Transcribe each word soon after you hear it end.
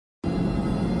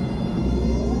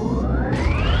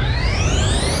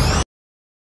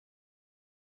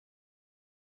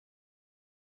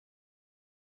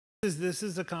this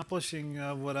is accomplishing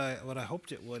what I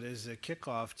hoped it would, is a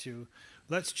kickoff to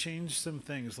let's change some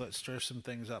things, let's stir some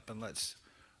things up, and let's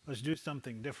do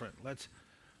something different. Let's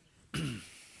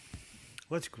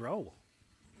grow.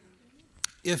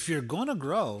 If you're going to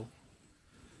grow,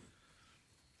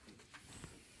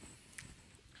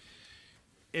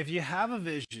 if you have a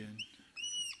vision,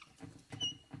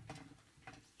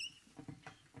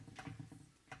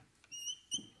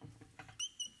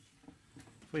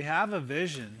 if we have a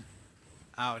vision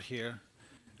out here,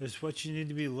 is what you need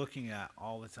to be looking at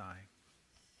all the time.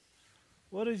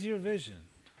 What is your vision?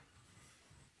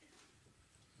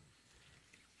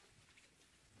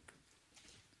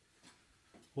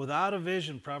 Without a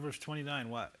vision, Proverbs 29,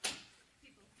 what?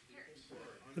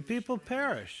 The people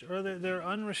perish, or they're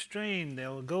unrestrained.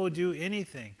 They'll go do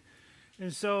anything.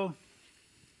 And so,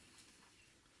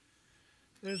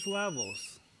 there's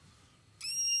levels.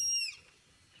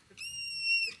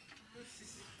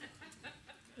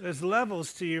 There's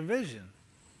levels to your vision.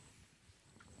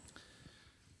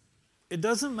 It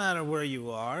doesn't matter where you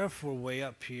are, if we're way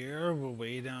up here or we're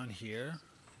way down here.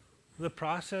 The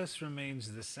process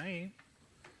remains the same.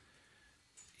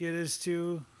 It is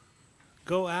to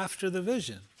go after the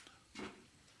vision,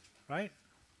 right?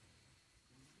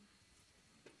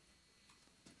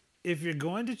 If you're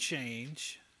going to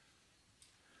change,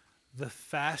 the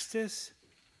fastest,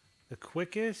 the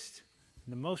quickest,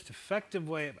 the most effective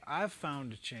way I've found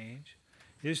to change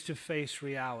is to face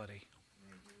reality.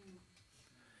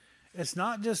 It's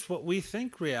not just what we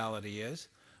think reality is,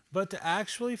 but to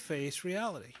actually face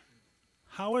reality.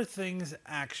 How are things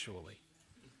actually?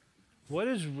 What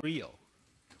is real?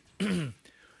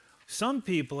 Some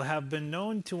people have been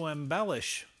known to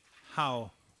embellish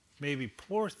how maybe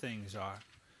poor things are,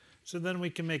 so then we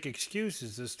can make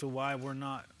excuses as to why we're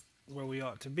not where we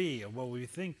ought to be, or what we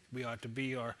think we ought to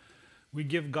be, or we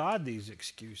give God these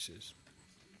excuses.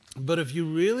 But if you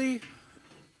really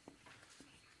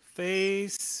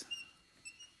face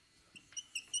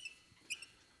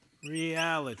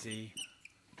reality,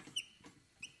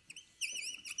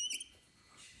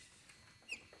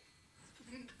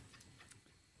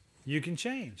 you can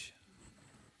change.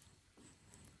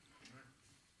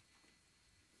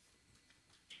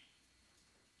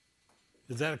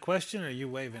 Is that a question, or are you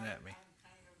waving at me?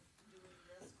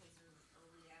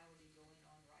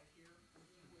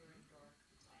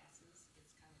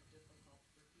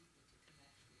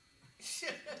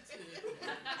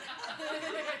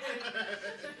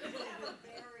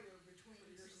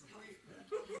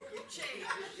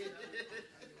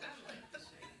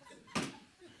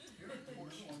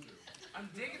 I'm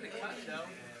digging the cut though.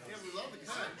 Yeah, we love the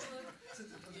cut.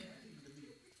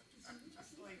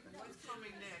 Like, what's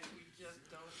coming next? We just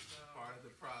don't know. Part of the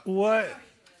problem. What?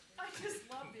 I just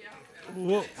love the outfit.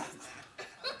 What?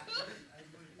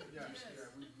 Yeah,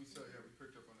 we saw. Yeah, we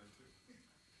picked up on that too.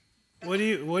 What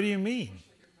do you mean?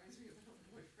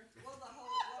 Well,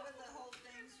 one of the whole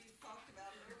things you talked about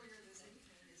earlier this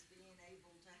evening is being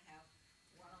able to have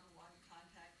one-on-one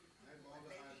contact with people, and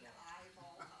making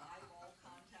eyeball-to-eyeball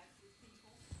contact with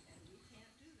people, and we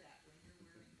can't do that when you're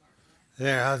wearing dark glasses.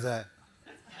 There, how's that?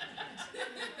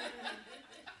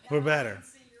 We're better.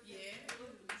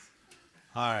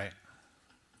 All right.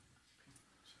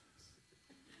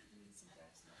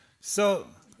 So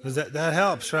that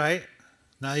helps, right?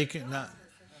 Now you can not.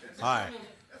 All right.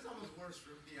 That's almost worse for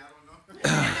me. I don't know.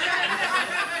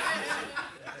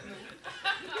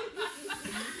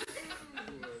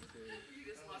 You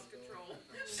just lost control.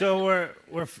 So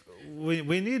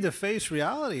we need to face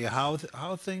reality, how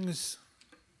things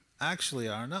actually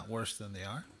are, not worse than they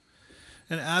are.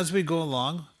 And as we go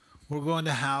along, we're going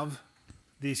to have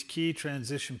these key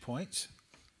transition points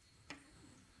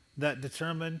that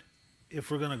determine if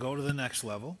we're going to go to the next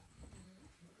level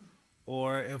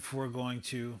or if we're going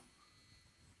to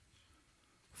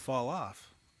fall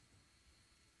off.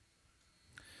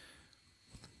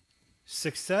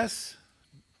 Succession,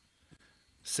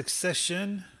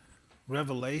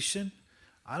 revelation.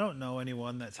 I don't know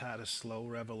anyone that's had a slow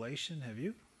revelation. Have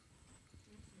you?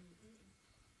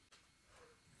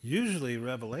 Usually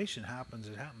revelation happens,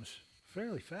 it happens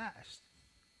fairly fast.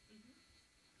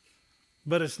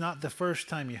 But it's not the first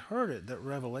time you heard it that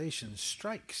revelation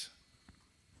strikes.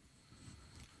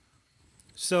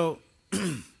 So,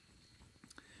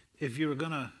 if you were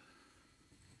gonna,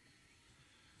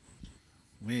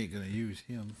 we ain't gonna use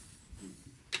him.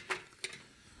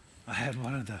 I had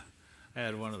one of the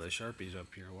Sharpies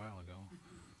up here a while ago.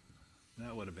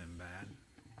 That would have been bad.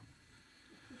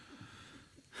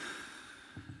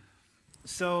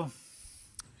 So,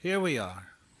 here we are.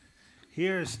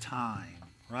 Here's time,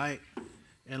 right?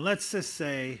 And let's just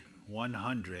say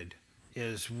 100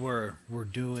 is we're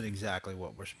doing exactly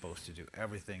what we're supposed to do.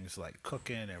 Everything's like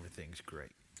cooking, everything's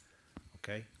great.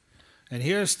 Okay? And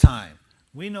here's time.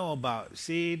 We know about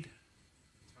seed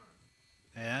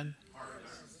and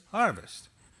harvest.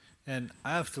 And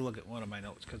I have to look at one of my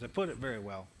notes because I put it very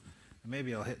well.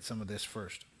 Maybe I'll hit some of this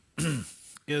first.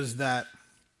 Is that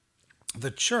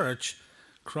the church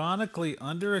chronically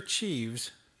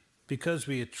underachieves because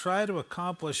we try to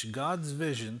accomplish God's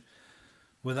vision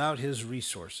without his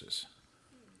resources.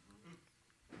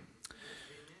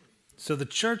 So the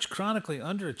church chronically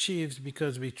underachieves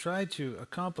because we try to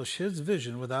accomplish his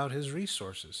vision without his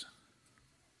resources.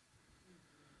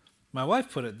 My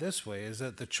wife put it this way, is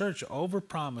that the church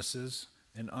overpromises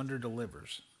and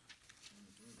underdelivers.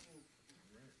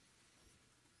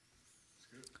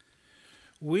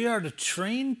 We are to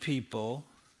train people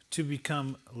to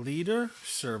become leader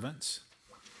servants,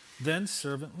 then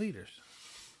servant leaders.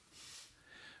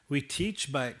 We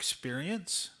teach by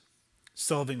experience,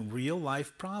 solving real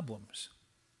life problems,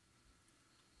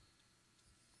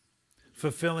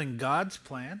 fulfilling God's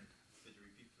plan. Could you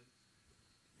repeat, please?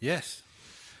 Yes.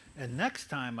 And next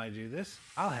time I do this,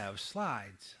 I'll have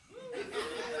slides.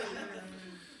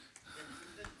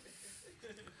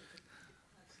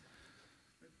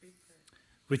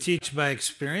 We teach by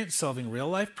experience, solving real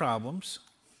life problems,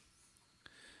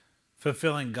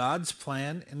 fulfilling God's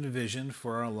plan and vision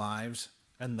for our lives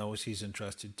and those he's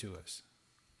entrusted to us.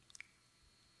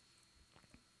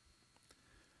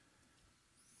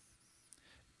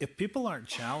 If people aren't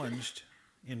challenged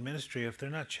in ministry, if they're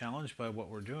not challenged by what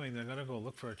we're doing, they're going to go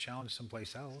look for a challenge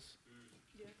someplace else.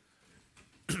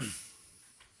 Yeah.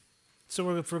 So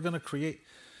if we're going to create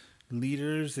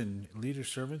leaders and leader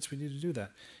servants, we need to do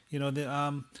that. You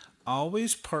know,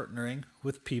 always partnering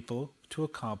with people to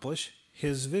accomplish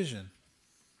his vision.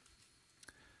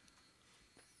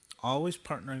 Always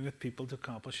partnering with people to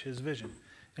accomplish his vision.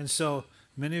 And so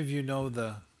many of you know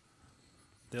the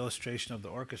illustration of the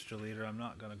orchestra leader. I'm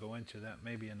not going to go into that,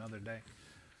 maybe another day.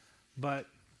 But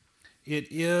it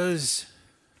is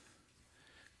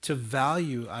to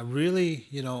value, I really,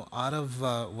 you know, out of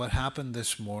what happened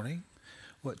this morning,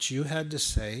 what you had to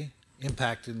say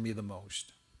impacted me the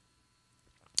most.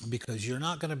 Because you're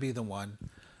not going to be the one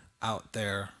out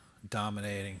there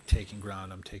dominating, taking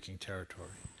ground, I'm taking territory.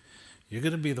 You're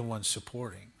going to be the one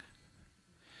supporting.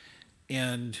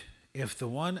 And if the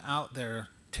one out there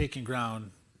taking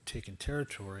ground, taking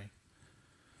territory,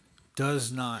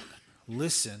 does not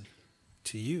listen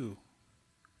to you,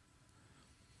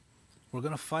 we're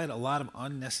going to fight a lot of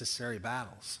unnecessary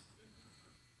battles.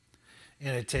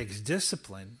 And it takes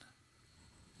discipline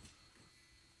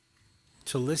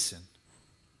to listen.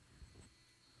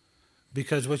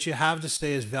 Because what you have to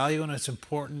say is valuable and it's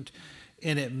important,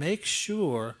 and it makes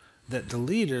sure that the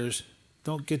leaders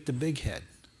don't get the big head.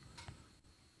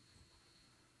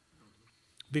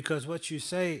 Because what you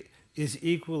say is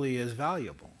equally as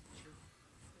valuable.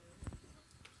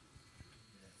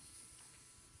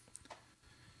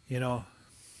 You know,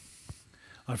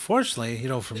 unfortunately, you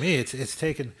know, for me, it's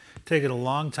taken a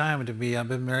long time to be, I've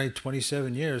been married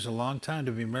 27 years, a long time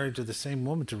to be married to the same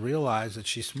woman to realize that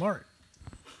she's smart.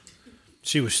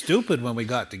 She was stupid when we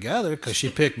got together because she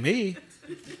picked me.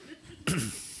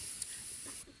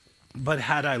 But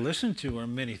had I listened to her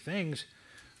many things,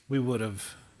 we would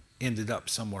have ended up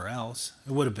somewhere else.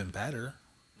 It would have been better.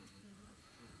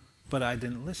 But I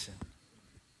didn't listen.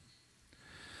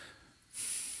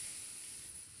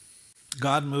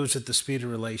 God moves at the speed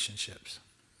of relationships.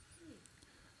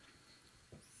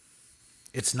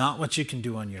 It's not what you can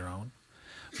do on your own,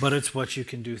 but it's what you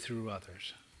can do through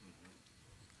others.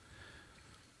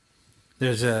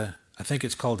 There's I think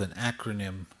it's called an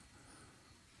acronym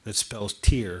that spells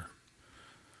TEAR.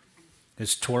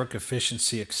 It's torque,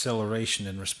 efficiency, acceleration,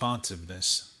 and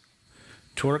responsiveness.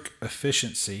 Torque,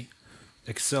 efficiency,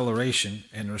 acceleration,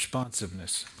 and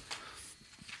responsiveness.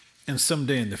 And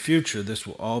someday in the future, this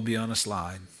will all be on a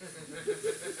slide.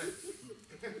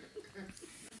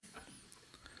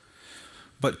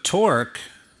 But torque,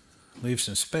 leave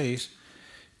some space,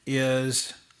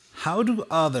 is how do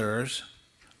others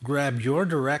grab your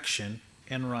direction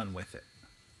and run with it?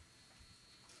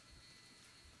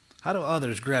 How do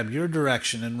others grab your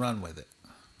direction and run with it?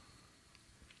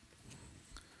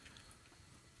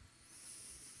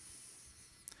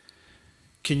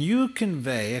 Can you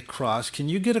convey across, can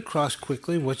you get across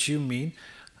quickly what you mean?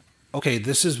 Okay,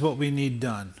 this is what we need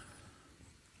done.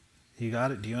 You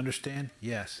got it? Do you understand?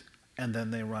 Yes. And then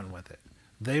they run with it.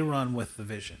 They run with the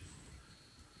vision.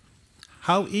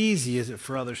 How easy is it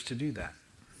for others to do that?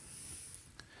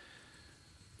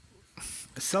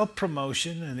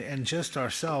 Self-promotion and just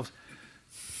ourselves,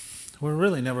 we're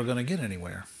really never going to get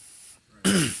anywhere.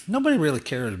 Nobody really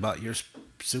cares about your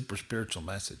super spiritual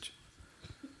message.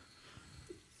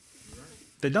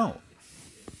 They don't.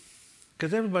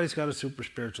 Because everybody's got a super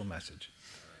spiritual message.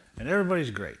 And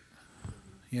everybody's great.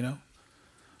 You know?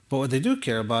 But what they do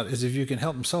care about is if you can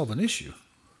help them solve an issue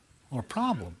or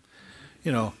problem.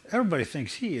 You know, everybody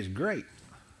thinks he is great.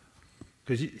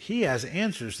 Because he has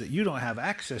answers that you don't have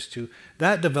access to.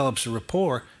 That develops a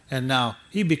rapport, and now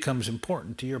he becomes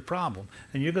important to your problem.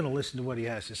 And you're going to listen to what he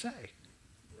has to say.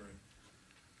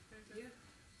 Yeah.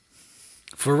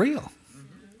 For real.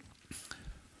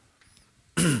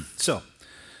 So,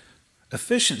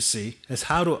 efficiency is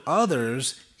how do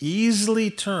others easily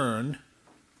turn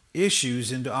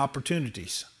issues into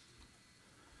opportunities.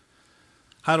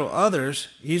 How do others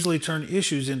easily turn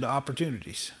issues into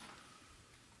opportunities?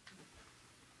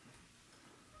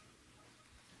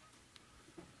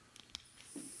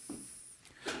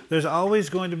 There's always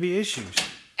going to be issues.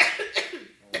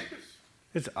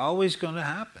 It's always going to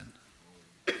happen.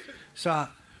 So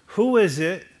who is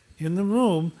it in the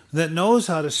room that knows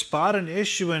how to spot an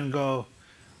issue and go,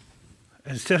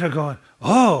 instead of going,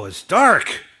 oh, it's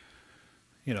dark,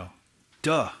 you know,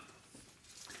 duh.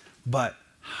 But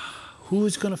who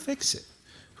is going to fix it?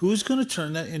 Who's going to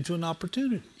turn that into an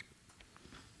opportunity?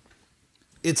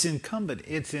 It's incumbent.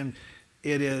 It's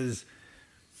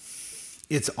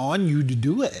on you to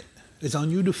do it. It's on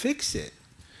you to fix it.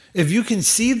 If you can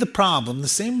see the problem, the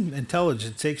same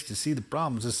intelligence it takes to see the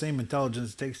problem is the same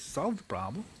intelligence it takes to solve the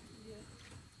problem.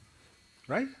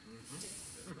 Right?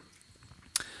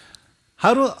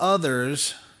 How do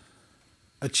others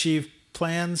achieve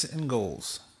plans and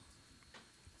goals?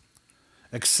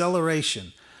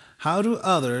 Acceleration. How do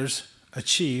others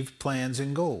achieve plans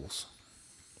and goals?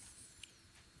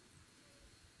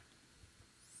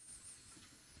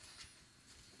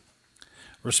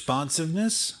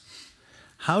 Responsiveness.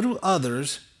 How do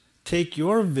others take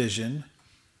your vision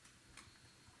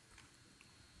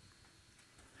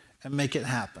and make it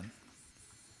happen?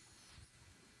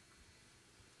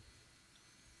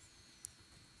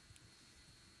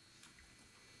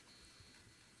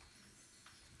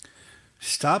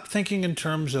 Stop thinking in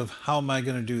terms of how am I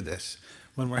going to do this?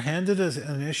 When we're handed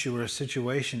an issue or a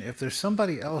situation, if there's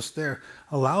somebody else there,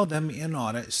 allow them in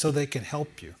on it so they can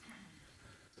help you.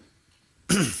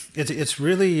 It's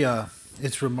really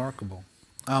it's remarkable.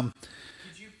 Could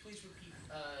you please repeat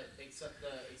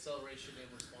the acceleration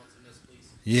and responsiveness, please?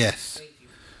 Yes. Thank you.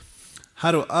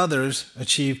 How do others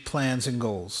achieve plans and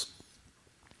goals?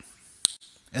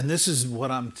 And this is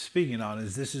what I'm speaking on,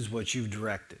 is this is what you've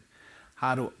directed.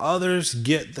 How do others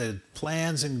get the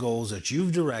plans and goals that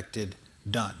you've directed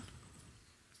done?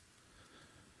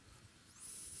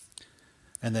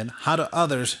 And then how do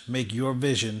others make your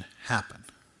vision happen?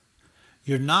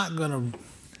 You're not going to,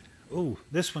 ooh,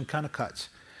 this one kind of cuts.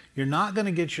 You're not going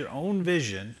to get your own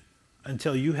vision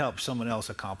until you help someone else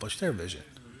accomplish their vision.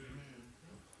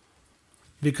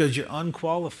 Because you're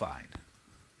unqualified.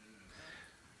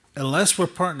 Unless we're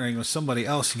partnering with somebody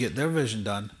else to get their vision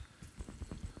done.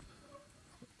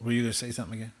 Were you going to say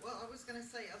something again? Well, I was gonna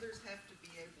say others have to be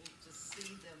able to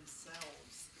see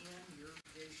themselves in your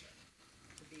vision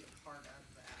to be a part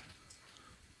of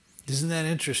that. Isn't that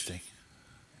interesting?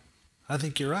 I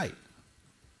think you're right.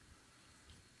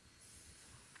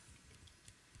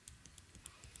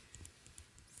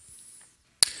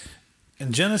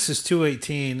 In Genesis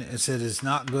 2:18, it said, it's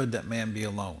not good that man be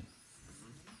alone.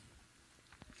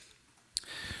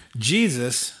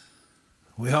 Jesus,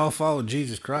 we all follow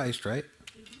Jesus Christ, right?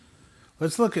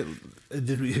 Let's look at,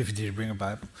 did you bring a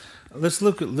Bible? Let's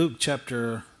look at Luke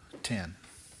chapter 10.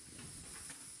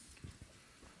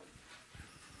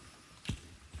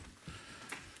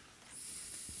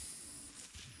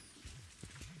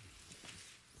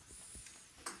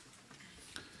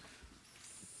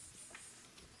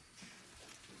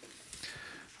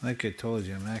 Like I told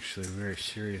you, I'm actually a very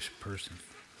serious person.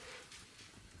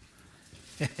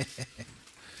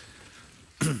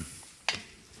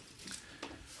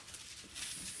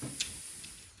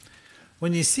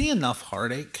 When you see enough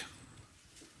heartache,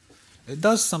 it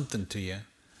does something to you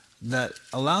that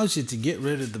allows you to get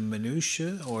rid of the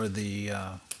minutia or the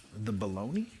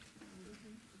baloney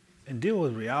and deal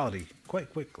with reality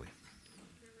quite quickly.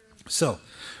 So,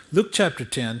 Luke chapter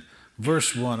 10,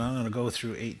 verse 1, I'm going to go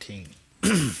through 18.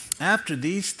 After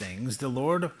these things, the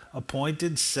Lord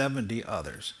appointed 70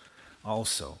 others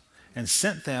also, and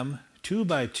sent them 2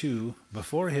 by 2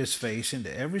 before his face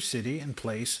into every city and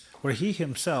place where he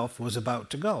himself was about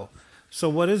to go. So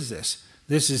what is this?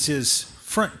 This is his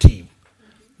front team.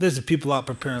 This is the people out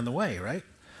preparing the way, right?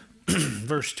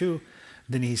 Verse 2,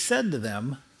 then he said to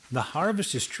them, The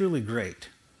harvest is truly great.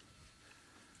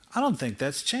 I don't think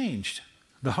that's changed.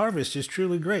 The harvest is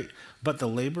truly great, but the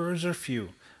laborers are few.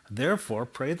 Therefore,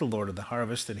 pray the Lord of the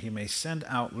harvest that he may send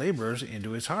out laborers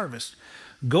into his harvest.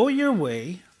 Go your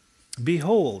way.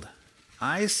 Behold,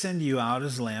 I send you out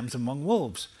as lambs among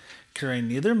wolves. Carry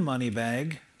neither money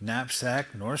bag,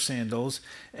 knapsack, nor sandals,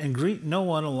 and greet no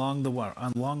one along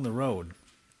the road.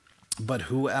 But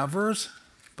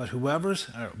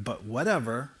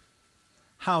whatever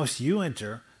house you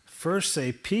enter, first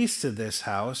say peace to this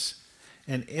house,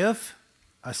 and if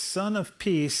a son of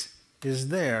peace is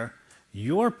there,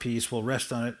 your peace will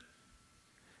rest on it.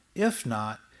 If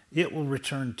not, it will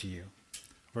return to you.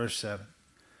 Verse 7.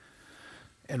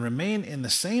 And remain in the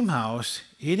same house,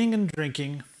 eating and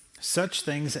drinking such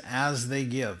things as they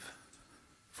give,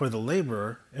 for the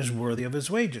laborer is worthy of his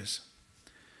wages.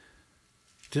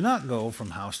 Do not go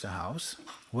from house to house.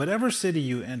 Whatever city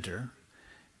you enter,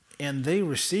 and they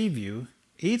receive you,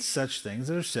 eat such things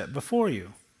that are set before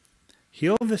you.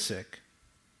 Heal the sick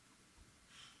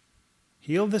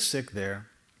there,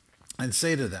 and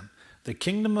say to them, the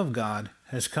kingdom of God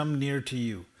has come near to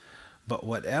you. But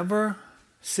whatever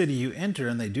city you enter,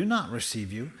 and they do not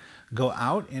receive you, go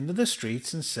out into the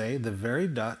streets and say, the very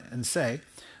dust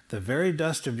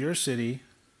of your city,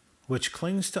 which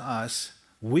clings to us,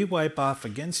 we wipe off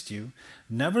against you.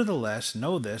 Nevertheless,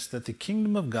 know this, that the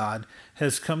kingdom of God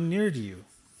has come near to you.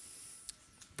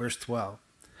 Verse 12.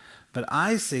 But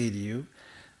I say to you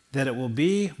that it will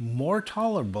be more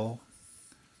tolerable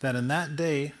that in that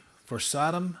day for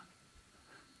Sodom,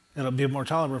 it'll be more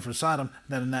tolerable for Sodom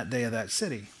than in that day of that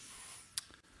city.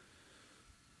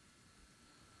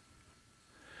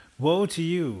 Woe to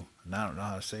you, and I don't know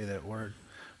how to say that word.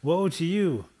 Woe to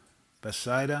you,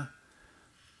 Bethsaida,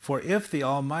 for if the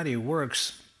almighty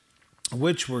works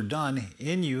which were done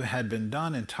in you had been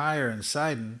done in Tyre and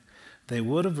Sidon, they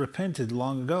would have repented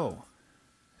long ago,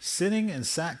 sitting in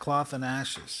sackcloth and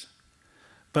ashes.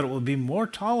 But it will be more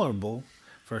tolerable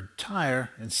for Tyre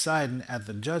and Sidon at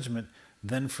the judgment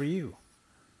than for you.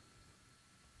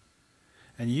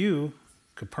 And you,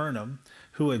 Capernaum,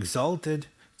 who exalted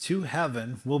to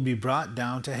heaven, will be brought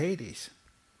down to Hades.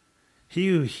 He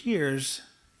who hears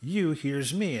you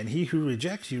hears me, and he who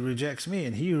rejects you rejects me,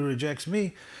 and he who rejects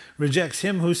me rejects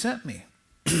him who sent me.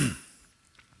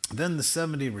 Then the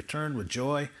 70 returned with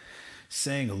joy,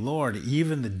 saying, Lord,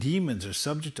 even the demons are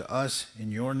subject to us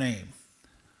in your name.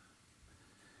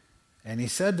 And he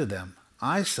said to them,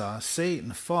 I saw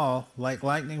Satan fall like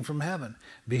lightning from heaven.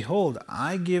 Behold,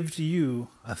 I give to you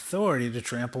authority to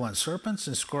trample on serpents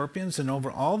and scorpions and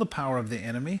over all the power of the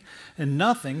enemy, and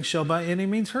nothing shall by any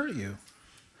means hurt you.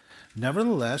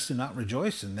 Nevertheless, do not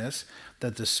rejoice in this,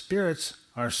 that the spirits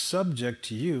are subject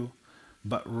to you,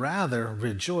 but rather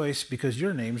rejoice because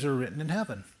your names are written in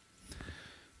heaven.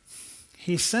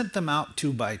 He sent them out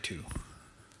 2 by 2.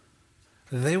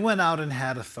 They went out and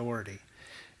had authority.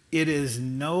 It is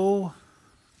no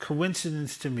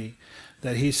coincidence to me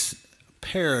that he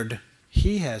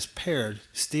has paired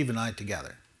Steve and I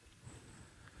together.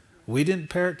 We didn't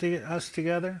pair us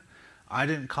together. I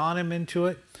didn't con him into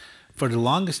it. For the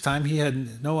longest time, he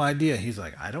had no idea. He's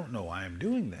like, I don't know why I'm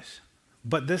doing this.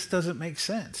 But this doesn't make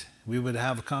sense. We would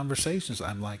have conversations.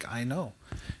 I'm like, I know.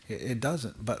 It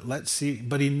doesn't. But let's see.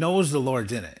 But he knows the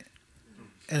Lord's in it.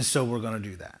 And so we're going to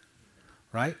do that.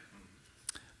 Right?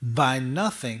 By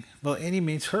nothing will any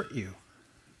means hurt you.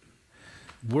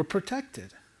 We're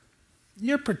protected.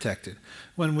 You're protected.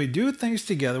 When we do things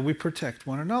together, we protect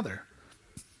one another.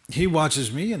 He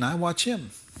watches me and I watch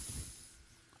him.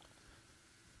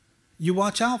 You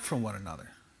watch out for one another.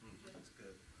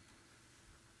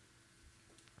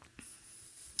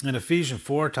 And Ephesians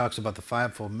 4 talks about the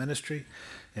fivefold ministry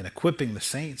and equipping the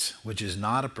saints, which is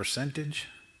not a percentage.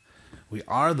 We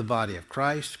are the body of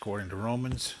Christ, according to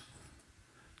Romans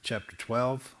chapter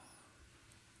 12.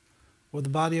 We're the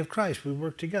body of Christ. We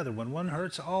work together. When one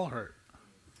hurts, all hurt.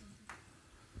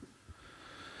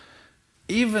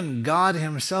 Even God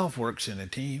himself works in a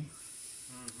team.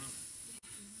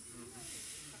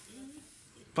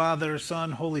 Father,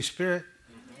 Son, Holy Spirit,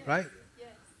 right?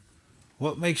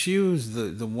 What makes you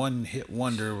the one-hit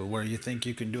wonder where you think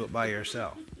you can do it by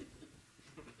yourself?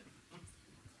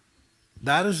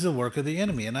 That is the work of the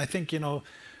enemy. And I think,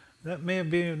 that may have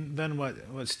been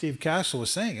what Steve Castle was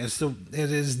saying. It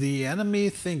is the enemy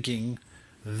thinking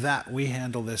that we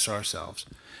handle this ourselves.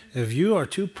 If you are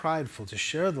too prideful to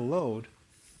share the load,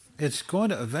 it's going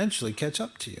to eventually catch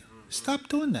up to you. Stop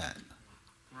doing that.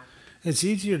 It's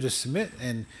easier to submit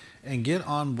and get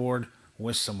on board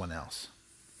with someone else.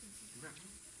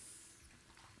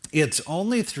 It's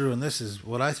only through, and this is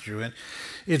what I threw in,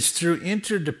 it's through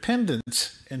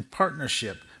interdependence and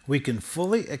partnership we can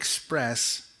fully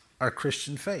express our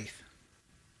Christian faith.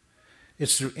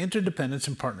 It's through interdependence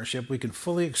and partnership we can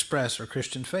fully express our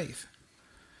Christian faith.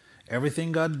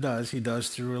 Everything God does, he does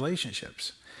through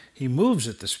relationships. He moves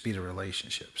at the speed of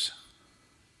relationships.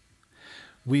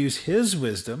 We use his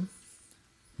wisdom,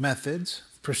 methods,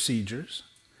 procedures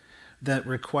that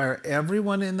require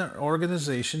everyone in the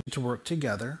organization to work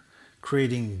together,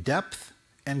 creating depth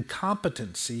and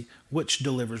competency, which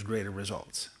delivers greater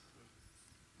results.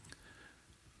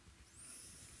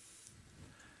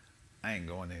 I ain't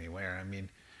going anywhere. I mean,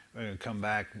 we're going to come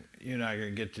back. You and I are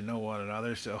going to get to know one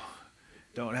another, so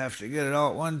don't have to get it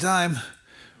all at one time.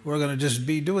 We're going to just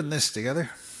be doing this together.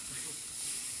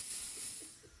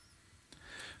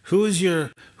 Who's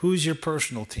your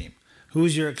personal team?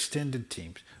 Who's your extended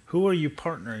teams? Who are you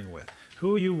partnering with?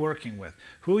 Who are you working with?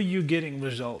 Who are you getting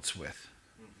results with?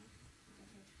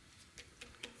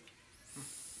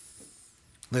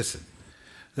 Listen,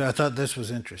 I thought this was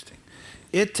interesting.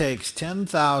 It takes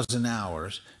 10,000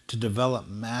 hours to develop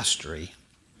mastery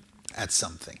at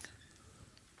something.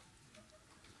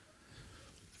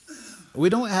 We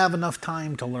don't have enough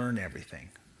time to learn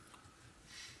everything.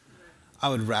 I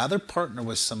would rather partner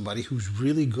with somebody who's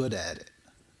really good at it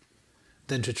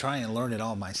than to try and learn it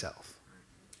all myself.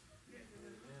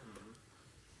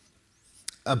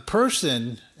 A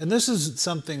person, and this is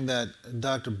something that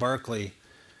Dr. Barkley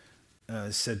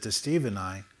said to Steve and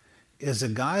I, is a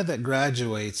guy that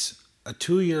graduates a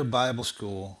 2-year Bible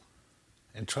school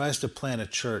and tries to plant a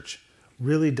church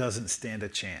really doesn't stand a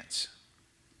chance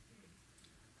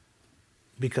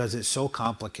because it's so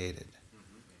complicated.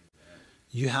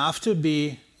 You have to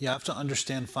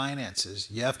understand finances.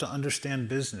 You have to understand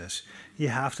business. You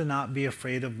have to not be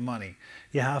afraid of money.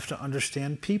 You have to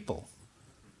understand people.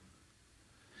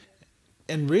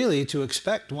 And really, to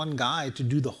expect one guy to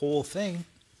do the whole thing,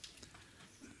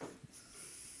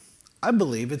 I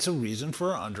believe it's a reason for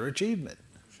underachievement.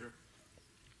 Sure.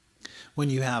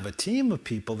 When you have a team of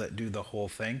people that do the whole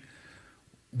thing,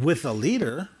 with a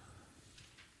leader,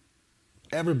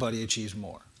 everybody achieves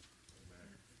more.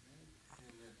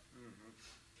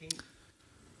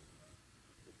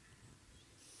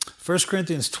 1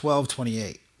 Corinthians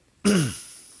 12:28.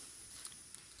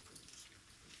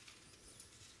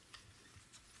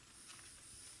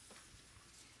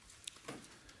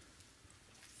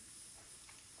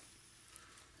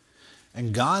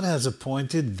 And God has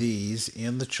appointed these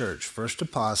in the church: first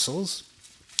apostles,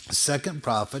 second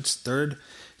prophets, third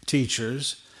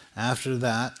teachers, after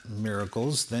that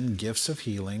miracles, then gifts of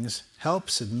healings,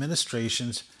 helps,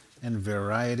 administrations, and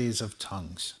varieties of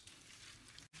tongues.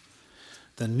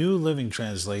 The New Living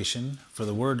Translation for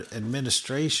the word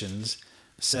administrations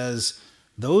says,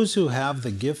 those who have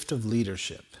the gift of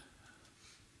leadership.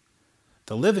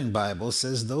 The Living Bible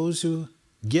says those who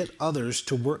get others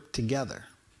to work together.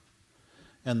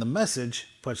 And the Message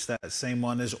puts that same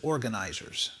one as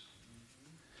organizers.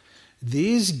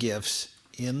 These gifts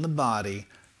in the body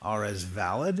are as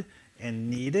valid and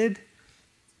needed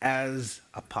as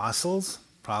apostles,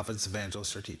 prophets,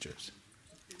 evangelists, or teachers.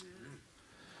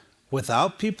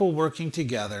 Without people working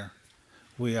together,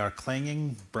 we are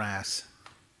clanging brass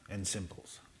and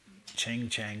cymbals. Chang,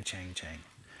 chang, chang, chang.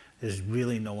 There's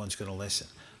really no one's going to listen.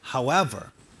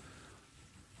 However,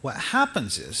 what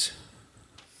happens is,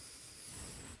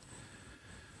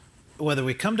 whether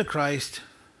we come to Christ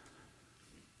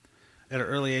at an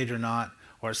early age or not,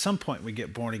 or at some point we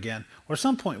get born again, or at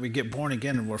some point we get born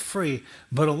again and we're free,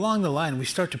 but along the line we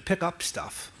start to pick up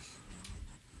stuff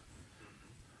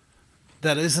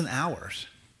that isn't ours.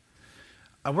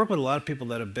 I work with a lot of people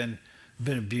that have been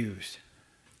abused.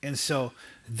 And so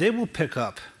they will pick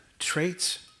up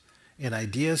traits and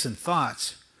ideas and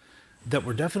thoughts that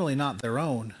were definitely not their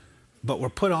own, but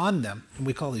were put on them, and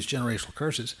we call these generational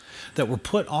curses, that were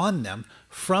put on them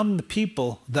from the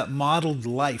people that modeled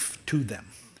life to them.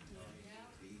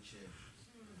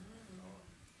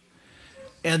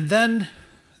 And then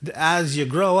as you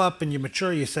grow up and you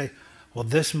mature, you say, well,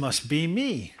 this must be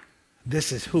me.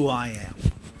 This is who I am.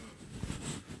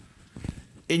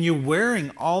 And you're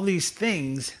wearing all these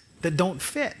things that don't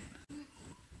fit.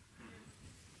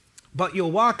 But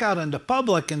you'll walk out into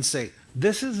public and say,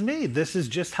 this is me. This is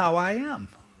just how I am.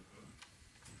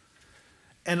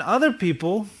 And other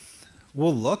people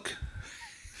will look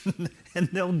and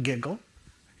they'll giggle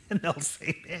and they'll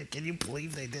say, man, can you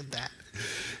believe they did that?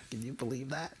 Can you believe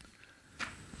that?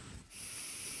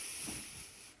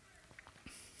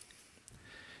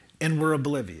 And we're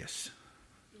oblivious.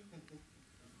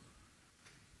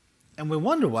 And we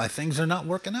wonder why things are not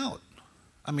working out.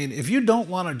 I mean, if you don't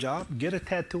want a job, get a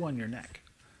tattoo on your neck.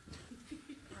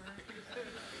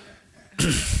 A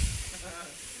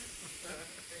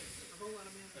whole lot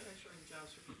of manufacturing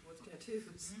jobs for people with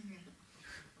tattoos.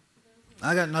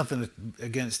 I got nothing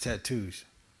against tattoos.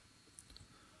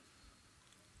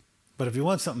 But if you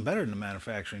want something better than a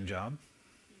manufacturing job,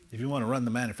 if you want to run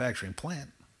the manufacturing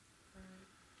plant,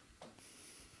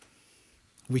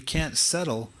 we can't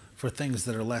settle for things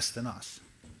that are less than us.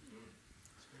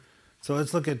 So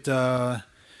let's look at 1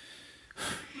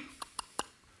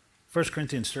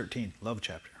 Corinthians 13, love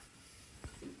chapter.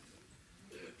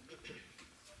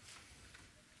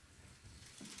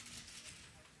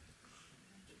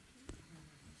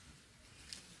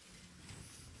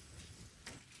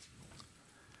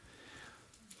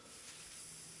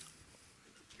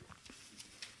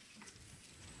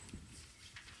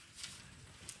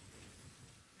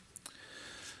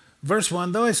 Verse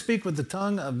 1, though I speak with the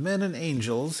tongue of men and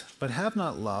angels, but have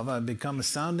not love, I become a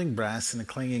sounding brass and a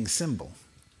clanging cymbal.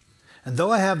 And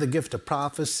though I have the gift of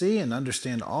prophecy and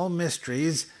understand all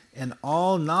mysteries and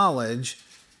all knowledge,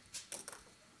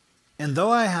 and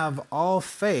though I have all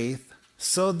faith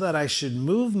so that I should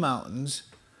move mountains,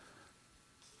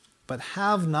 but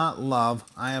have not love,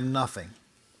 I am nothing.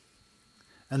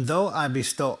 And though I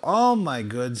bestow all my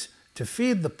goods to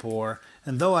feed the poor,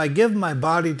 and though I give my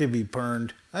body to be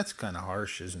burned, that's kind of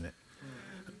harsh, isn't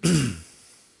it?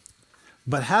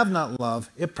 But have not love,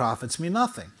 it profits me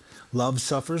nothing. Love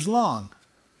suffers long.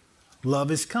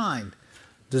 Love is kind,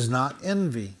 does not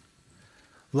envy.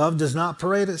 Love does not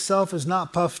parade itself, is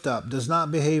not puffed up, does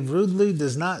not behave rudely,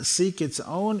 does not seek its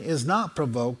own, is not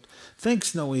provoked,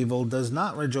 thinks no evil, does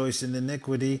not rejoice in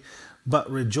iniquity, but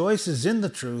rejoices in the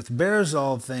truth, bears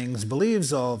all things,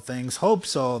 believes all things,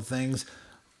 hopes all things.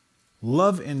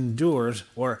 Love endures,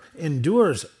 or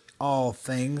endures all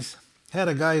things. Had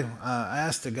a guy, I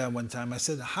asked a guy one time, I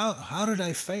said, how did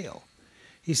I fail?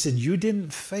 He said, you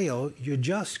didn't fail, you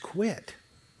just quit.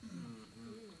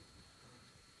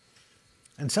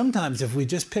 And sometimes if we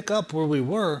just pick up where we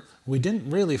were, we didn't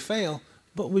really fail,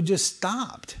 but we just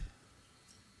stopped.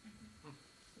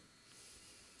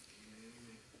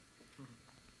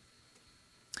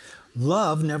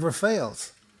 Love never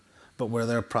fails. But where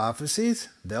there are prophecies,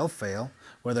 they'll fail.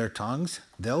 Where there are tongues,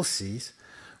 they'll cease.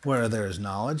 Where there is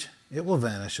knowledge, it will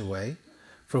vanish away.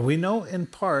 For we know in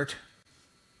part,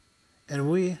 and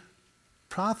we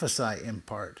prophesy in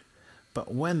part.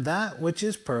 But when that which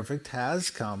is perfect has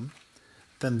come,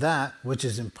 then that which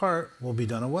is in part will be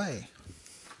done away.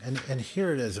 And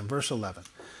here it is in verse 11.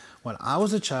 When I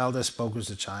was a child, I spoke as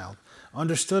a child,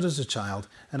 understood as a child,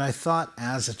 and I thought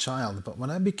as a child. But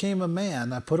when I became a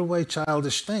man, I put away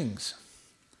childish things.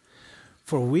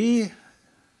 For we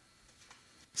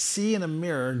see in a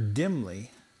mirror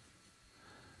dimly,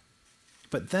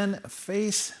 but then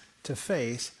face to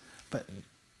face. But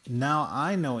now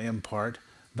I know in part,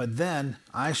 but then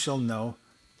I shall know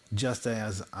just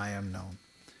as I am known.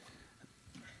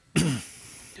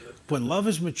 When love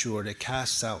is matured, it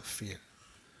casts out fear.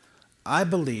 I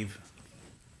believe,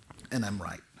 and I'm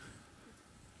right.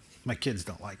 My kids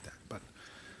don't like that, but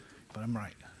I'm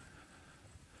right.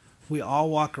 We all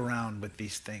walk around with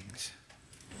these things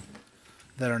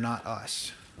that are not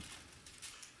us.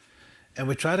 And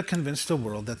we try to convince the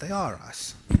world that they are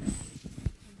us.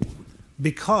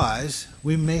 Because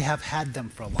we may have had them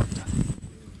for a long time.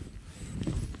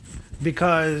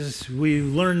 Because we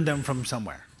learned them from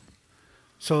somewhere.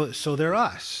 So they're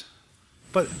us.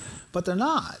 But they're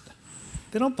not.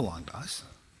 They don't belong to us.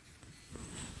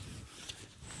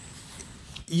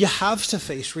 You have to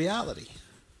face reality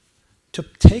to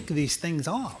take these things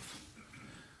off.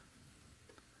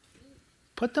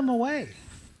 Put them away.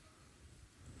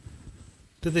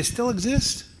 Do they still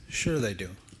exist? Sure they do.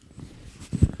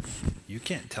 You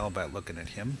can't tell by looking at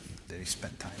him that he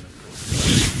spent time in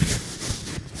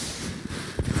prison.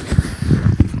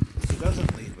 He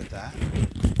doesn't lead with that.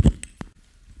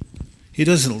 He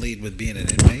doesn't lead with being an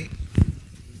inmate.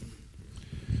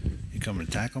 You coming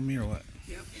to tackle me or what?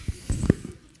 Yep.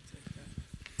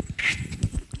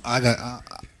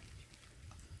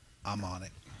 I'm on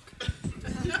it.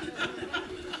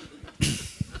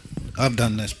 I've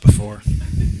done this before.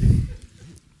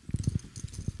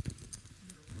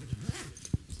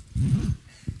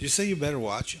 Did you say you better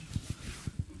watch him?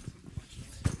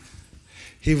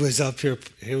 He was up here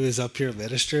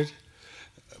ministered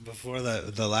before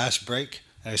the last break.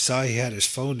 I saw he had his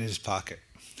phone in his pocket.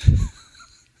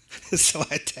 So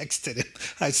I texted him.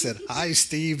 I said, "Hi,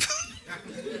 Steve."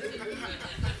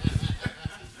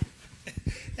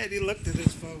 And he looked at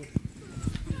his phone.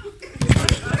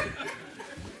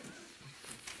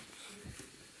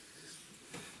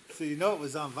 So you know it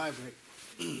was on vibrate.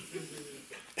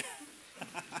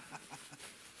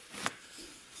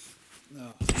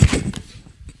 No.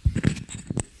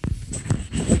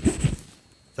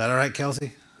 Is that all right,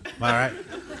 Kelsey? Am I all right?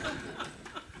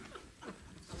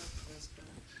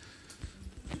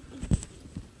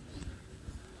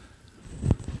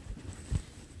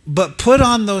 But put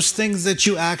on those things that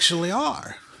you actually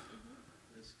are.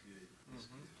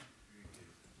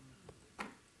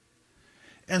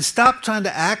 And stop trying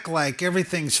to act like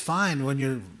everything's fine when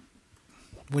you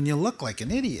look like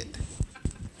an idiot.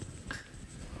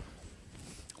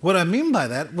 What I mean by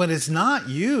that, when it's not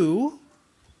you,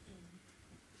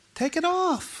 take it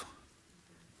off.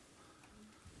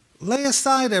 Lay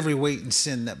aside every weight and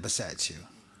sin that besets you.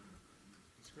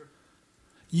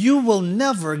 You will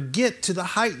never get to the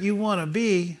height you want to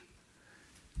be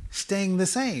staying the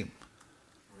same.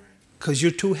 Because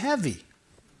you're too heavy.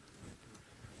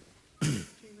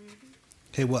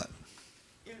 Okay, what?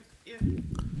 If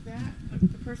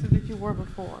the person that you were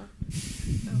before,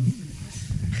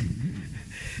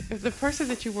 if the person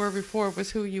that you were before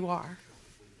was who you are,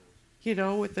 you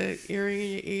know, with the earring in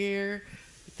your ear,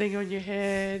 the thing on your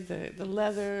head, the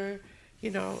leather,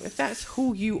 you know, if that's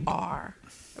who you are,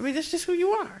 I mean, that's just who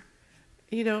you are.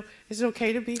 You know, is it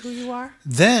okay to be who you are?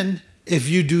 Then, if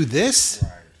you do this,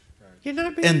 You're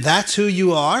not being. and that's who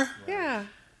you are, Yeah,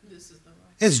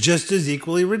 it's just as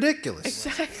equally ridiculous.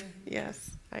 exactly. Yes,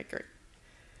 I agree.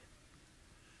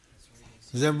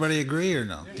 Does everybody agree or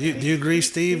no? Do you agree,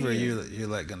 Steve, or you're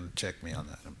like going to check me on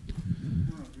that? No,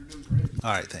 you're doing great.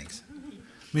 All right, thanks.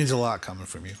 Means a lot coming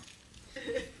from you.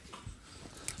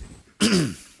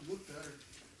 You look better.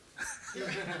 You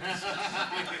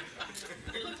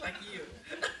look like you.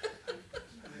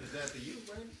 Is that the you,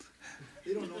 Brandon?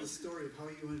 They don't know the story of how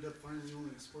you ended up finally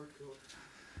owning a sport coat.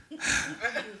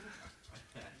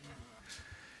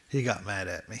 He got mad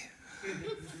at me. I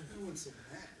wasn't so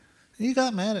mad. He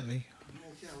got mad at me.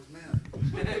 Okay, I was mad.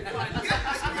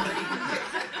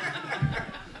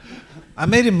 I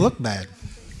made him look bad.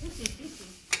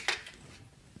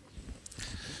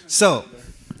 So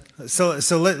let's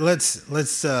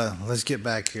get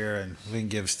back here and we can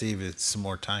give Steve some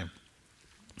more time.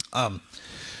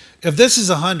 If this is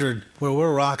 100 where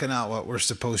we're rocking out what we're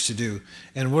supposed to do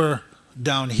and we're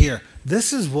down here,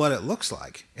 this is what it looks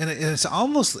like. And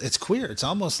it's queer. It's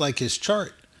almost like his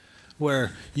chart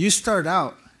where you start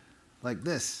out like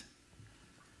this.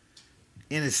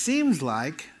 And it seems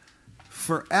like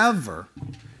forever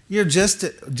you're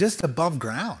just above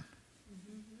ground.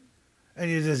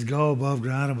 And you just go above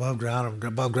ground, above ground,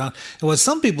 above ground. And what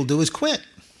some people do is quit.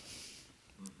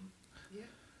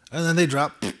 And then they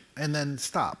drop and then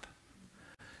stop.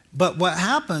 But what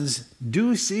happens,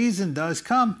 due season does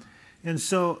come. And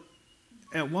so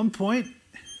at one point,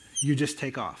 you just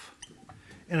take off.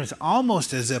 And it's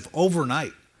almost as if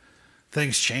overnight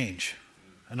things change.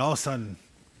 And all of a sudden,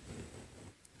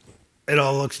 it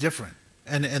all looks different.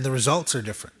 And the results are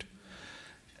different.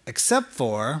 Except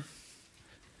for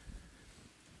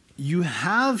you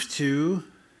have to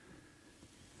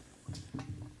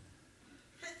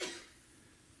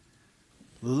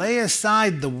lay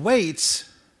aside the weights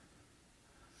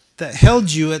that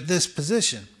held you at this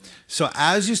position. So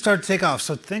as you start to take off,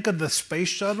 so think of the space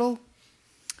shuttle,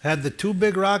 had the two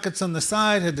big rockets on the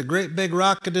side, had the great big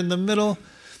rocket in the middle.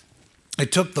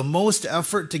 It took the most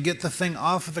effort to get the thing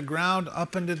off of the ground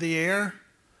up into the air.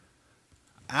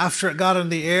 After it got in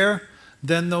the air,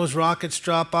 then those rockets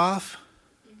drop off.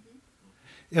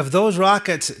 If those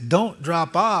rockets don't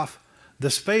drop off, the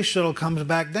space shuttle comes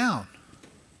back down.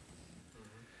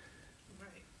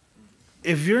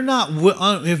 If you're not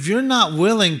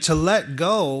willing to let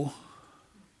go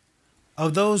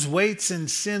of those weights and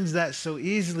sins that so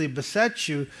easily beset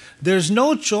you, there's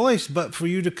no choice but for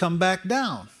you to come back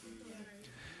down.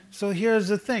 So here's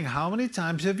the thing. How many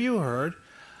times have you heard,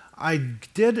 I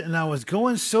did and I was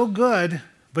going so good,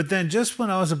 but then just when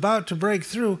I was about to break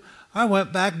through, I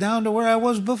went back down to where I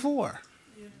was before.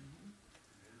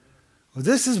 Well,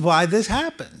 this is why this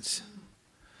happens.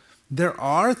 There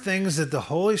are things that the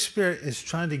Holy Spirit is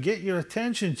trying to get your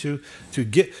attention to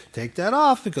take that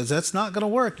off, because that's not going to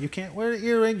work. You can't wear an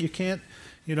earring. You can't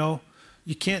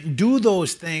do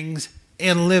those things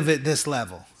and live at this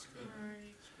level.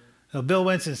 Now, Bill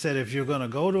Winston said if you're going to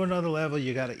go to another level,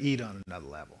 you got to eat on another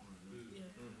level.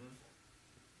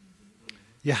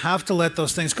 You have to let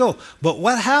those things go. But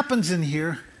what happens in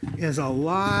here is a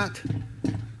lot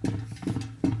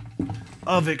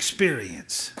of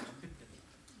experience.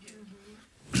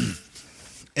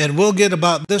 And we'll get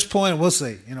about this point and we'll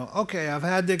say, okay, I've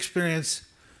had the experience.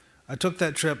 I took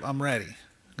that trip. I'm ready.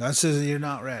 God says you're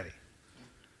not ready.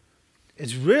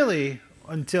 It's really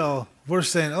until we're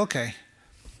saying, okay,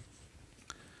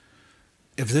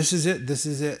 if this is it, this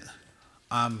is it.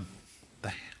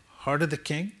 The heart of the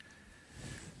king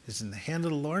is in the hand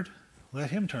of the Lord. Let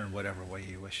him turn whatever way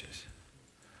he wishes.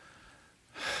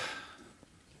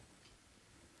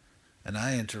 And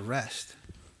I enter rest.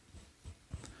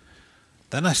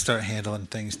 Then I start handling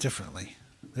things differently.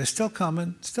 They're still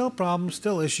coming, still problems,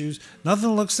 still issues.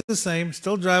 Nothing looks the same.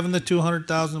 Still driving the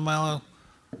 200,000 mile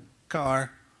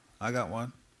car. I got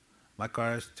one. My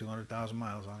car has 200,000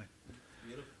 miles on it.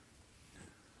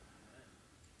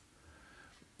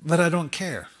 But I don't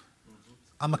care.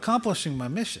 I'm accomplishing my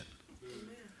mission.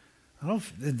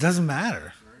 It doesn't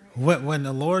matter. When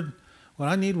the Lord, when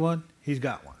I need one, he's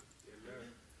got one.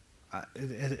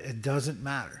 It doesn't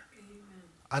matter.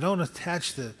 I don't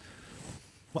attach to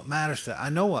what matters to. I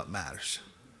know what matters.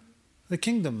 The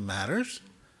kingdom matters,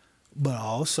 but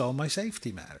also my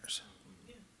safety matters.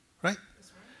 Right?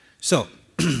 So,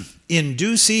 in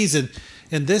due season,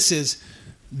 and this is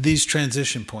these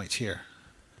transition points here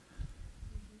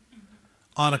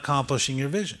on accomplishing your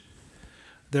vision.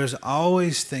 There's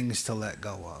always things to let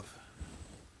go of.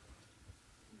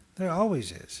 There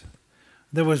always is.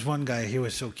 There was one guy, he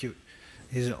was so cute.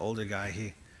 He's an older guy.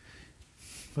 He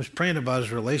was praying about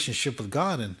his relationship with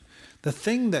God, and the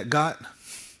thing that got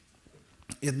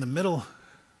in the middle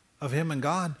of him and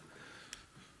God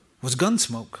was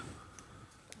Gunsmoke.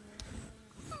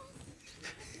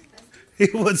 He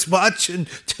was watching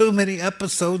too many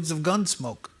episodes of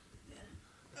Gunsmoke.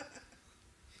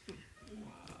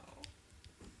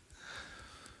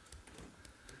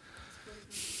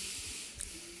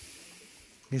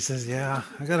 He says, yeah,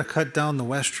 I got to cut down the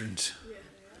Westerns.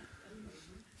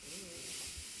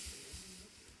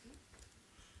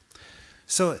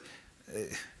 So,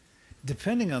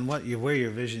 depending on where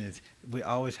your vision is, we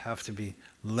always have to be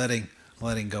letting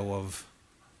go of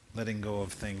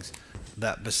things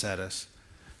that beset us.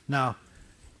 Now,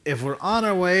 if we're on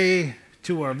our way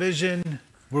to our vision,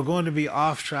 we're going to be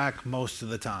off track most of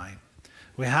the time.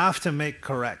 We have to make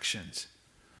corrections.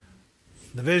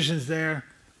 The vision's there.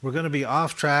 We're going to be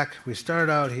off track. We start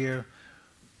out here.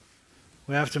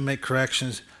 We have to make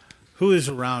corrections. Who is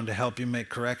around to help you make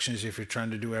corrections if you're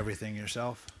trying to do everything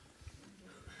yourself?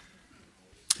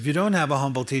 If you don't have a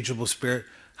humble, teachable spirit,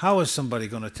 how is somebody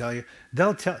going to tell you?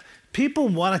 People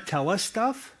want to tell us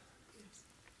stuff,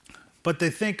 but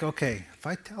they think, okay, if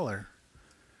I tell her,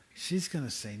 she's going to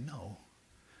say no.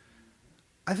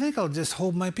 I think I'll just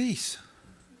hold my peace.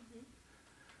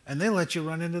 And they let you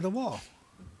run into the wall.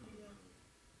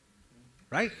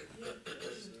 Right?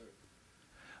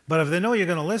 But if they know you're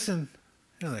going to listen,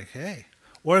 you're like, hey.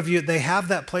 Or if they have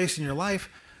that place in your life,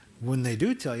 when they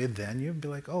do tell you, then you'll be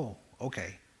like, oh,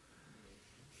 okay.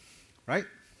 Right?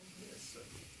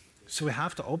 So we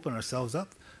have to open ourselves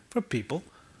up for people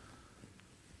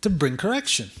to bring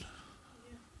correction.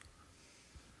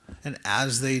 And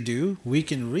as they do, we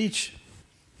can reach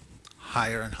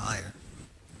higher and higher.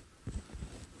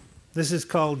 This is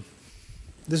called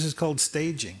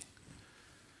staging.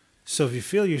 So if you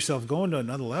feel yourself going to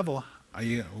another level,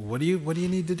 what do you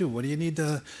need to do? What do you need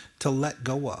to let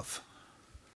go of?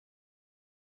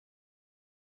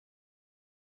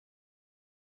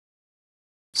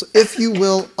 So if you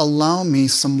will allow me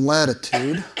some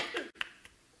latitude,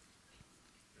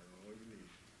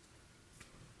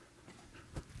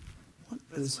 what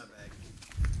is my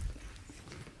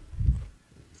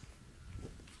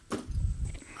bag?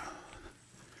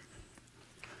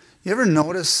 You ever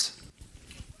notice,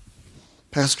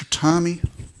 Pastor Tommy,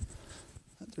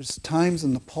 that there's times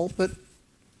in the pulpit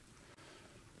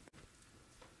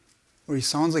where he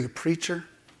sounds like a preacher?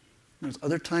 There's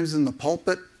other times in the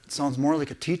pulpit it sounds more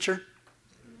like a teacher.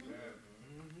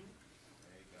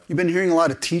 You've been hearing a lot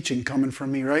of teaching coming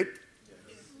from me, right?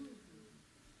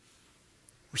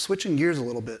 We're switching gears a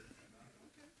little bit.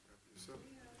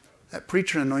 That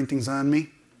preacher anointing's on me,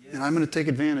 and I'm going to take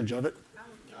advantage of it.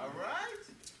 All right.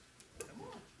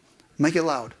 Make it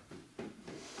loud.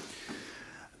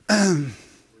 We're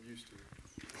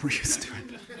used to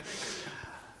it.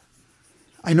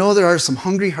 I know there are some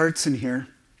hungry hearts in here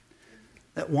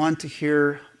that want to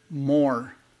hear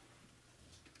more.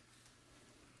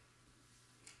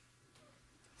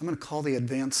 I'm going to call the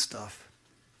advanced stuff.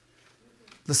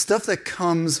 The stuff that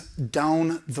comes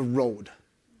down the road.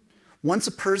 Once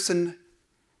a person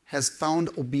has found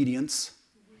obedience,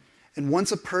 and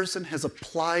once a person has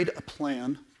applied a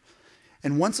plan,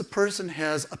 and once a person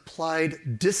has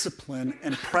applied discipline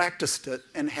and practiced it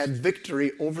and had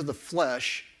victory over the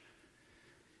flesh,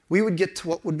 we would get to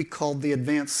what would be called the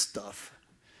advanced stuff.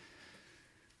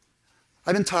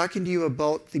 I've been talking to you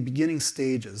about the beginning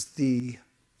stages, the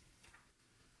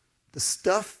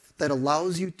stuff that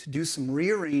allows you to do some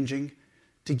rearranging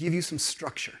to give you some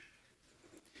structure.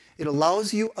 It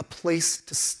allows you a place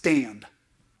to stand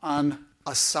on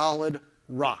a solid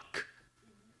rock.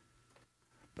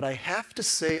 But I have to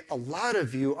say, a lot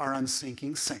of you are on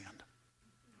sinking sand.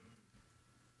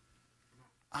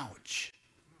 Ouch.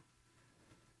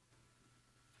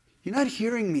 You're not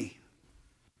hearing me.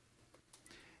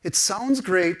 It sounds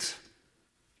great,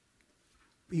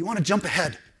 but you want to jump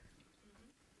ahead.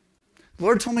 The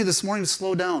Lord told me this morning to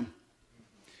slow down.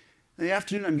 In the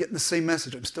afternoon, I'm getting the same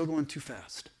message. I'm still going too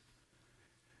fast.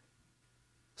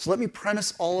 So let me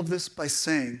premise all of this by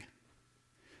saying,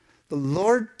 the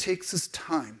Lord takes his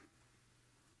time.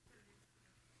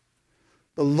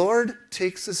 The Lord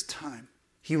takes his time.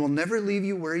 He will never leave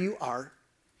you where you are.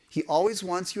 He always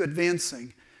wants you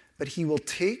advancing, but he will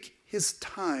take his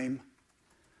time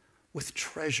with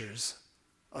treasures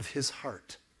of his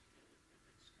heart.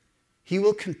 He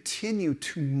will continue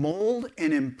to mold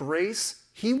and embrace.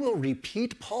 He will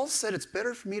repeat. Paul said, it's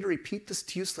better for me to repeat this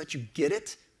to you so that you get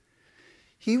it.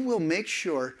 He will make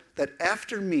sure that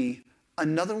after me,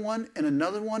 another one and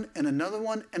another one and another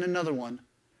one and another one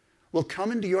will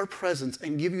come into your presence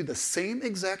and give you the same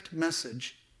exact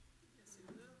message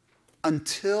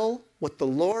until what the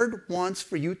Lord wants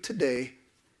for you today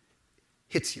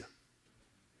hits you.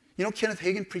 You know, Kenneth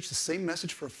Hagin preached the same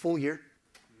message for a full year.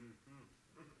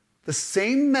 The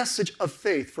same message of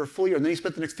faith for a full year. And then he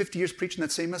spent the next 50 years preaching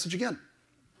that same message again.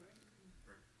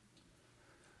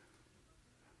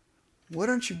 What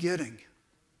aren't you getting?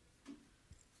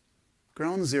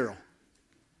 Ground zero.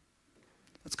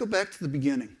 Let's go back to the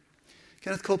beginning.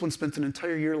 Kenneth Copeland spent an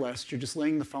entire year last year just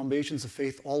laying the foundations of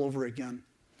faith all over again.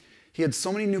 He had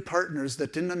so many new partners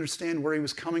that didn't understand where he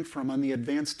was coming from on the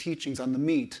advanced teachings, on the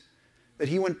meat, that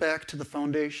he went back to the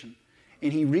foundation.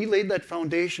 And he relayed that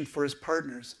foundation for his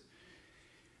partners.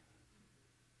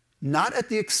 Not at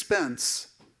the expense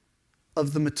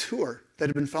of the mature that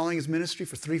had been following his ministry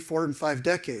for 3, 4, and 5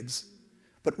 decades,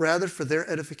 but rather for their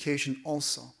edification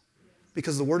also.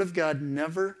 Because the Word of God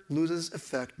never loses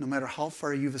effect, no matter how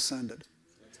far you've ascended.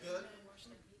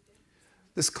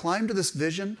 This climb to this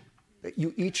vision that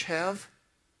you each have,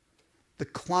 the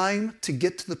climb to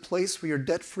get to the place where you're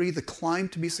debt-free, the climb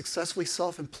to be successfully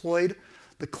self-employed,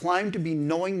 the climb to be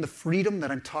knowing the freedom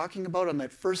that I'm talking about on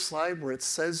that first slide where it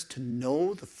says to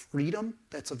know the freedom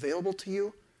that's available to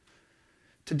you.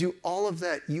 To do all of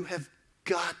that, you have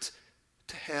got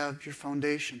to have your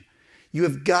foundation. You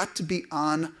have got to be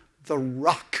on the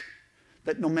rock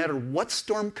that no matter what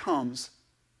storm comes,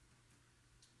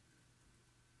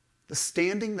 the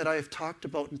standing that I have talked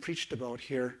about and preached about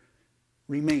here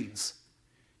remains.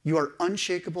 You are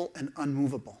unshakable and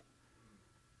unmovable.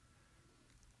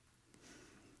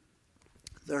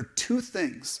 There are 2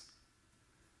 things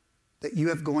that you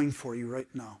have going for you right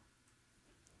now.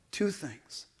 2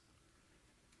 things.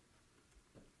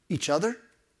 Each other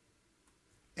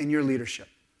and your leadership.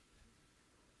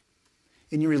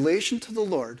 In your relation to the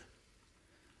Lord,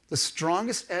 the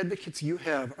strongest advocates you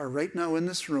have are right now in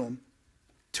this room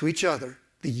to each other,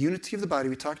 the unity of the body,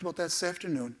 we talked about that this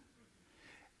afternoon,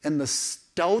 and the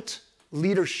stout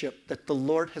leadership that the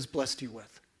Lord has blessed you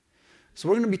with. So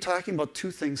we're going to be talking about 2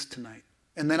 things tonight.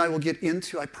 And then I will get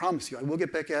into, I promise you, I will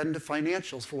get back into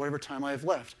financials for whatever time I have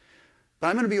left. But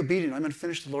I'm going to be obedient. I'm going to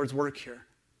finish the Lord's work here.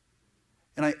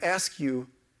 And I ask you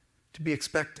to be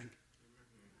expecting.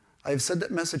 I have said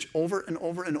that message over and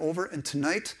over and over, and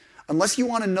tonight, unless you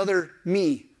want another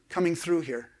me coming through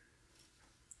here,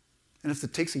 and if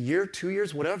it takes a year, 2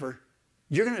 years, whatever,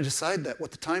 you're going to decide that,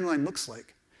 what the timeline looks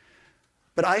like.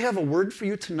 But I have a word for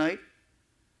you tonight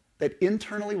that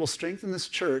internally will strengthen this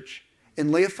church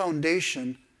and lay a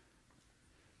foundation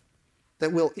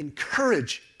that will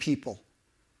encourage people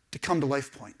to come to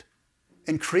LifePointe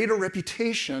and create a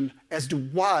reputation as to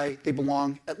why they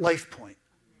belong at LifePointe.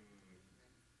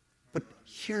 But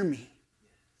hear me.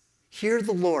 Hear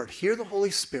the Lord. Hear the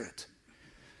Holy Spirit.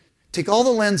 Take all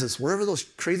the lenses, wherever those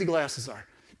crazy glasses are.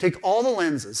 Take all the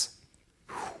lenses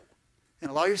and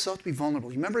allow yourself to be vulnerable.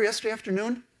 You remember yesterday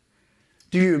afternoon?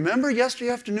 Do you remember yesterday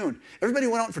afternoon? Everybody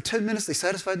went out and for 10 minutes, they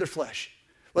satisfied their flesh.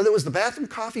 Whether it was the bathroom,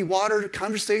 coffee, water,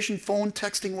 conversation, phone,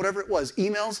 texting, whatever it was,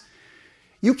 emails,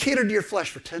 you catered to your flesh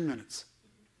for 10 minutes.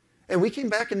 And we came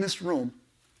back in this room,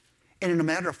 and in a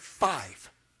matter of 5,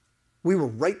 we were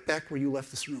right back where you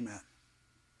left this room at.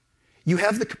 You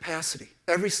have the capacity,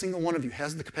 every single one of you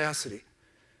has the capacity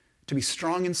to be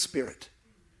strong in spirit,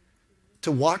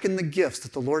 to walk in the gifts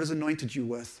that the Lord has anointed you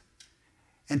with,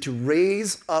 and to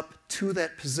raise up to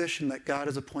that position that God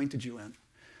has appointed you in.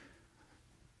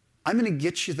 I'm going to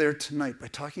get you there tonight by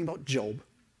talking about Job.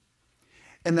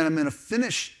 And then I'm going to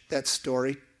finish that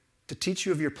story to teach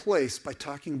you of your place by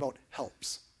talking about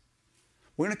helps.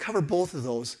 We're going to cover both of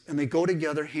those, and they go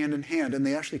together hand in hand, and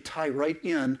they actually tie right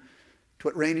in to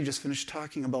what Randy just finished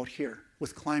talking about here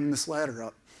with climbing this ladder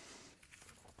up.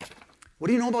 What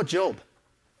do you know about Job?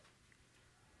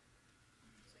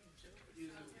 He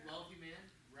was a wealthy man,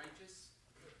 righteous.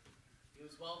 He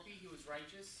was wealthy, he was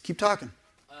righteous. Keep talking.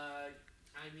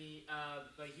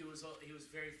 But he was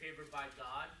very favored by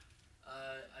God,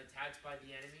 attacked by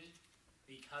the enemy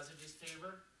because of his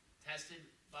favor, tested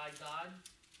by God.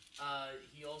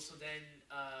 He also then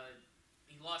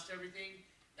he lost everything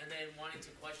and then wanted to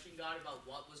question God about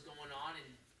what was going on and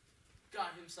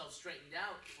got himself straightened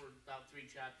out for about 3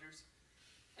 chapters.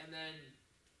 And then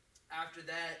after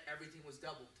that, everything was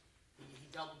doubled. He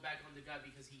doubled back onto God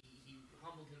because he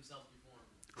humbled himself before him.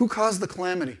 Who caused the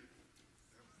calamity?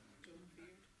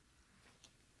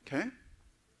 Okay.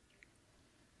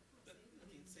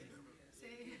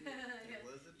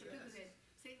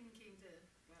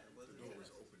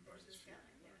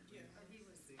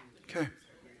 Okay.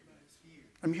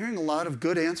 I'm hearing a lot of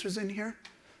good answers in here,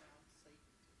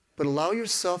 but allow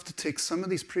yourself to take some of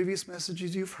these previous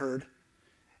messages you've heard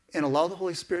and allow the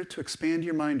Holy Spirit to expand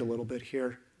your mind a little bit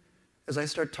here as I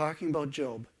start talking about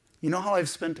Job. You know how I've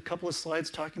spent a couple of slides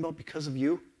talking about because of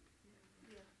you?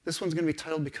 This one's going to be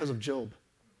titled Because of Job.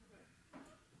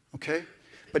 Okay?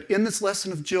 But in this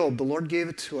lesson of Job, the Lord gave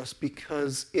it to us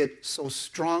because it so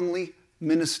strongly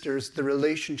ministers the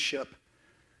relationship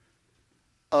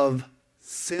of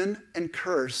sin and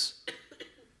curse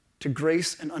to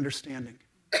grace and understanding.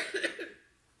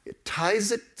 It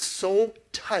ties it so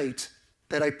tight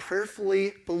that I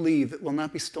prayerfully believe it will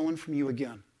not be stolen from you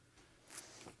again.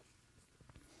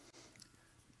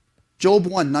 Job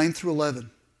 1, 9 through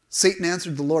 11. Satan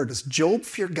answered the Lord, "Does Job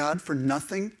fear God for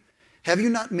nothing? Have you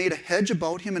not made a hedge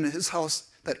about him and his house,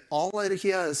 that all that he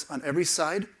has on every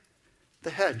side?"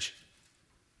 The hedge.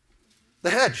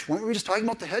 The hedge. Weren't we just talking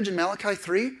about the hedge in Malachi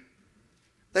 3?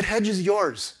 That hedge is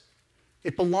yours.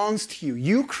 It belongs to you.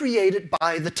 You create it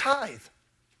by the tithe.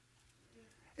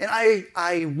 And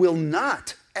I will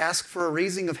not ask for a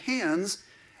raising of hands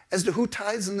as to who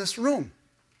tithes in this room.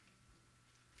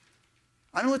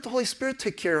 I'm going to let the Holy Spirit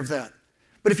take care of that.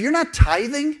 But if you're not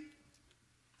tithing,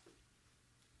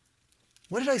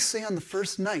 what did I say on the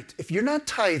first night? If you're not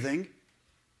tithing,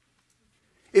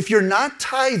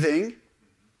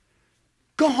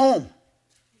 go home.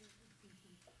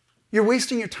 You're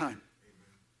wasting your time.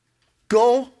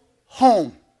 Go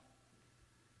home.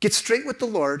 Get straight with the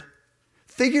Lord.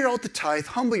 Figure out the tithe,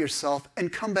 humble yourself,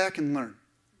 and come back and learn.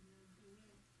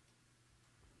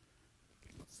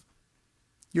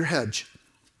 Your hedge.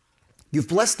 You've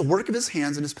blessed the work of his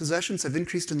hands, and his possessions have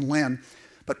increased in the land.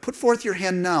 But put forth your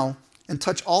hand now and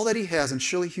touch all that he has, and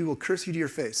surely he will curse you to your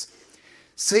face.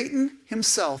 Satan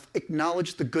himself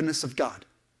acknowledged the goodness of God.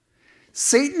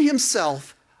 Satan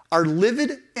himself, our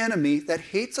livid enemy that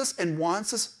hates us and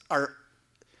wants us,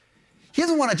 he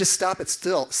doesn't want to just stop at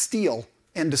steal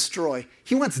and destroy.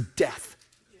 He wants death.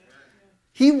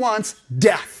 He wants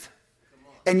death.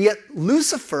 And yet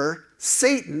Lucifer,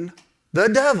 Satan, the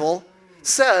devil,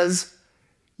 says,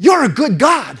 "You're a good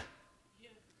God.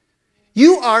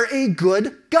 You are a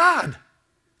good God.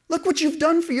 Look what you've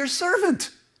done for your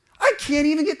servant. I can't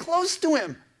even get close to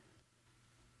him.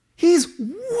 He's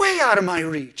way out of my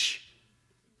reach."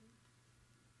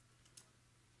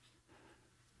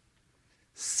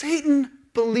 Satan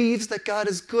believes that God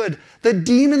is good. The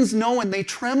demons know and they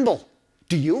tremble.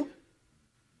 Do you?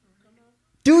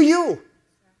 Do you?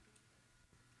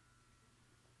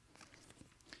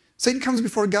 Satan comes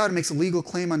before God and makes a legal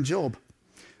claim on Job.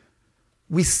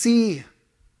 We see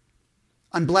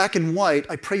on black and white,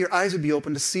 I pray your eyes would be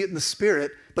open to see it in the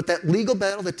Spirit, but that legal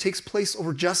battle that takes place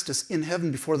over justice in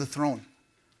heaven before the throne,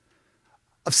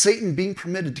 of Satan being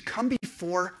permitted to come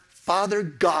before Father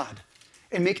God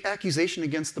and make accusation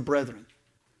against the brethren.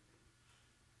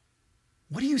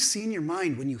 What do you see in your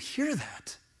mind when you hear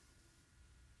that?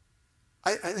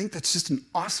 I think that's just an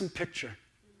awesome picture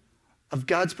of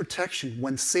God's protection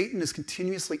when Satan is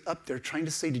continuously up there trying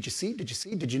to say, "Did you see? Did you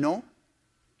see? Did you know?"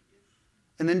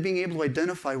 And then being able to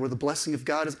identify where the blessing of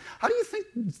God is. How do you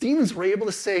think demons were able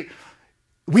to say,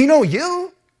 "We know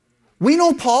you, we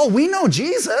know Paul, we know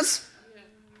Jesus"?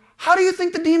 How do you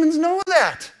think the demons know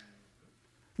that?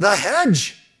 The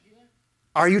hedge.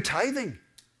 Are you tithing?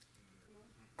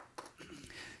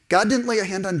 God didn't lay a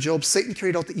hand on Job. Satan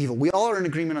carried out the evil. We all are in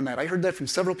agreement on that. I heard that from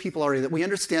several people already, that we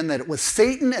understand that it was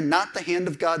Satan and not the hand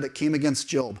of God that came against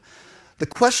Job. The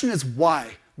question is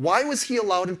why? Why was he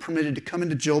allowed and permitted to come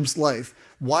into Job's life?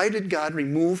 Why did God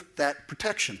remove that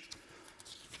protection?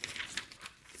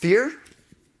 Fear?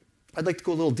 I'd like to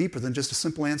go a little deeper than just a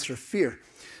simple answer of fear.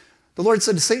 The Lord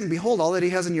said to Satan, behold, all that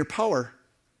he has in your power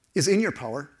is in your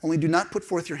power, only do not put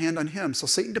forth your hand on him. So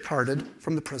Satan departed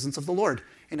from the presence of the Lord.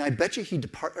 And I bet you he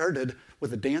departed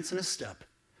with a dance in his step.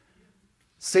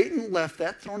 Satan left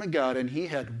that throne of God, and he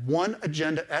had one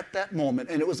agenda at that moment,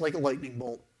 and it was like a lightning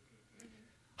bolt.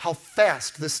 How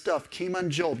fast this stuff came on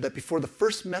Job, that before the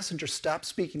first messenger stopped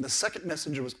speaking, the second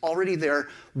messenger was already there,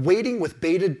 waiting with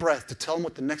bated breath to tell him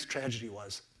what the next tragedy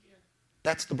was.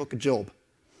 That's the book of Job.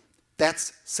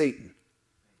 That's Satan.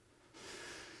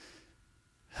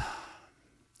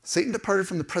 Satan departed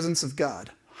from the presence of God.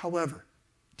 However,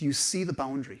 do you see the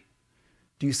boundary?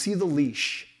 Do you see the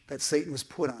leash that Satan was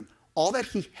put on? All that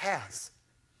he has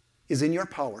is in your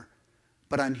power,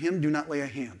 but on him do not lay a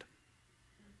hand.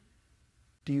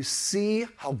 Do you see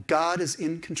how God is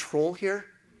in control here?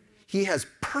 He has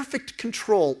perfect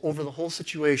control over the whole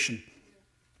situation.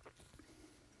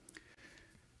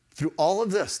 Through all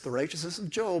of this, the righteousness of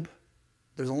Job,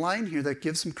 there's a line here that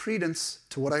gives some credence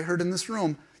to what I heard in this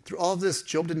room. Through all of this,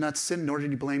 Job did not sin, nor did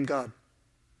he blame God.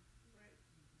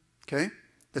 Okay?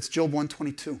 That's Job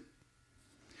 1:22.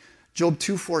 Job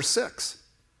 2:4-6.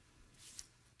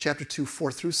 Chapter 2,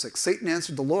 4 through 6. Satan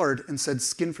answered the Lord and said,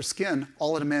 skin for skin,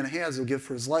 all that a man has he'll give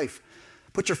for his life.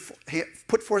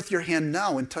 Put forth your hand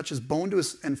now and touch his bone to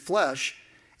his and flesh,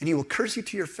 and he will curse you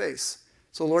to your face.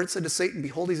 So the Lord said to Satan,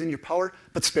 behold, he's in your power,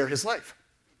 but spare his life.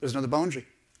 There's another boundary.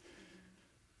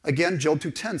 Again, Job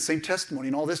 2:10, same testimony.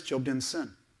 In all this, Job didn't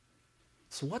sin.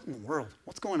 So what in the world?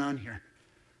 What's going on here?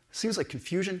 Seems like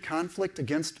confusion, conflict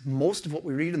against most of what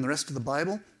we read in the rest of the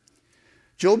Bible.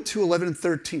 Job 2:11 and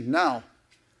 13. Now,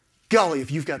 golly,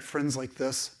 if you've got friends like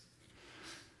this.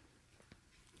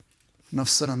 Enough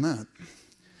said on that.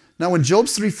 Now, when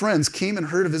Job's 3 friends came and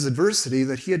heard of his adversity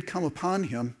that he had come upon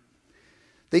him,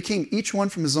 they came each one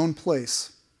from his own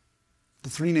place. The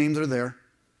 3 names are there.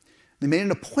 They made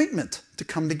an appointment to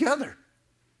come together.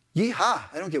 Yeehaw,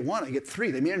 I don't get 1, I get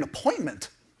 3. They made an appointment.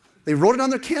 They wrote it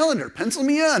on their calendar, pencil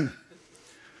me in.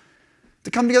 To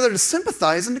come together to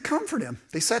sympathize and to comfort him.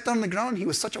 They sat down on the ground, he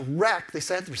was such a wreck, they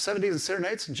sat there for 7 days and 7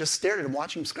 nights and just stared at him,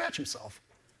 watching him scratch himself.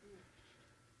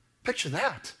 Picture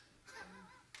that.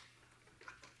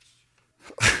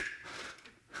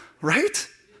 Right?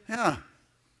 Yeah.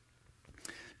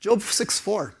 Job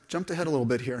 6:4. Jumped ahead a little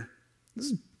bit here.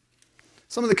 This is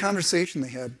some of the conversation they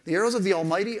had. The arrows of the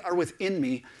Almighty are within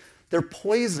me. Their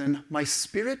poison my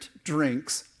spirit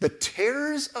drinks. The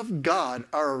terrors of God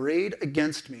are arrayed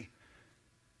against me.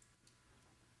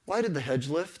 Why did the hedge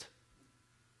lift?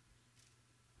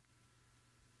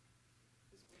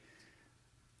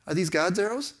 Are these God's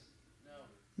arrows?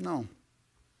 No.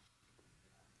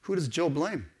 Who does Job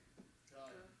blame?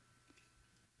 God.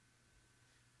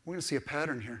 We're going to see a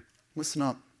pattern here. Listen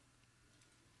up.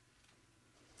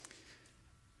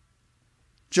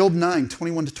 Job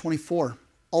 9:21-24.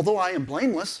 Although I am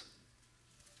blameless.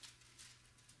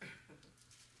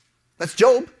 That's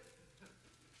Job.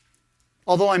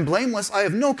 Although I'm blameless, I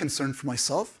have no concern for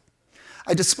myself.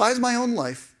 I despise my own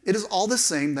life. It is all the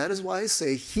same. That is why I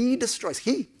say he destroys.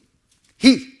 He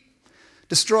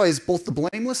destroys both the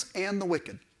blameless and the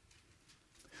wicked.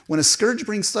 When a scourge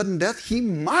brings sudden death, he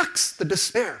mocks the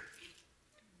despair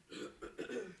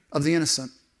of the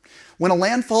innocent. When a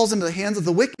land falls into the hands of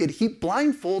the wicked, he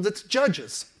blindfolds its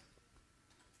judges.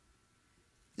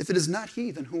 If it is not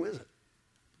he, then who is it?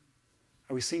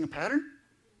 Are we seeing a pattern?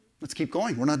 Let's keep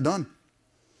going. We're not done.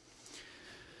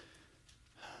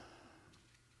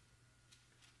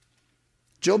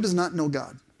 Job does not know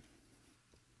God.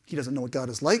 He doesn't know what God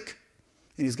is like,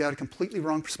 and he's got a completely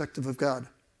wrong perspective of God.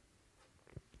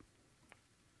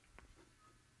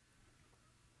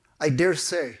 I dare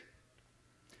say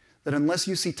that unless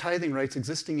you see tithing rights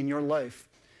existing in your life,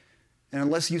 and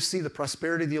unless you see the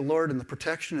prosperity of the Lord and the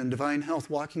protection and divine health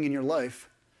walking in your life,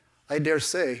 I dare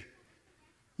say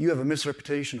you have a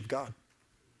misrepresentation of God.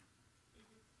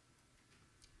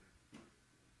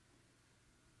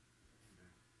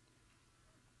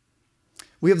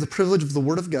 We have the privilege of the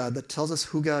Word of God that tells us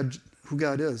who God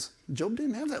is. Job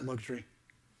didn't have that luxury.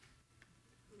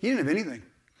 He didn't have anything.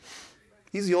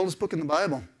 He's the oldest book in the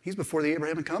Bible. He's before the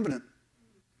Abrahamic covenant.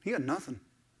 He had nothing.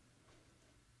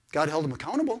 God held him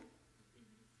accountable.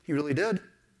 He really did.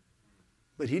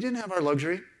 But he didn't have our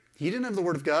luxury. He didn't have the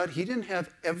Word of God. He didn't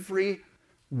have every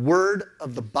word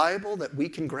of the Bible that we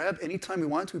can grab anytime we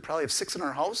want to. We probably have 6 in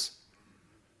our house.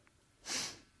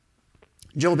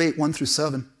 Job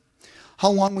 8:1-7. How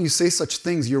long will you say such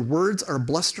things? Your words are a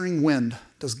blustering wind.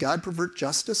 Does God pervert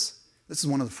justice? This is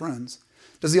one of the friends.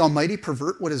 Does the Almighty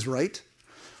pervert what is right?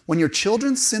 When your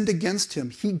children sinned against him,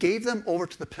 he gave them over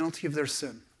to the penalty of their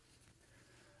sin.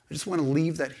 I just want to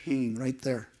leave that hanging right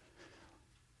there.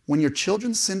 When your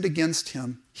children sinned against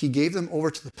him, he gave them over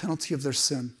to the penalty of their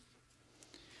sin.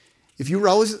 If you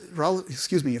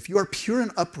if you are pure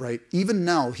and upright, even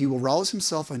now he will rouse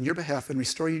himself on your behalf and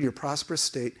restore you to your prosperous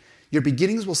state. Your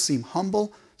beginnings will seem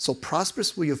humble, so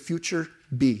prosperous will your future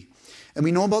be. And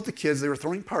we know about the kids. They were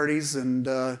throwing parties, and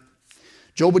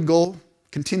Job would go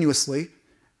continuously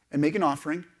and make an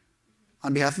offering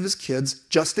on behalf of his kids,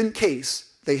 just in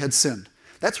case they had sinned.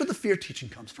 That's where the fear teaching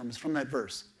comes from, is from that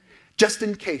verse. Just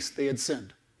in case they had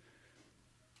sinned.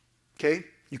 Okay?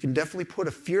 You can definitely put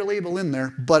a fear label in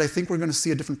there, but I think we're going to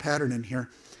see a different pattern in here.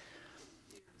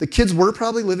 The kids were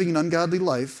probably living an ungodly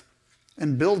life,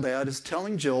 and Bildad is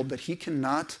telling Job that he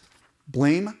cannot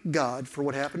blame God for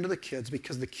what happened to the kids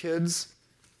because the kids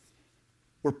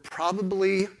were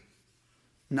probably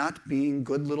not being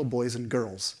good little boys and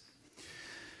girls.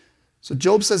 So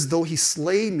Job says, though he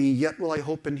slay me, yet will I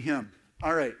hope in him.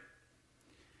 All right.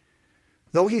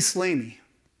 Though he slay me,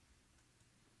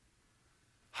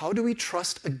 how do we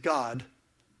trust a God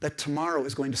that tomorrow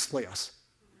is going to slay us?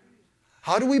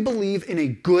 How do we believe in a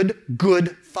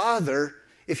good Father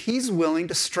if he's willing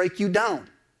to strike you down?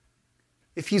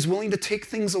 If he's willing to take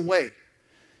things away?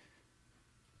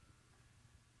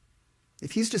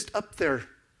 If he's just up there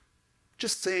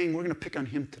just saying, we're going to pick on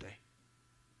him today.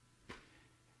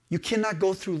 You cannot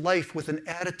go through life with an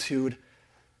attitude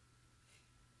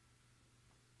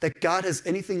that God has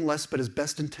anything less but his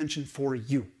best intention for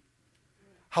you.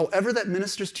 However that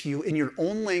ministers to you in your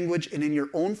own language and in your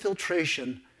own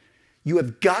filtration, you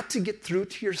have got to get through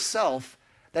to yourself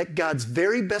that God's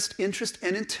very best interest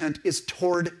and intent is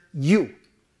toward you,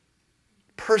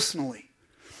 personally.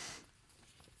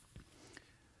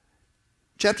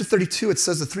 Chapter 32, it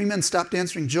says, the three men stopped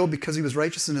answering Job because he was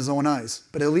righteous in his own eyes.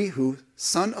 But Elihu,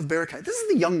 son of Berechiah, this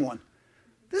is the young one.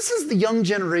 This is the young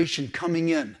generation coming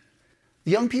in.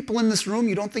 The young people in this room,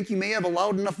 you don't think you may have a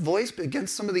loud enough voice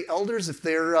against some of the elders if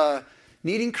they're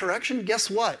needing correction?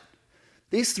 Guess what?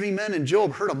 These three men and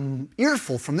Job heard an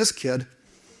earful from this kid.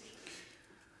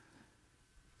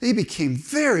 They became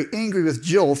very angry with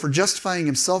Job for justifying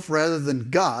himself rather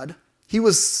than God. He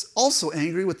was also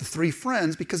angry with the three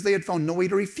friends because they had found no way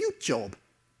to refute Job.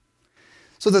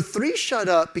 So the three shut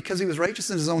up because he was righteous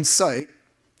in his own sight.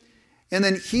 And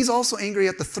then he's also angry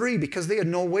at the three because they had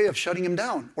no way of shutting him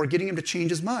down or getting him to change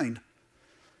his mind.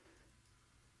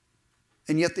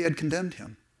 And yet they had condemned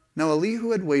him. Now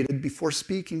Elihu had waited before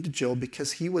speaking to Job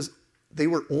because they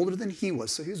were older than he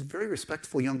was. So he was a very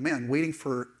respectful young man waiting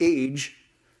for age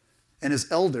and his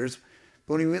elders.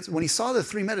 But when he saw the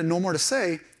three men had no more to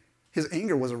say, his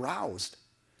anger was aroused.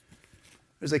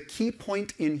 There's a key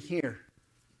point in here.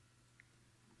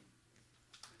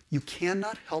 You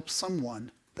cannot help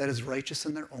someone that is righteous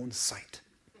in their own sight.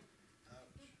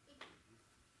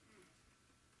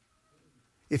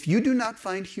 If you do not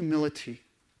find humility,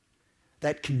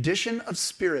 that condition of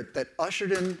spirit that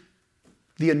ushered in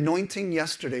the anointing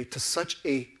yesterday to such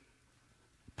a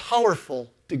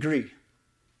powerful degree,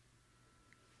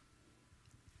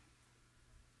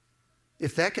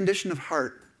 if that condition of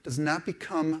heart does not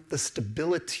become the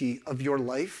stability of your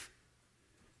life,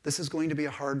 this is going to be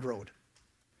a hard road.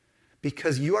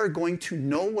 Because you are going to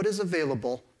know what is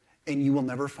available and you will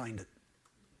never find it.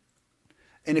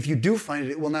 And if you do find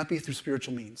it, it will not be through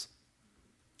spiritual means.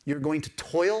 You're going to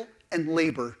toil and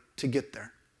labor to get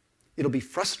there. It'll be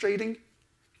frustrating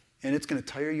and it's going to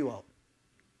tire you out.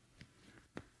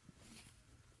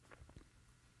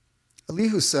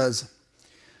 Elihu says,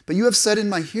 but you have said in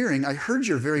my hearing, I heard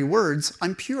your very words,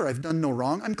 I'm pure, I've done no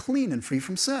wrong, I'm clean and free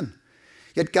from sin.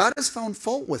 Yet God has found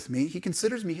fault with me, he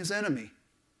considers me his enemy.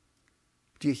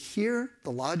 Do you hear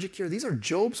the logic here? These are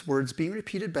Job's words being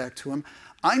repeated back to him.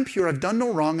 I'm pure, I've done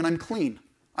no wrong, and I'm clean.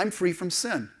 I'm free from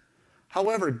sin.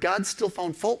 However, God still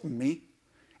found fault in me,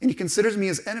 and he considers me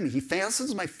his enemy. He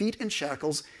fastens my feet in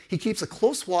shackles. He keeps a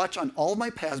close watch on all of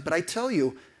my paths. But I tell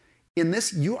you, in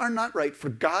this you are not right, for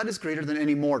God is greater than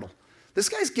any mortal. This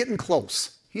guy's getting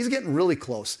close. He's getting really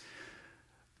close.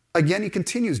 Again, he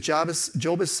continues, Job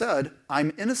has said,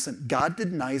 I'm innocent. God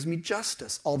denies me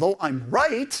justice. Although I'm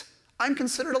right, I'm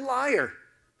considered a liar.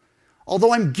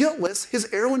 Although I'm guiltless,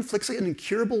 his arrow inflicts an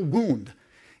incurable wound.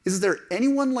 Is there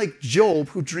anyone like Job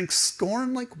who drinks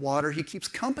scorn like water? He keeps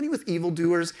company with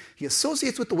evildoers. He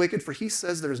associates with the wicked, for he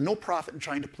says there is no profit in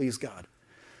trying to please God.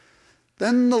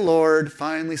 Then the Lord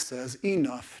finally says,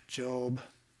 enough, Job,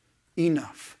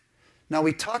 enough. Now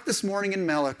we talked this morning in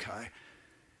Malachi.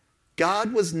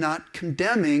 God was not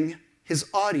condemning his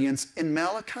audience in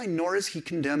Malachi, nor is he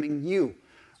condemning you.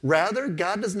 Rather,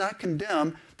 God does not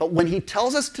condemn, but when he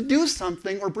tells us to do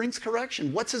something or brings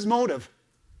correction, what's his motive?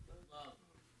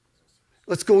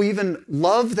 Let's go even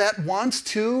love that wants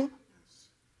to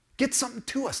get something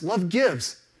to us. Love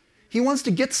gives. He wants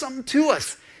to get something to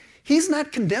us. He's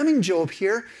not condemning Job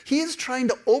here. He is trying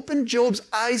to open Job's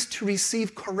eyes to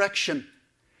receive correction.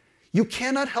 You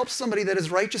cannot help somebody that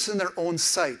is righteous in their own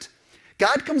sight.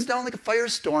 God comes down like a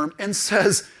firestorm and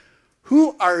says,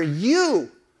 who are you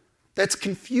that's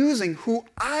confusing who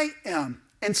I am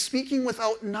and speaking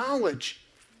without knowledge?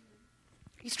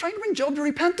 He's trying to bring Job to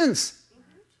repentance.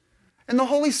 And the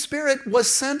Holy Spirit was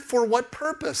sent for what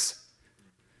purpose?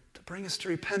 To bring us to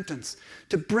repentance,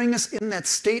 to bring us in that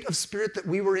state of spirit that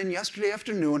we were in yesterday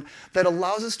afternoon that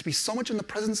allows us to be so much in the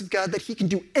presence of God that he can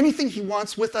do anything he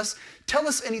wants with us, tell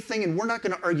us anything, and we're not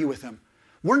going to argue with him.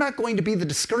 We're not going to be the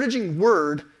discouraging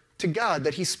word to God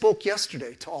that he spoke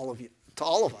yesterday to all of you, to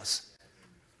all of us.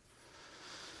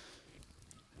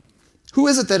 Who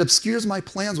is it that obscures my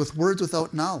plans with words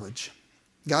without knowledge?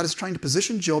 God is trying to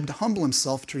position Job to humble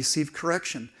himself to receive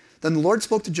correction. Then the Lord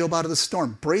spoke to Job out of the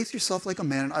storm. Brace yourself like a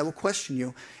man, and I will question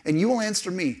you, and you will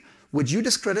answer me. Would you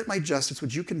discredit my justice?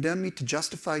 Would you condemn me to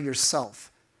justify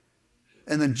yourself?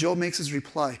 And then Job makes his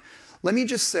reply. Let me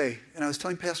just say, and I was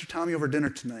telling Pastor Tommy over dinner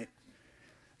tonight,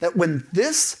 that when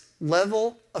this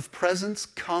level of presence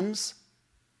comes,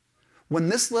 when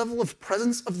this level of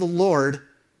presence of the Lord,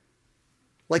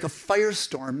 like a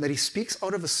firestorm that he speaks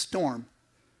out of a storm,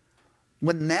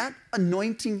 when that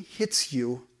anointing hits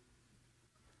you,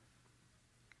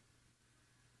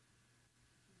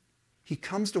 he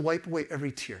comes to wipe away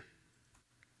every tear.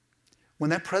 When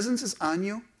that presence is on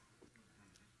you,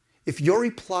 if your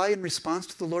reply in response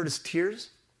to the Lord is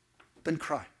tears, then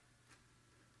cry.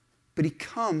 But he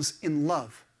comes in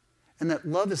love. And that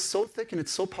love is so thick and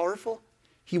it's so powerful,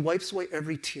 he wipes away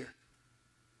every tear.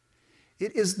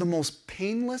 It is the most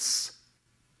painless,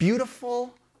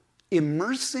 beautiful,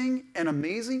 immersing, and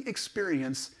amazing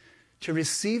experience to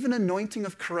receive an anointing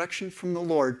of correction from the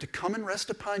Lord, to come and rest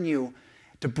upon you,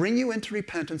 to bring you into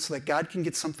repentance so that God can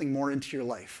get something more into your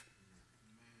life.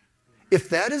 If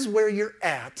that is where you're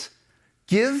at,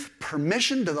 give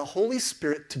permission to the Holy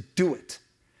Spirit to do it,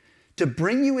 to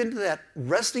bring you into that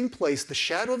resting place, the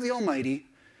shadow of the Almighty,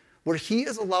 where he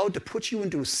is allowed to put you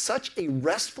into such a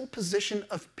restful position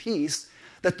of peace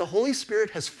that the Holy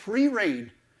Spirit has free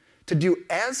rein to do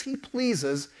as he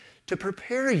pleases to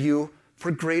prepare you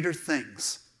for greater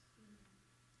things.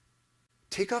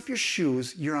 Take off your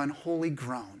shoes, you're on holy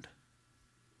ground.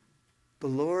 The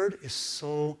Lord is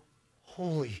so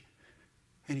holy,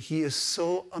 and he is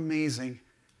so amazing,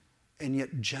 and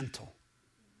yet gentle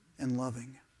and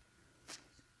loving.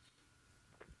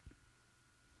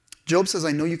 Job says,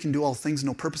 I know you can do all things.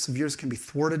 No purpose of yours can be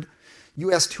thwarted.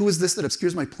 You asked, who is this that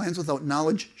obscures my plans without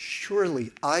knowledge?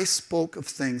 Surely I spoke of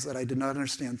things that I did not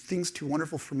understand, things too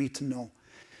wonderful for me to know.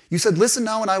 You said, listen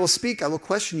now and I will speak. I will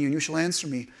question you and you shall answer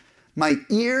me. My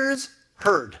ears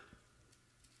heard,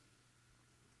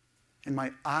 and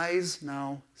my eyes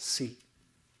now see.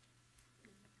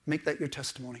 Make that your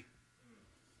testimony.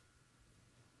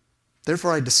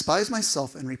 Therefore I despise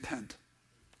myself and repent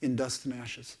in dust and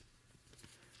ashes.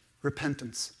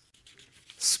 Repentance.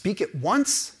 Speak it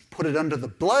once, put it under the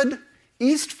blood.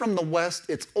 East from the west,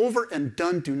 it's over and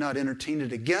done. Do not entertain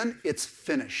it again. It's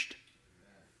finished.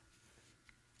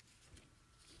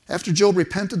 After Job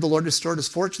repented, the Lord restored his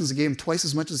fortunes and gave him twice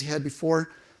as much as he had before.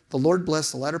 The Lord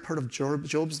blessed the latter part of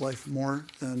Job's life more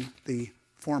than the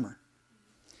former.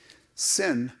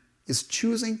 Sin is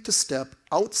choosing to step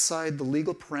outside the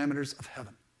legal parameters of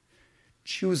heaven.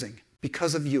 Choosing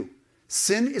because of you.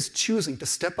 Sin is choosing to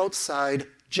step outside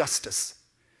justice.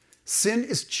 Sin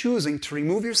is choosing to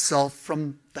remove yourself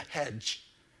from the hedge,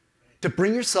 to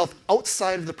bring yourself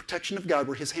outside of the protection of God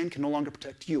where his hand can no longer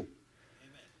protect you,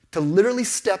 to literally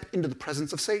step into the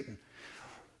presence of Satan.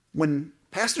 When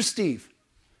Pastor Steve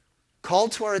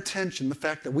called to our attention the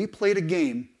fact that we played a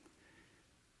game,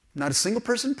 not a single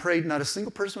person prayed, not a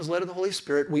single person was led of the Holy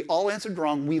Spirit, we all answered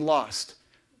wrong, we lost.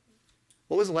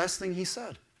 What was the last thing he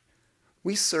said?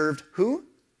 We served who?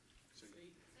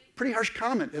 Pretty harsh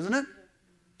comment, isn't it?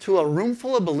 To a room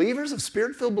full of believers, of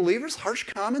Spirit-filled believers, harsh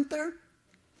comment there.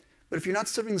 But if you're not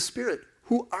serving the Spirit,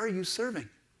 who are you serving?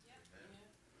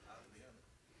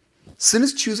 Sin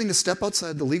is choosing to step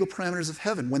outside the legal parameters of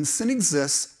heaven. When sin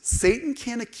exists, Satan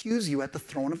can accuse you at the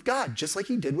throne of God, just like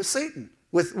he did with Satan,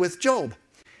 with Job.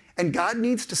 And God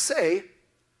needs to say,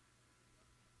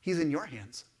 he's in your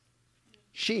hands.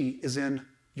 She is in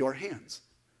your hands.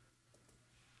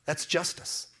 That's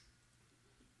justice.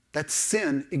 That's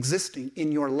sin existing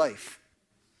in your life.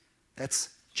 That's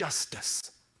justice.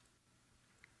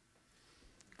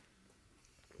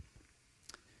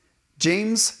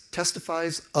 James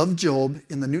testifies of Job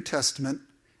in the New Testament.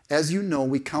 As you know,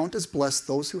 we count as blessed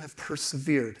those who have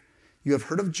persevered. You have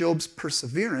heard of Job's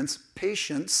perseverance,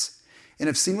 patience, and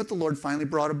have seen what the Lord finally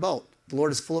brought about. The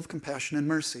Lord is full of compassion and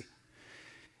mercy.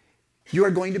 You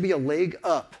are going to be a leg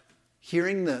up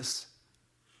hearing this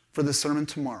for the sermon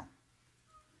tomorrow.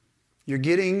 You're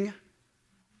getting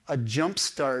a jump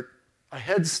start, a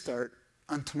head start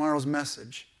on tomorrow's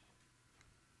message.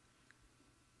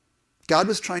 God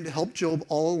was trying to help Job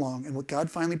all along, and what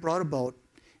God finally brought about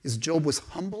is Job was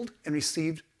humbled and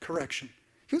received correction.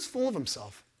 He was full of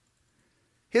himself.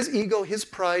 His ego, his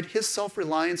pride, his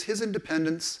self-reliance, his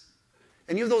independence.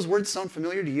 Any of those words sound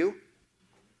familiar to you?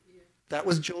 That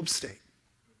was Job's state.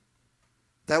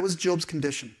 That was Job's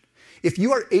condition. If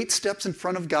you are 8 steps in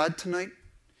front of God tonight,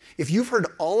 if you've heard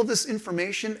all of this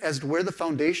information as to where the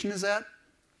foundation is at,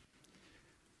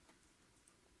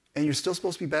 and you're still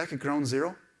supposed to be back at ground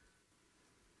zero,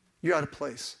 you're out of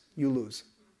place. You lose.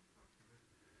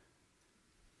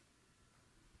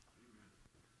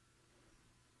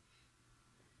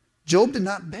 Job did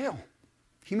not bail.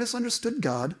 He misunderstood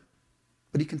God,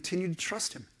 but he continued to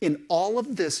trust him. In all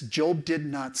of this, Job did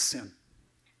not sin.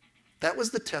 That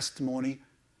was the testimony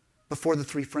before the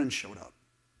 3 friends showed up.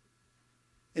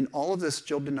 In all of this,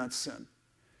 Job did not sin.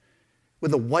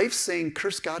 With a wife saying,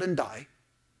 curse God and die,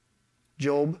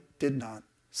 Job did not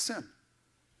sin.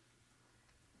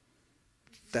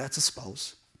 That's a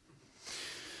spouse.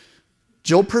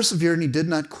 Job persevered and he did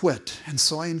not quit. And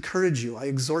so I encourage you, I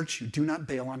exhort you, do not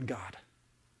bail on God.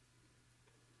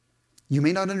 You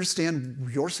may not understand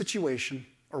your situation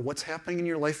or what's happening in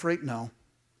your life right now,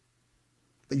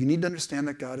 but you need to understand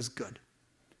that God is good.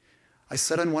 I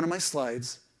said on one of my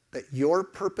slides that your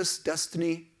purpose,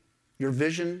 destiny, your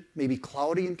vision may be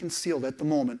cloudy and concealed at the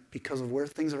moment because of where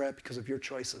things are at, because of your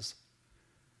choices.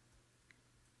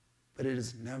 But it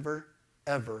is never,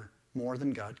 ever more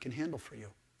than God can handle for you.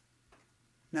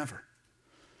 Never.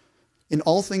 In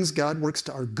all things, God works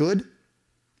to our good.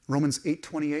 Romans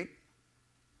 8:28.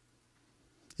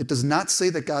 It does not say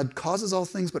that God causes all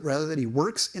things, but rather that he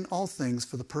works in all things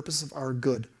for the purpose of our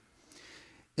good.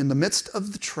 In the midst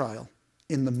of the trial,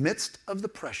 in the midst of the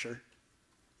pressure,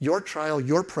 your trial,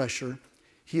 your pressure,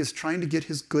 he is trying to get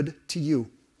his good to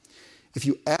you. If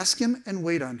you ask him and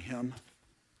wait on him,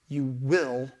 you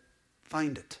will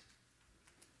find it.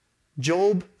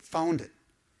 Job found it.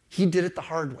 He did it the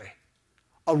hard way.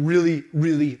 A really,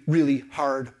 really, really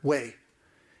hard way.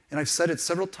 And I've said it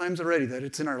several times already that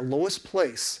it's in our lowest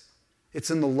place.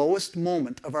 It's in the lowest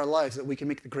moment of our lives that we can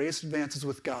make the greatest advances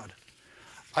with God.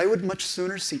 I would much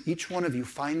sooner see each one of you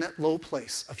find that low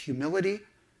place of humility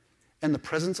and the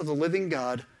presence of the living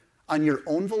God on your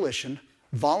own volition,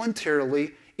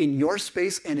 voluntarily, in your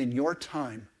space and in your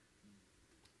time,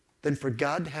 than for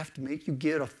God to have to make you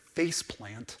get a face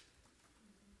plant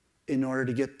in order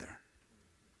to get there.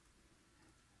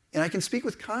 And I can speak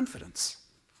with confidence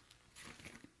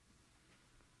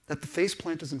that the face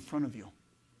plant is in front of you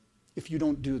if you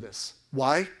don't do this.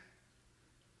 Why?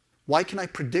 Why can I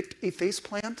predict a face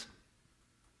plant?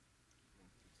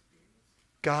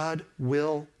 God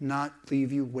will not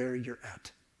leave you where you're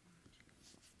at.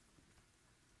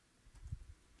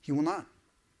 He will not.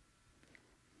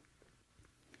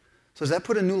 So does that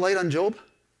put a new light on Job?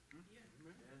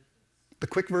 The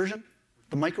quick version?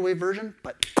 The microwave version?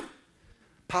 But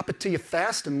pop it to you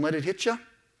fast and let it hit you?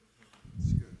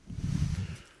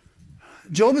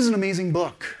 Job is an amazing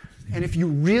book. And if you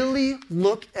really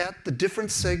look at the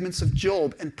different segments of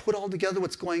Job and put all together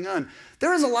what's going on,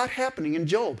 there is a lot happening in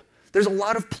Job. There's a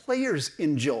lot of players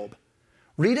in Job.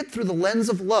 Read it through the lens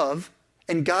of love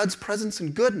and God's presence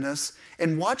and goodness,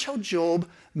 and watch how Job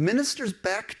ministers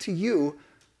back to you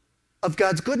of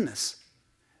God's goodness.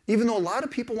 Even though a lot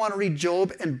of people want to read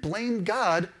Job and blame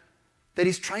God that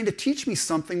he's trying to teach me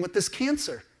something with this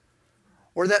cancer,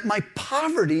 or that my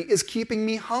poverty is keeping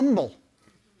me humble.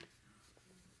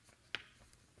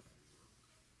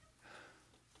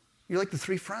 You're like the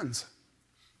 3 friends.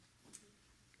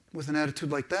 With an attitude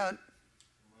like that,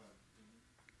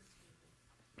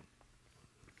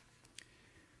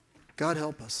 God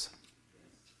help us.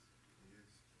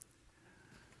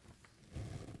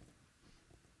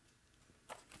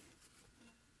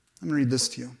 I'm going to read this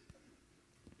to you.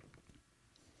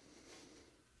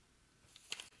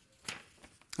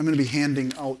 I'm going to be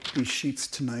handing out these sheets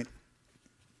tonight.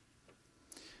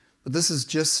 But this is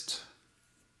just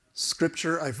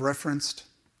scripture I've referenced.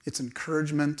 It's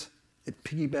encouragement. It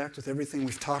piggybacks with everything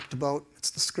we've talked about.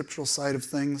 It's the scriptural side of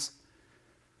things.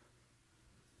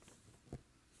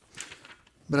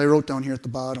 But I wrote down here at the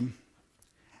bottom,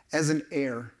 as an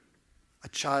heir, a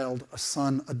child, a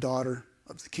son, a daughter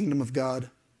of the kingdom of God,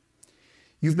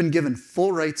 you've been given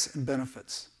full rights and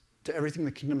benefits to everything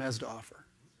the kingdom has to offer.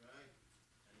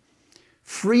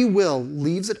 Free will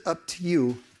leaves it up to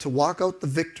you to walk out the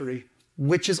victory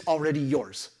which is already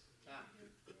yours.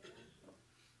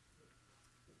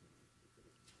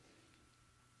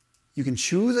 You can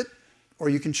choose it or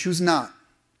you can choose not.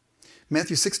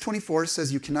 Matthew 6:24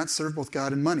 says you cannot serve both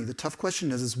God and money. The tough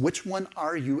question is which one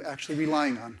are you actually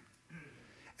relying on?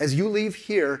 As you leave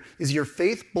here, is your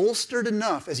faith bolstered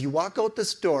enough as you walk out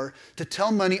this door to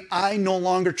tell money, I no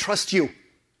longer trust you?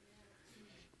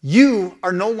 You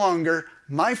are no longer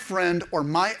my friend or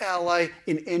my ally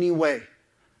in any way.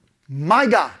 My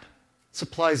God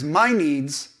supplies my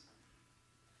needs,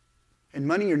 and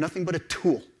money, you're nothing but a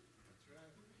tool.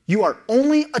 You are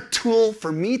only a tool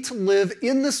for me to live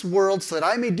in this world so that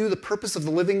I may do the purpose of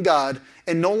the living God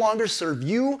and no longer serve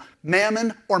you,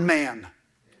 mammon, or man.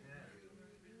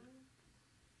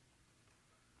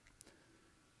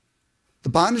 The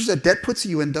bondage that debt puts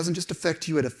you in doesn't just affect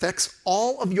you, it affects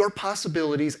all of your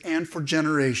possibilities and for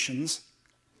generations.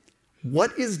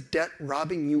 What is debt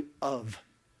robbing you of?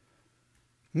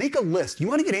 Make a list. You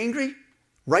want to get angry?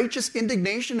 Righteous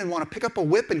indignation and want to pick up a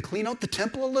whip and clean out the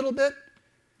temple a little bit?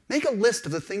 Make a list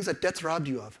of the things that debt's robbed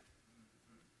you of.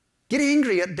 Get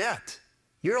angry at debt.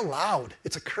 You're allowed.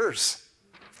 It's a curse.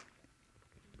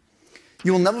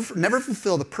 You will never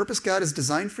fulfill the purpose God has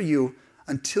designed for you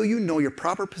until you know your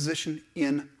proper position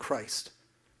in Christ.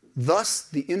 Thus,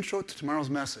 the intro to tomorrow's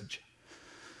message.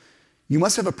 You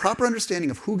must have a proper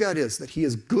understanding of who God is, that He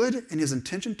is good and His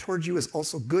intention towards you is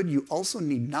also good. You also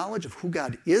need knowledge of who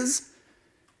God is.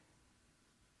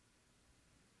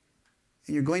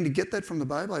 And you're going to get that from the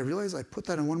Bible. I realize I put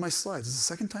that on one of my slides. It's the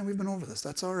second time we've been over this.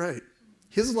 That's all right.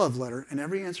 His love letter and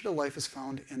every answer to life is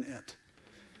found in it.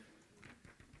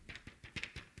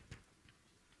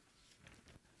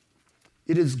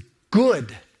 It is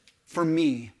good for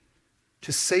me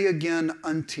to say again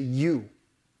unto you,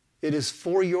 it is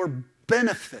for your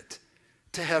benefit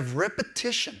to have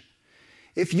repetition.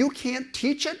 If you can't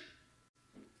teach it,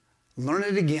 learn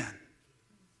it again.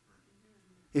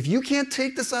 If you can't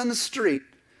take this on the street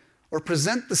or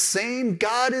present the same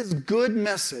God is good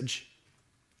message,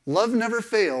 love never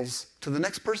fails, to the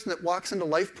next person that walks into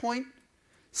LifePointe,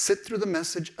 sit through the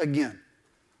message again.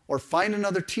 Or find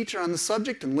another teacher on the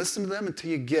subject and listen to them until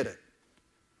you get it.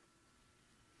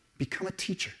 Become a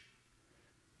teacher.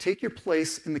 Take your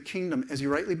place in the kingdom as you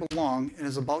rightly belong, and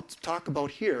as about to talk about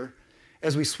here,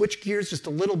 as we switch gears just a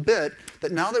little bit,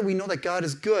 that now that we know that God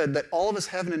is good, that all of us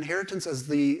have an inheritance as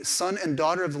the son and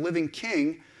daughter of the living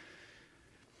King,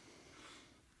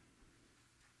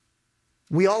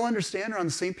 we all understand, are on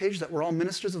the same page, that we're all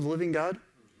ministers of the living God,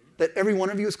 that every one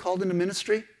of you is called into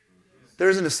ministry. There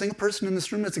isn't a single person in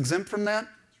this room that's exempt from that.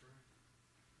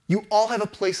 You all have a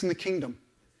place in the kingdom.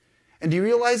 And do you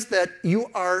realize that you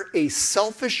are a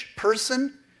selfish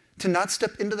person to not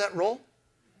step into that role?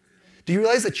 Do you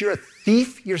realize that you're a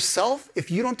thief yourself if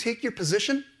you don't take your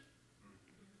position?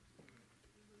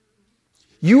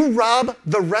 You rob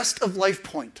the rest of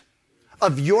LifePointe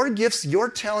of your gifts, your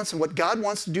talents, and what God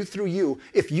wants to do through you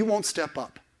if you won't step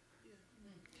up.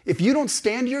 If you don't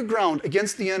stand your ground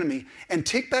against the enemy and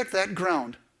take back that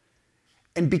ground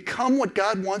and become what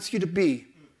God wants you to be,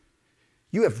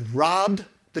 you have robbed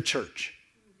the church.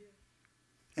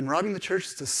 And robbing the church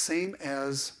is the same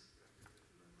as,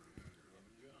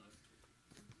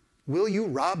 will you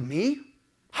rob me?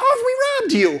 How have we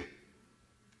robbed you?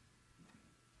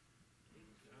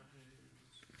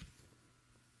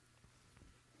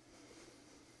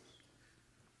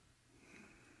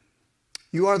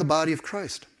 You are the body of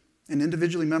Christ and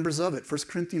individually members of it. 1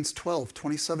 Corinthians 12,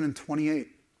 27 and 28.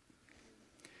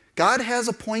 God has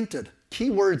appointed, key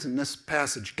words in this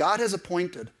passage, God has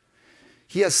appointed,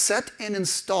 He has set and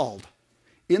installed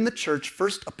in the church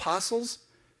first apostles,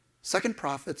 second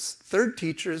prophets, third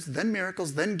teachers, then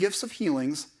miracles, then gifts of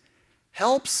healings,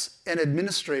 helps and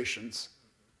administrations.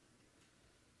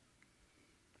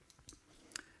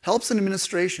 Helps and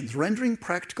administrations, rendering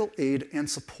practical aid and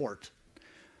support.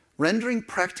 Rendering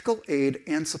practical aid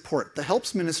and support. The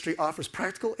helps ministry offers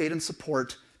practical aid and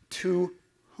support to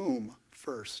whom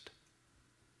first?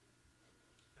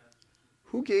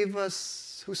 Who gave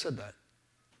us, who said that?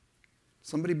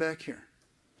 Somebody back here.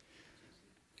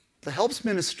 The helps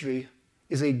ministry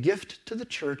is a gift to the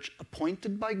church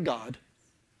appointed by God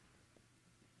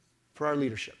for our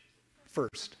leadership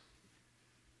first.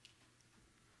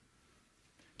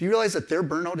 Do you realize that their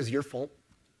burnout is your fault?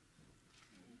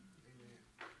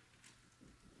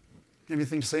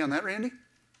 Anything to say on that, Randy?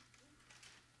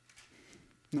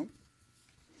 No.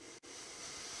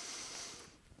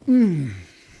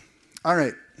 All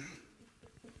right.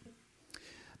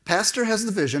 Pastor has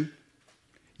the vision.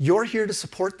 You're here to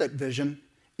support that vision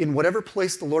in whatever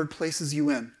place the Lord places you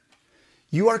in.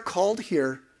 You are called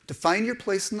here to find your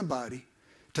place in the body,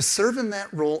 to serve in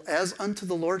that role as unto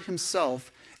the Lord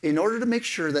himself, in order to make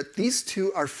sure that these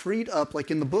two are freed up,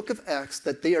 like in the book of Acts,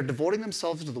 that they are devoting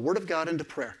themselves to the Word of God and to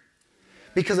prayer.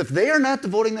 Because if they are not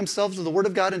devoting themselves to the Word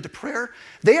of God and to prayer,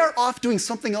 they are off doing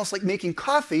something else like making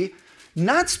coffee,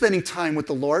 not spending time with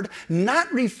the Lord,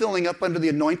 not refilling up under the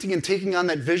anointing and taking on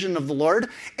that vision of the Lord,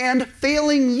 and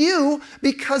failing you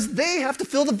because they have to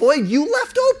fill the void you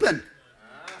left open.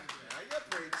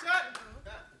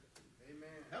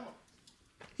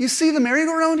 You see the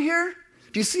merry-go-round here?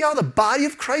 Do you see how the body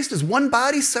of Christ is one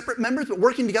body, separate members, but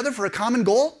working together for a common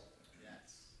goal?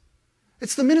 Yes.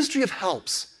 It's the ministry of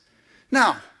helps.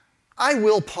 Now, I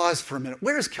will pause for a minute.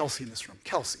 Where is Kelsey in this room?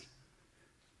 Kelsey.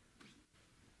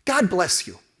 God bless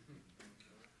you.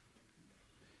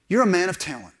 You're a man of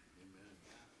talent.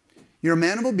 You're a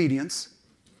man of obedience.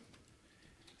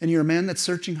 And you're a man that's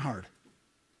searching hard.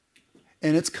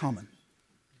 And it's coming.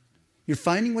 You're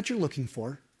finding what you're looking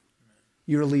for.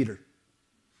 You're a leader.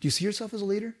 Do you see yourself as a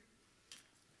leader?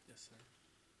 Yes, sir.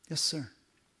 Yes, sir.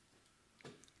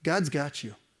 God's got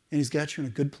you, and he's got you in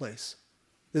a good place.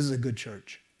 This is a good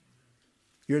church.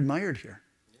 You're admired here.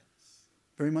 Yes.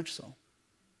 Very much so.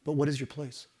 But what is your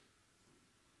place?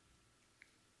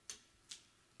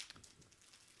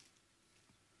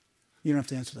 You don't have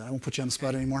to answer that. I won't put you on the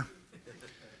spot anymore.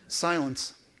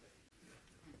 Silence.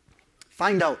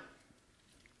 Find out.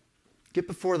 Get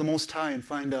before the Most High and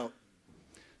find out.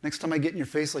 Next time I get in your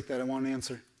face like that, I want an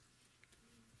answer.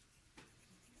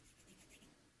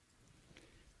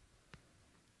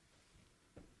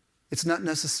 It's not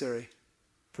necessary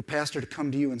for pastor to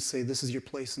come to you and say, this is your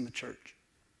place in the church.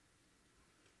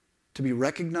 To be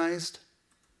recognized,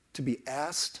 to be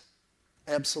asked,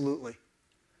 absolutely.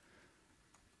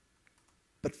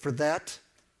 But for that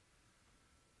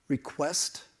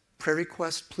request, prayer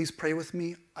request, please pray with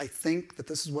me. I think that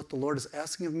this is what the Lord is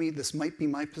asking of me. This might be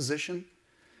my position.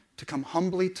 To come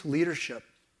humbly to leadership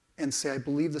and say, I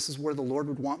believe this is where the Lord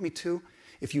would want me to.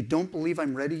 If you don't believe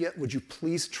I'm ready yet, would you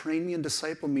please train me and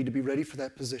disciple me to be ready for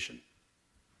that position?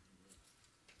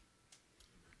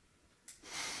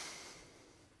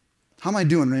 How am I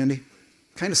doing, Randy?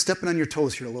 Kind of stepping on your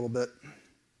toes here a little bit.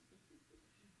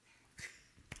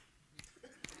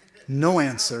 No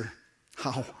answer.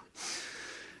 How?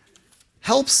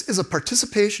 Helps is a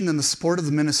participation in the support of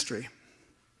the ministry.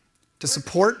 To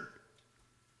support.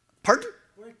 Pardon?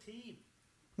 We're a team.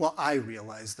 Well, I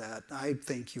realize that. I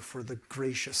thank you for the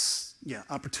gracious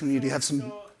opportunity to have some...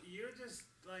 So you're just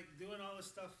like doing all this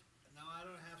stuff, and now I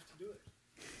don't have to do it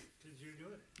because you're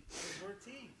doing it. Because we're a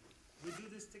team. We do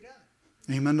this together.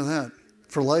 Amen to that.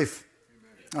 For life.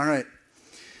 Amen. All right.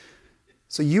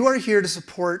 So you are here to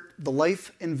support the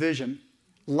life and vision.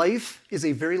 Life is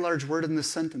a very large word in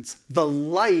this sentence. The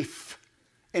life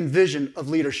and vision of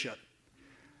leadership.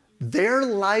 Their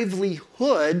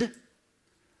livelihood,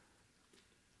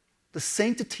 the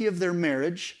sanctity of their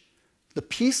marriage, the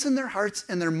peace in their hearts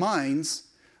and their minds,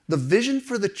 the vision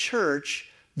for the church,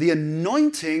 the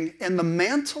anointing and the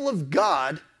mantle of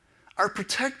God are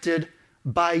protected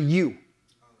by you.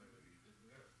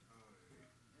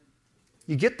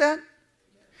 You get that?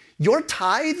 Your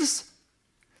tithes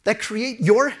that create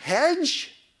your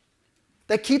hedge,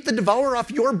 that keep the devourer off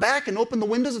your back and open the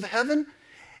windows of heaven,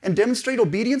 and demonstrate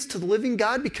obedience to the living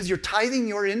God because you're tithing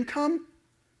your income,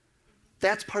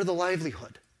 that's part of the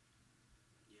livelihood.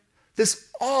 This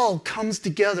all comes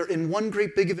together in one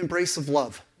great big embrace of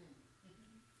love.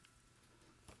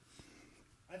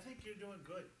 I think you're doing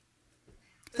good.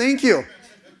 Thank you.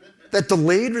 That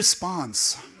delayed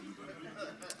response.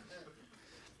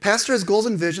 Pastor has goals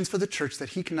and visions for the church that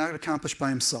he cannot accomplish by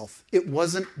himself. It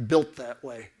wasn't built that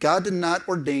way. God did not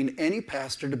ordain any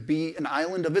pastor to be an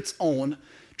island of its own,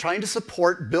 trying to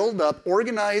support, build up,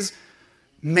 organize,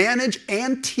 manage,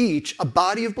 and teach a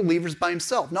body of believers by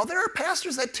himself. Now, there are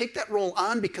pastors that take that role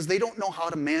on because they don't know how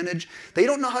to manage, they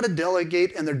don't know how to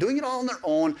delegate, and they're doing it all on their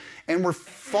own, and we're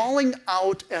falling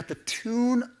out at the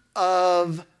tune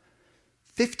of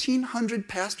 1,500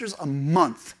 pastors a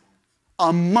month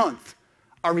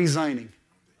are resigning.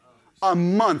 A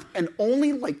month. And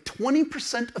only like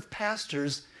 20% of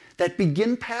pastors that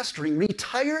begin pastoring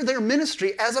retire their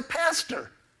ministry as a pastor.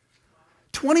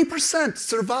 20%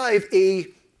 survive a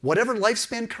whatever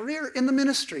lifespan career in the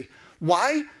ministry.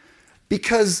 Why?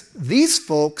 Because these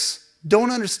folks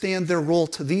don't understand their role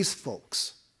to these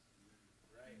folks.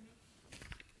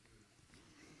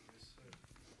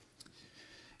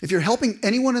 If you're helping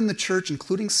anyone in the church,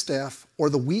 including staff, or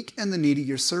the weak and the needy,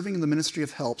 you're serving in the ministry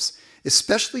of helps,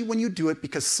 especially when you do it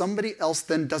because somebody else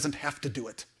then doesn't have to do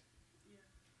it.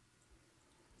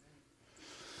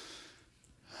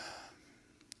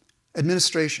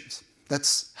 Administrations.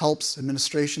 That's helps,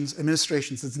 administrations.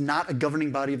 Administrations is not a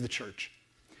governing body of the church.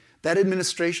 That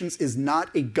administrations is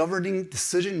not a governing,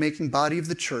 decision-making body of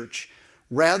the church.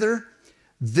 Rather,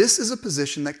 this is a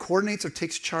position that coordinates or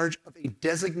takes charge of a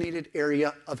designated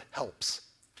area of helps.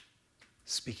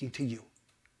 Speaking to you.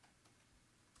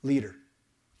 Leader.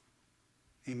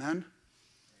 Amen?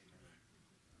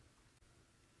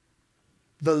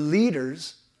 The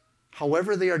leaders,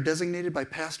 however they are designated by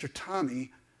Pastor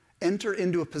Tommy, enter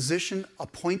into a position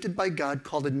appointed by God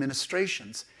called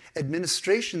administrations.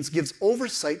 Administrations gives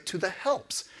oversight to the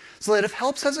helps, so that if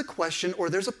helps has a question or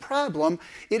there's a problem,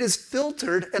 it is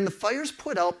filtered and the fire's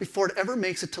put out before it ever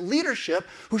makes it to leadership,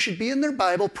 who should be in their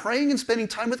Bible praying and spending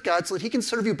time with God so that he can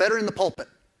serve you better in the pulpit.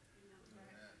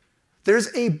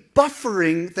 There's a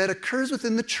buffering that occurs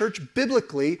within the church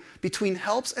biblically between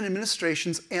helps and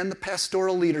administrations and the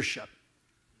pastoral leadership.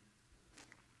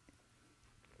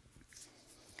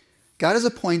 God has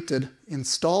appointed,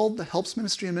 installed the helps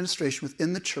ministry and administration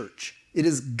within the church. It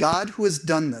is God who has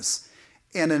done this.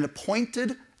 And an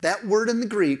appointed, that word in the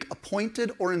Greek,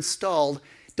 appointed or installed,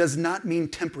 does not mean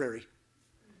temporary.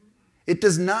 It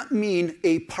does not mean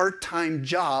a part-time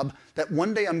job that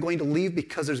one day I'm going to leave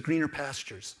because there's greener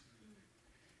pastures.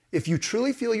 If you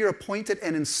truly feel you're appointed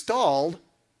and installed,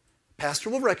 pastor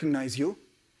will recognize you.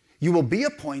 You will be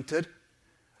appointed,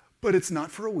 but it's not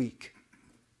for a week.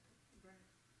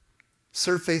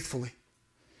 Serve faithfully.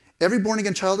 Every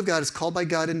born-again child of God is called by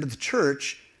God into the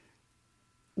church,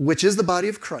 which is the body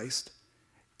of Christ,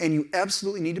 and you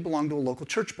absolutely need to belong to a local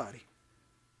church body.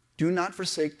 Do not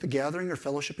forsake the gathering or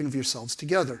fellowshipping of yourselves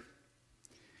together.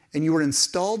 And you were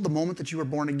installed the moment that you were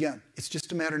born again. It's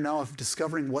just a matter now of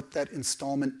discovering what that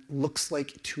installment looks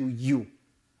like to you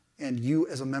and you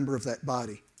as a member of that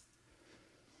body.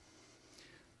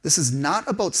 This is not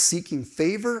about seeking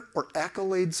favor or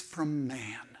accolades from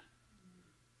man.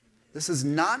 This is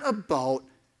not about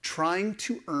trying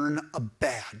to earn a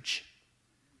badge.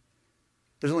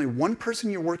 There's only one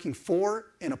person you're working for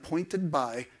and appointed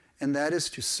by, and that is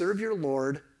to serve your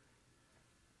Lord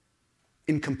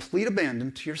in complete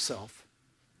abandon to yourself,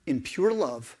 in pure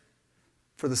love,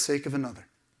 for the sake of another.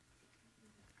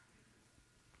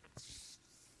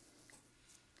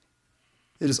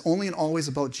 It is only and always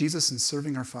about Jesus and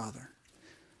serving our Father.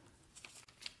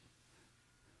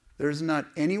 There is not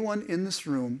anyone in this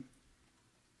room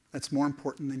that's more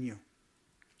important than you.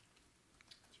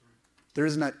 There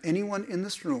is not anyone in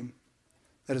this room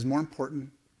that is more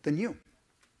important than you.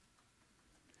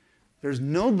 There's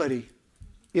nobody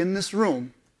in this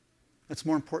room that's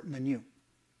more important than you.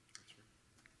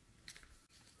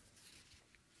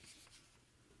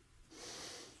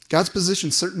 God's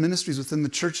positioned certain ministries within the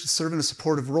church to serve in a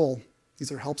supportive role.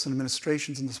 These are helps and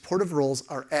administrations, and the supportive roles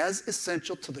are as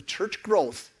essential to the church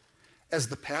growth as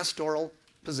the pastoral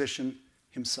position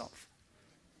himself.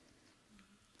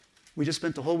 We just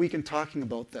spent the whole weekend talking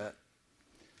about that.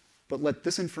 But let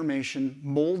this information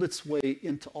mold its way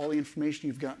into all the information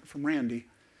you've gotten from Randy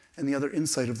and the other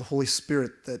insight of the Holy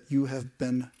Spirit that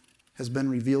has been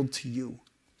revealed to you.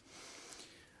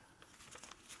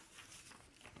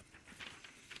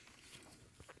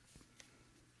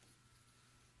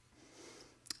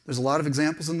 There's a lot of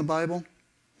examples in the Bible.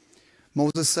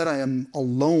 Moses said, I am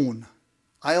alone.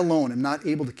 I alone am not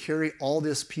able to carry all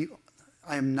this people.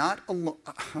 I am not alone.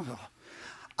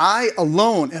 I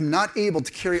alone am not able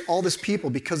to carry all this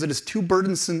people because it is too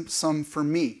burdensome for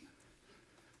me.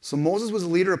 So Moses was a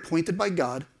leader appointed by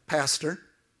God, pastor.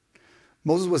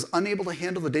 Moses was unable to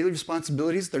handle the daily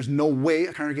responsibilities. There's no way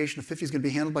a congregation of 50 is going to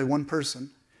be handled by one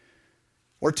person,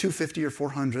 or 250 or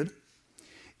 400.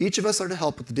 Each of us are to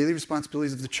help with the daily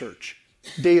responsibilities of the church.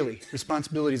 Daily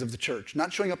responsibilities of the church.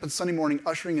 Not showing up on Sunday morning,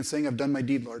 ushering and saying, I've done my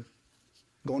deed, Lord.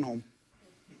 Going home.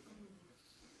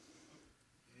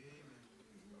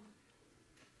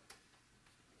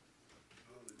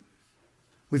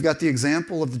 We've got the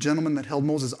example of the gentleman that held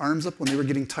Moses' arms up when they were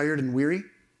getting tired and weary.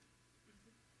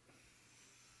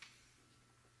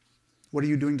 What are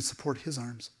you doing to support his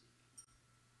arms?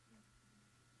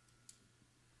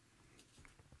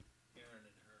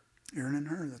 Aaron and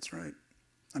her, that's right.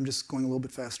 I'm just going a little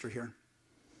bit faster here.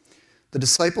 The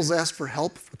disciples asked for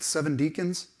help with 7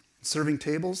 deacons serving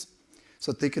tables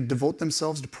so that they could devote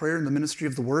themselves to prayer and the ministry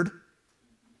of the word.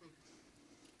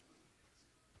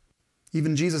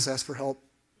 Even Jesus asked for help.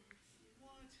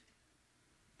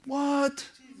 What?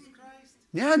 Jesus Christ.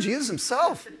 Yeah, Jesus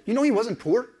himself. You know he wasn't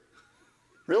poor.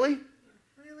 Really?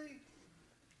 Really?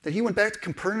 That he went back to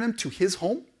Capernaum to his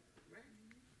home?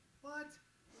 What?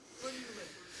 Where do you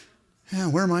live? Yeah,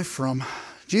 where am I from?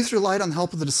 Jesus relied on the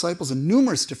help of the disciples in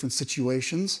numerous different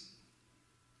situations.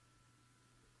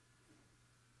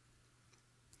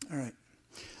 All right.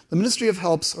 The ministry of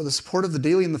helps, or the support of the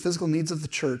daily and the physical needs of the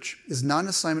church, is not an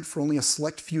assignment for only a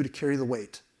select few to carry the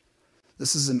weight.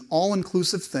 This is an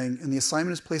all-inclusive thing, and the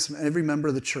assignment is placed on every member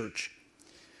of the church.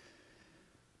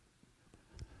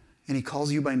 And he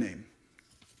calls you by name.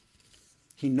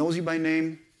 He knows you by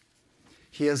name.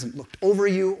 He hasn't looked over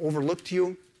you, overlooked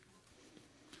you.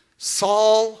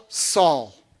 Saul,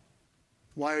 Saul,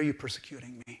 why are you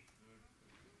persecuting me?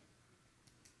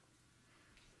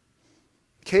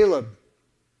 Caleb,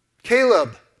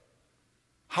 Caleb,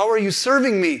 how are you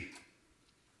serving me?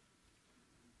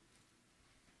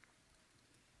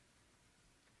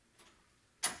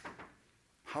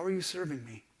 How are you serving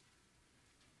me?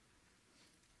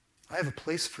 I have a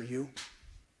place for you.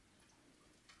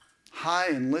 High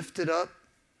and lifted up.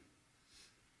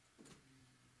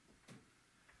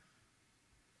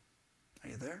 Are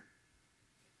you there?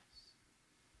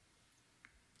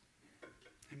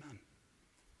 Amen.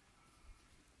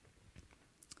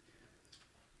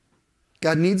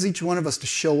 God needs each one of us to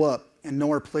show up and know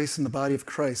our place in the body of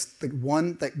Christ, the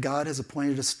one that God has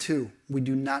appointed us to. We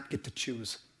do not get to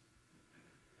choose.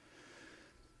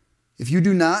 If you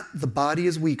do not, the body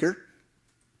is weaker.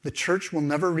 The church will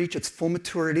never reach its full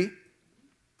maturity.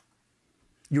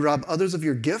 You rob others of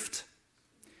your gift.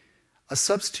 A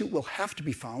substitute will have to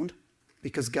be found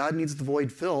because God needs the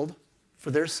void filled for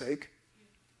their sake.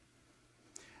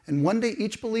 And one day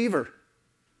each believer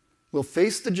will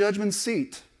face the judgment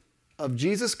seat of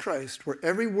Jesus Christ, where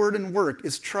every word and work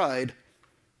is tried,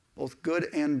 both good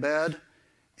and bad,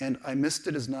 and I missed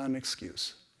it is not an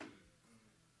excuse.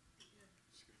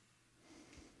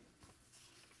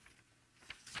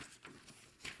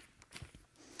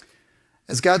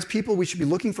 As God's people, we should be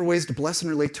looking for ways to bless and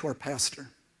relate to our pastor.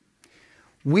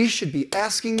 We should be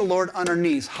asking the Lord on our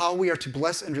knees how we are to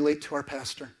bless and relate to our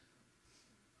pastor.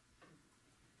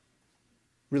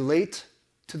 Relate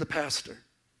to the pastor.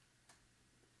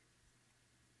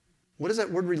 What does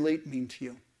that word relate mean to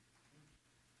you?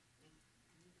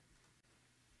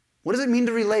 What does it mean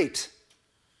to relate?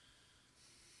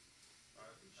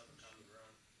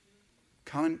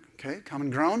 Common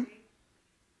ground?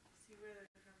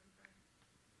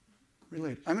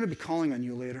 Relate. I'm going to be calling on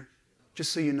you later,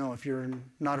 just so you know, if you're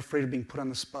not afraid of being put on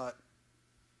the spot.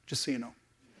 Just so you know.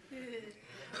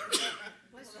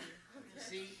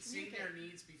 Seeing their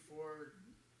needs before,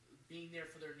 being there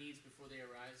for their needs before they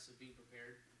arise, so being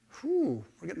prepared. Whew,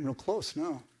 we're getting real close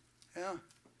now. Yeah.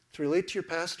 To relate to your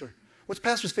pastor. What's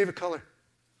pastor's favorite color?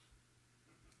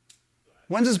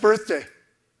 When's his birthday?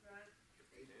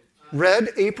 Red,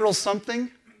 April something?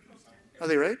 Are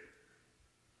they right?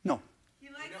 No. He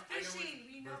likes fishing,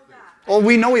 we know that. Oh,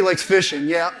 we know he likes fishing,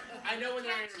 yeah. I know when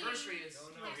their anniversary is.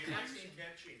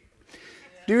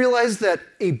 Do you realize that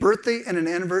a birthday and an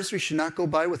anniversary should not go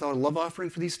by without a love offering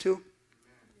for these two?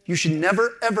 You should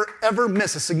never, ever, ever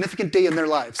miss a significant day in their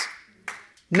lives.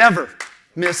 Never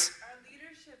miss. Our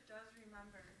leadership does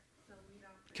remember, so we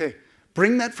don't. Okay,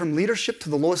 bring that from leadership to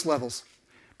the lowest levels.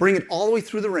 Bring it all the way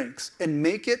through the ranks and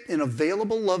make it an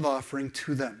available love offering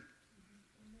to them.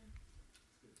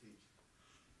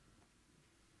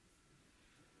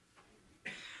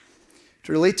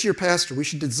 To relate to your pastor, we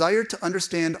should desire to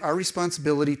understand our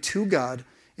responsibility to God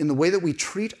in the way that we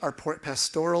treat our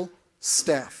pastoral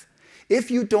staff. If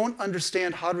you don't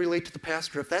understand how to relate to the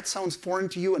pastor, if that sounds foreign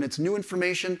to you and it's new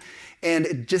information and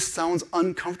it just sounds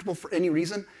uncomfortable for any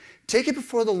reason, take it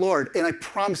before the Lord, and I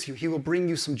promise you, he will bring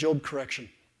you some Job correction.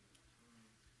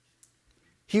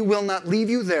 He will not leave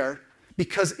you there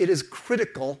because it is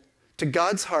critical to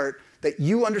God's heart that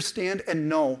you understand and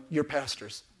know your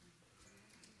pastors.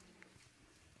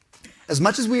 As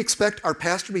much as we expect our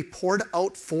pastor to be poured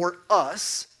out for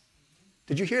us,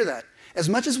 did you hear that? As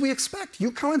much as we expect,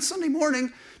 you come on Sunday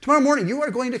morning, tomorrow morning, you are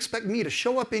going to expect me to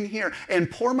show up in here and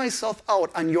pour myself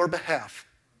out on your behalf.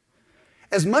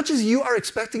 As much as you are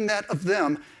expecting that of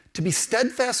them, to be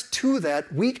steadfast to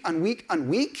that week on week on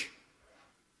week,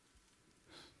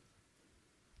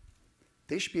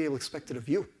 they should be able to expect it of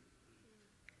you.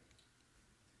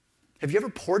 Have you ever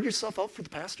poured yourself out for the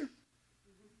pastor?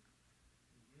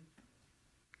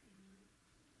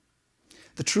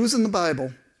 The truths in the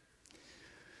Bible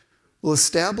will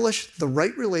establish the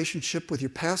right relationship with your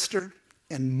pastor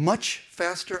and much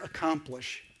faster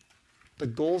accomplish the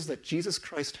goals that Jesus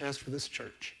Christ has for this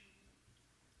church.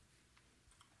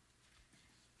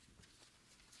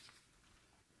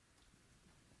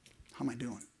 How am I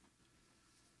doing?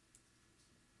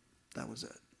 That was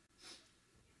it.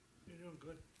 You're doing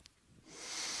good.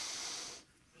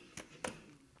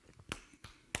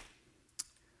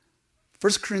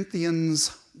 1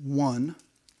 Corinthians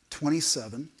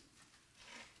 1:27. And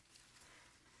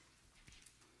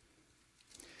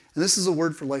this is a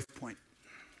word for LifePointe.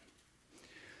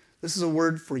 This is a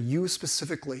word for you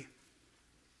specifically.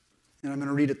 And I'm going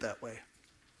to read it that way.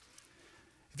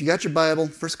 If you got your Bible,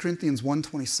 1 Corinthians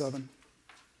 1:27.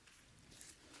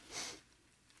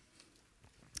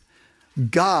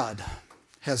 God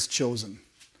has chosen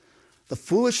the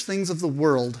foolish things of the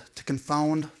world to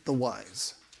confound the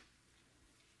wise.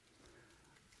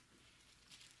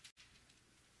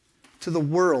 To the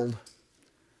world,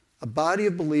 a body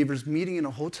of believers meeting in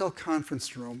a hotel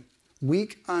conference room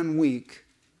week on week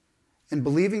and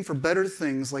believing for better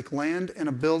things like land and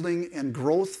a building and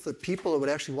growth, that people that would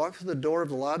actually walk through the door of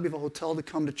the lobby of a hotel to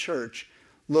come to church,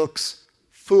 looks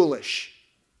foolish.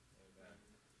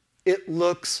 It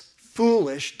looks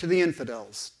foolish to the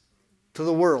infidels, to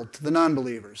the world, to the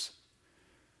non-believers.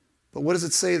 But what does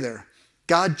it say there?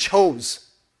 God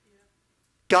chose.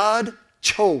 God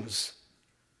chose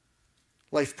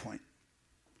LifePointe.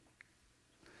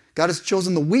 God has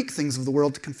chosen the weak things of the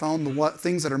world to confound the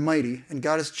things that are mighty, and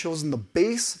God has chosen the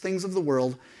base things of the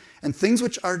world and things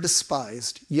which are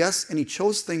despised. Yes, and he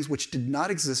chose things which did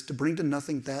not exist to bring to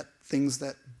nothing things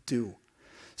that do,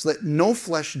 so that no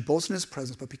flesh should boast in his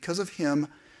presence, but because of him,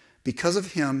 because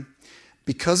of him,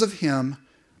 because of him,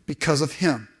 because of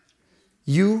him,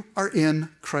 you are in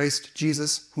Christ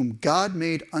Jesus, whom God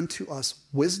made unto us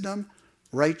wisdom,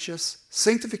 righteous,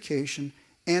 sanctification,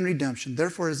 and redemption.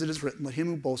 Therefore, as it is written, let him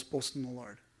who boasts, boast in the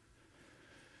Lord.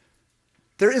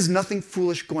 There is nothing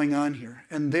foolish going on here,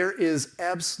 and there is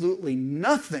absolutely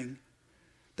nothing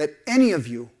that any of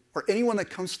you or anyone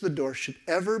that comes to the door should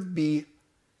ever be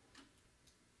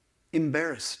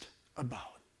embarrassed about.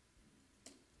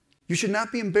 You should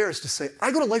not be embarrassed to say,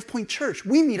 I go to LifePointe Church.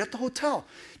 We meet at the hotel.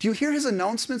 Do you hear his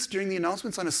announcements during the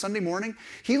announcements on a Sunday morning?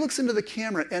 He looks into the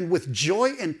camera, and with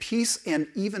joy and peace and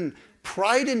even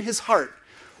pride in his heart,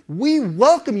 we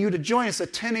welcome you to join us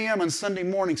at 10 a.m. on Sunday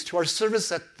mornings to our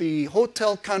service at the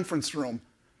hotel conference room.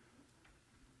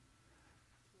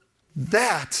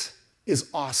 That is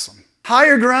awesome.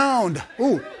 Higher ground.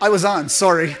 Ooh, I was on,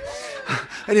 sorry.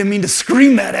 I didn't mean to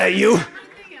scream that at you.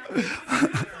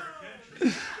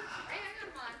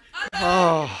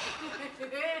 Oh.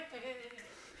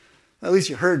 At least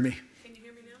you heard me. Can you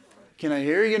hear me now? Can I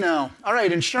hear you now? All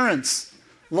right, insurance.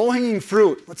 Low-hanging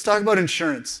fruit. Let's talk about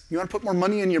insurance. You want to put more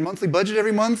money in your monthly budget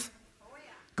every month? Oh,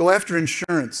 yeah. Go after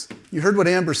insurance. You heard what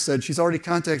Amber said. She's already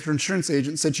contacted her insurance agent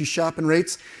and said she's shopping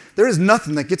rates. There is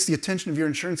nothing that gets the attention of your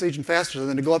insurance agent faster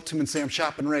than to go up to him and say, I'm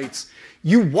shopping rates.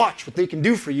 You watch what they can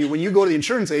do for you when you go to the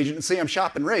insurance agent and say, I'm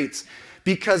shopping rates.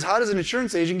 Because how does an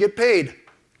insurance agent get paid?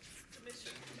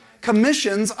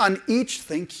 Commissions on each,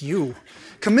 thank you.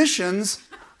 Commissions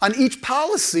on each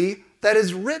policy that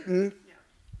is written.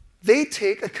 They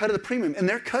take a cut of the premium, and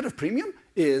their cut of premium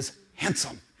is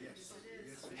handsome.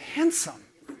 Handsome.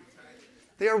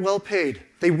 They are well paid.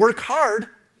 They work hard.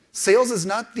 Sales is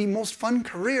not the most fun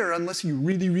career unless you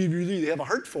really, really, really have a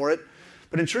heart for it,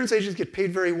 but insurance agents get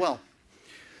paid very well.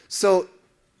 So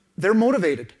they're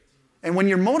motivated. And when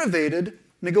you're motivated,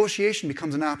 negotiation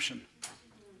becomes an option.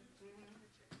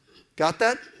 Got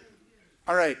that?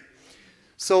 All right.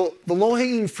 So the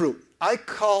low-hanging fruit. I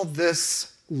call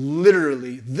this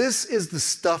literally, this is the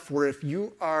stuff where if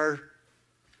you are,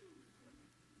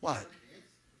 what?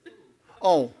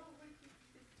 Oh,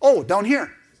 down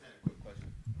here.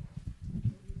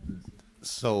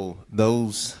 So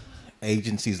those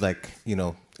agencies, like,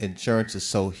 insurance is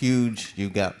so huge, you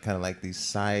got kind of like these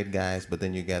side guys, but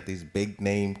then you got these big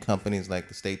name companies like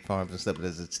the State Farms and stuff.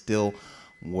 Does it still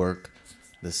work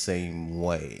the same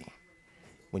way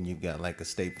when you got like a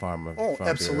State Farm or Oh, Farm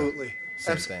absolutely. Bureau?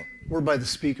 Same thing. We're by the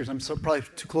speakers. I'm probably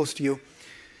too close to you.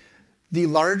 The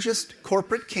largest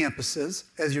corporate campuses,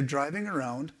 as you're driving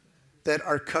around, that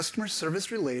are customer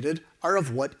service related are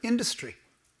of what industry?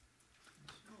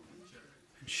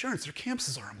 Insurance. Their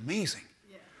campuses are amazing.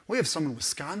 Yeah. We have some in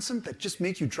Wisconsin that just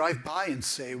make you drive by and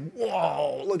say,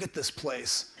 whoa, look at this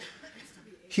place.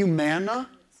 Humana.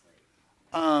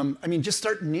 Just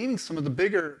start naming some of the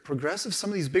bigger progressive, some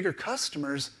of these bigger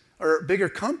customers or bigger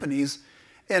companies.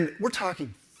 And we're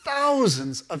talking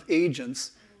thousands of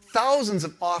agents, thousands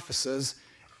of offices,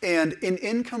 and an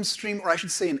income stream, or I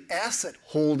should say an asset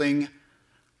holding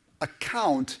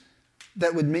account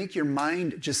that would make your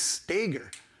mind just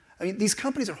stagger. These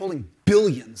companies are holding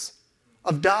billions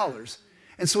of dollars.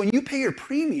 And so when you pay your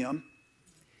premium,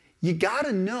 you got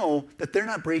to know that they're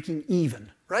not breaking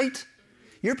even, right?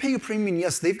 You're paying a premium,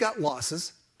 yes, they've got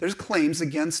losses. There's claims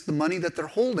against the money that they're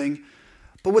holding.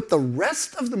 But with the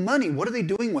rest of the money, what are they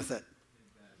doing with it?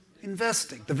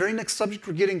 Investing. The very next subject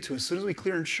we're getting to, as soon as we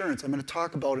clear insurance, I'm going to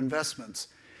talk about investments.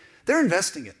 They're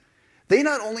investing it. They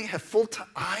not only have full-time,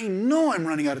 I know I'm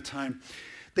running out of time.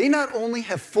 They not only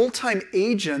have full-time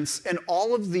agents and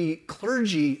all of the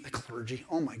clergy,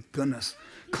 oh my goodness,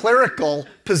 clerical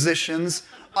positions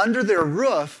under their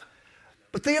roof,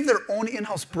 but they have their own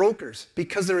in-house brokers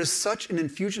because there is such an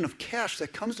infusion of cash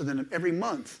that comes to them every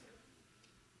month.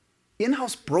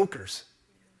 In-house brokers,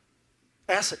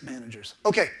 asset managers.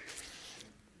 Okay,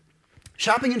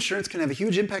 shopping insurance can have a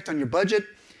huge impact on your budget.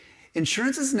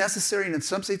 Insurance is necessary and in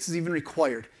some states is even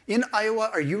required. In Iowa,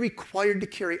 are you required to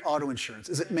carry auto insurance?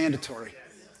 Is it mandatory?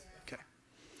 Okay.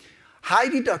 High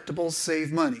deductibles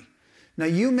save money. Now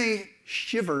you may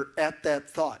shiver at that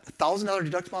thought. $1,000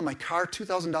 deductible on my car,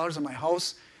 $2,000 on my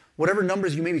house, whatever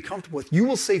numbers you may be comfortable with. You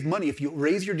will save money if you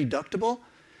raise your deductible.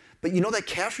 But you know that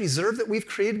cash reserve that we've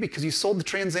created because you sold the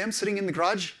Trans Am sitting in the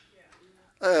garage?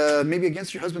 Maybe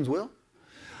against your husband's will?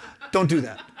 Don't do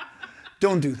that.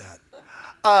 Don't do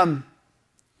that.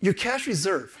 Your cash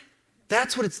reserve,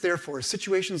 that's what it's there for,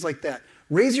 situations like that.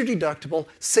 Raise your deductible,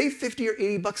 save 50 or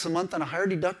 80 bucks a month on a higher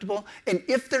deductible, and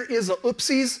if there is a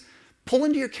oopsies, pull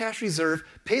into your cash reserve,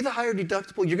 pay the higher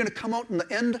deductible. You're going to come out in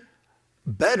the end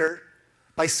better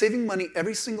by saving money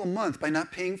every single month by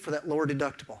not paying for that lower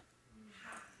deductible.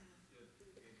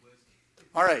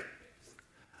 All right.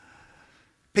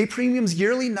 Pay premiums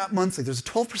yearly, not monthly. There's a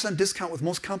 12% discount with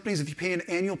most companies if you pay an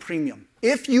annual premium.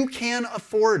 If you can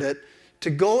afford it, to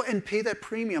go and pay that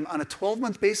premium on a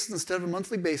 12-month basis instead of a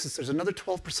monthly basis, there's another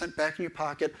 12% back in your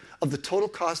pocket of the total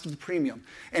cost of the premium.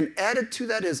 And added to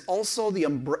that is also the,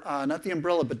 not the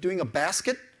umbrella, but doing a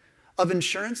basket of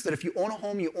insurance that if you own a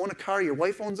home, you own a car, your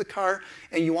wife owns a car,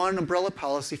 and you want an umbrella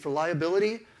policy for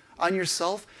liability on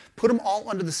yourself, put them all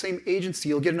under the same agency,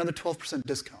 you'll get another 12%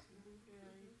 discount.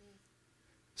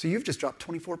 So you've just dropped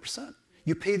 24%.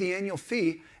 You pay the annual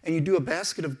fee and you do a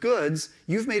basket of goods,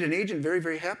 you've made an agent very,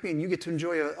 very happy and you get to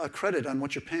enjoy a credit on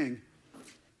what you're paying.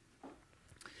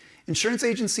 Insurance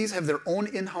agencies have their own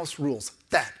in-house rules.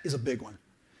 That is a big one.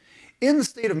 In the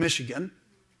state of Michigan,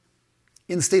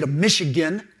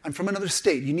 I'm from another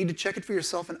state. You need to check it for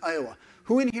yourself in Iowa.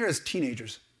 Who in here has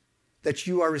teenagers that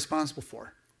you are responsible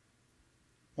for?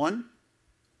 One?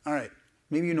 All right.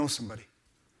 Maybe you know somebody.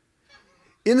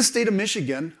 In the state of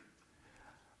Michigan,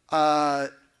 the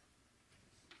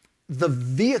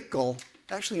vehicle,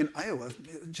 actually in Iowa,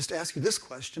 just ask you this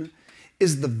question,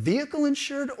 is the vehicle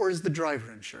insured or is the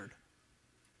driver insured?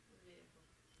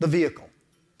 The vehicle.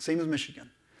 Same as Michigan.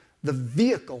 The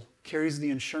vehicle carries the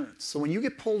insurance. So when you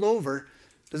get pulled over,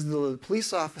 does the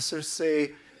police officer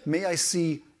say, may I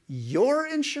see your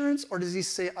insurance, or does he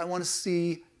say, I want to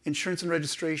see insurance and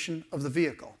registration of the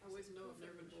vehicle? I always know I've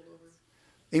never been pulled over.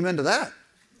 Amen to that.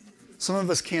 Some of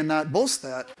us cannot boast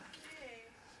that.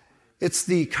 It's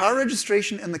the car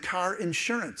registration and the car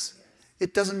insurance.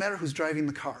 It doesn't matter who's driving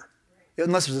the car,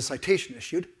 unless there's a citation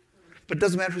issued, but it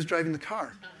doesn't matter who's driving the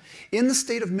car. In the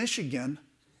state of Michigan,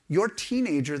 your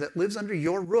teenager that lives under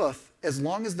your roof, as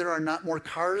long as there are not more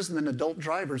cars than adult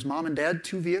drivers, mom and dad,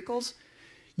 2 vehicles,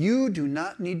 you do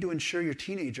not need to insure your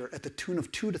teenager at the tune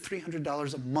of $200 to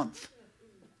 $300 a month.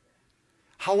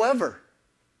 However,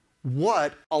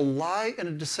 what a lie and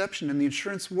a deception in the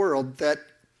insurance world that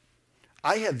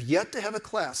I have yet to have a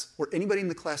class where anybody in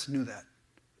the class knew that.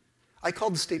 I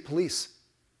called the state police.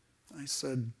 I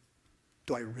said,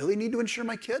 do I really need to insure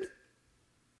my kid?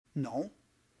 No.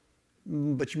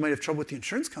 But you might have trouble with the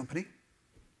insurance company.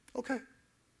 Okay.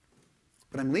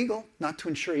 But I'm legal not to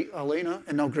insure Elena,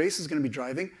 and now Grace is going to be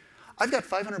driving. I've got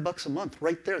 $500 a month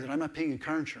right there that I'm not paying in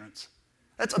car insurance.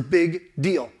 That's a big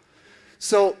deal.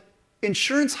 So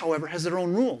insurance, however, has their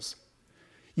own rules.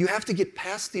 You have to get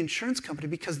past the insurance company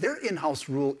because their in-house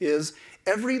rule is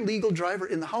every legal driver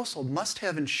in the household must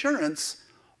have insurance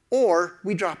or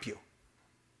we drop you.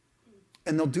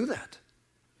 And they'll do that.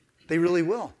 They really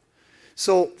will.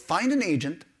 So find an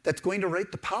agent that's going to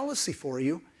write the policy for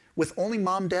you with only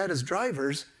mom, dad as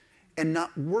drivers and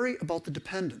not worry about the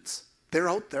dependents. They're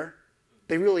out there.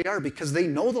 They really are because they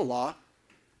know the law.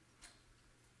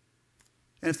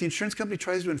 And if the insurance company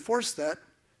tries to enforce that,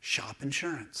 shop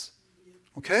insurance.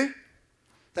 Okay?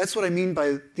 That's what I mean by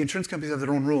the insurance companies have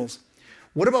their own rules.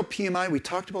 What about PMI? We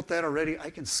talked about that already. I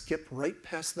can skip right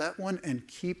past that one and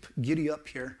keep giddy up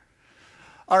here.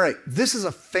 All right, this is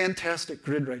a fantastic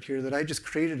grid right here that I just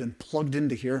created and plugged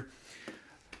into here.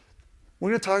 We're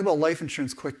going to talk about life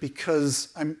insurance quick because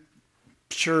I'm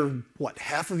sure, what,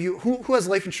 half of you, who has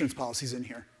life insurance policies in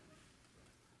here?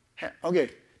 Okay,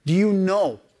 Do you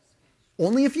know?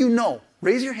 Only if you know.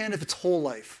 Raise your hand if it's whole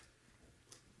life.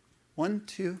 1,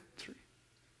 2, 3.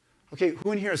 Okay,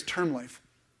 who in here has term life?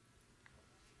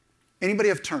 Anybody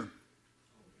have term?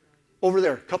 Over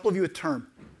there, a couple of you with term.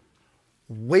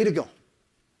 Way to go.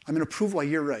 I'm going to prove why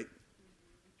you're right.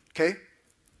 Okay?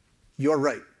 You're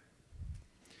right.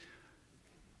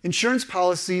 Insurance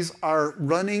policies are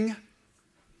running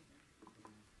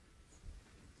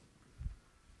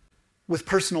with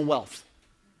personal wealth.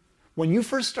 When you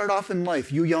first start off in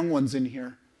life, you young ones in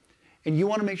here, and you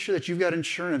want to make sure that you've got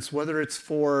insurance, whether it's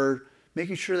for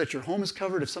making sure that your home is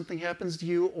covered if something happens to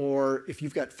you, or if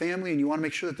you've got family and you want to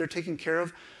make sure that they're taken care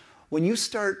of. When you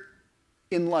start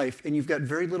in life and you've got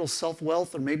very little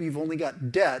self-wealth, or maybe you've only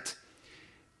got debt,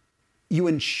 you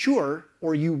insure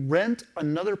or you rent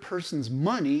another person's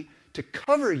money to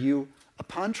cover you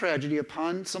upon tragedy,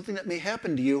 upon something that may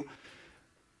happen to you,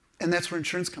 and that's where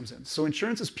insurance comes in. So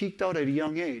insurance is peaked out at a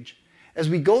young age. As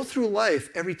we go through life,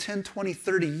 every 10, 20,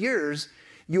 30 years,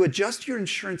 you adjust your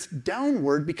insurance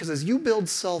downward because as you build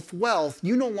self-wealth,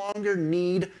 you no longer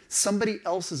need somebody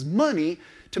else's money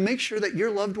to make sure that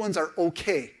your loved ones are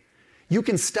okay. You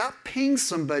can stop paying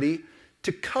somebody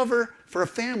to cover for a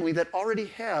family that already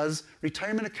has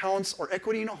retirement accounts or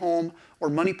equity in a home or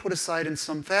money put aside in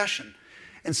some fashion.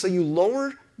 And so you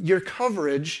lower your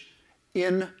coverage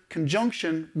in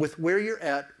conjunction with where you're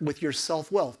at with your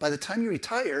self-wealth. By the time you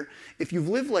retire, if you've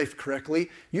lived life correctly,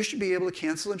 you should be able to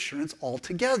cancel insurance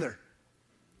altogether,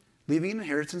 leaving an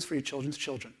inheritance for your children's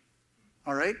children.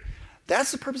 All right?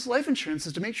 That's the purpose of life insurance,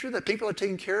 is to make sure that people are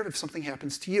taken care of if something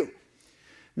happens to you.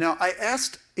 Now, I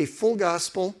asked a full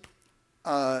gospel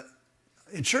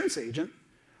insurance agent,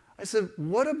 I said,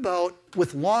 what about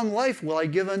with long life will I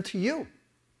give unto you?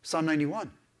 Psalm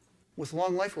 91. With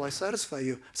long life will I satisfy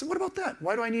you. I said, what about that?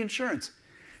 Why do I need insurance?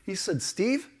 He said,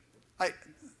 Steve,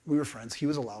 we were friends. He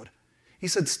was allowed. He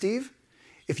said, Steve,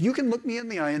 if you can look me in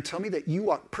the eye and tell me that you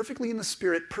walk perfectly in the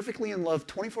Spirit, perfectly in love,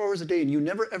 24 hours a day, and you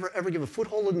never, ever, ever give a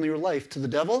foothold in your life to the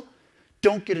devil,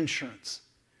 don't get insurance.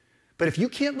 But if you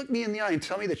can't look me in the eye and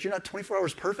tell me that you're not 24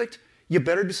 hours perfect, you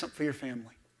better do something for your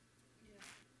family.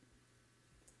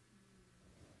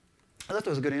 I thought that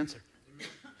was a good answer.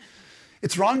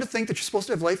 It's wrong to think that you're supposed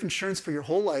to have life insurance for your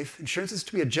whole life. Insurance is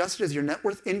to be adjusted as your net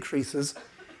worth increases.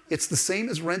 It's the same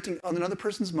as renting another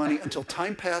person's money until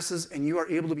time passes and you are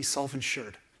able to be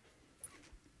self-insured.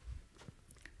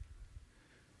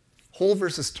 Whole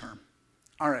versus term.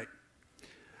 All right.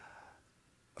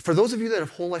 For those of you that have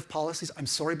whole life policies, I'm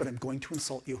sorry, but I'm going to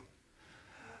insult you.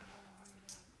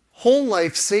 Whole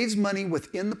life saves money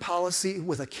within the policy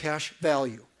with a cash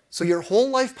value. So your whole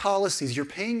life policies, you're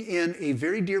paying in a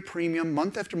very dear premium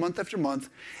month after month after month,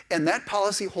 and that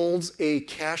policy holds a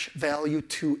cash value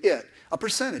to it, a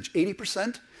percentage,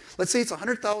 80%. Let's say it's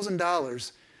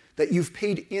 $100,000 that you've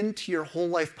paid into your whole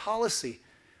life policy.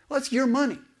 Well, that's your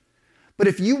money. But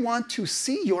if you want to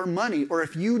see your money, or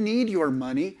if you need your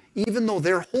money, even though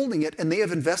they're holding it and they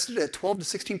have invested it at 12 to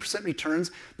 16%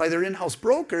 returns by their in-house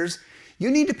brokers, you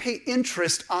need to pay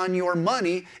interest on your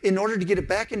money in order to get it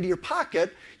back into your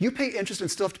pocket. You pay interest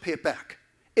and still have to pay it back.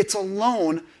 It's a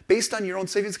loan based on your own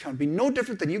savings account. It'd be no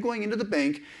different than you going into the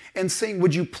bank and saying,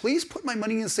 would you please put my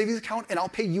money in a savings account and I'll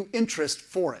pay you interest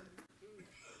for it.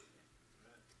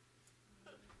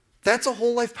 That's a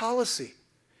whole life policy.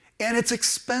 And it's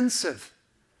expensive.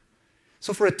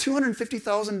 So for a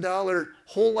 $250,000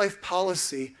 whole life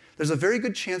policy, there's a very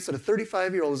good chance that a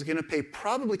 35-year-old is going to pay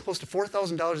probably close to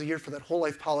 $4,000 a year for that whole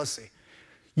life policy.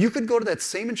 You could go to that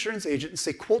same insurance agent and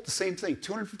say, quote the same thing,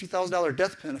 $250,000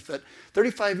 death benefit,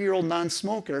 35-year-old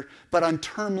non-smoker, but on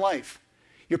term life.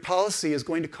 Your policy is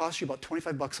going to cost you about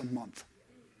 $25 a month.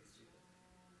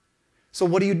 So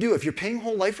what do you do? If you're paying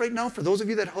whole life right now, for those of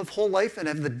you that have whole life and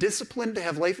have the discipline to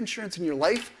have life insurance in your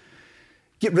life,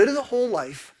 get rid of the whole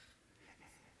life,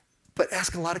 but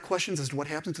ask a lot of questions as to what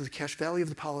happens to the cash value of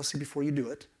the policy before you do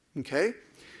it, okay?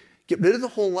 Get rid of the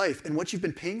whole life, and what you've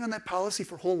been paying on that policy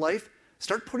for whole life,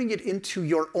 start putting it into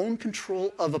your own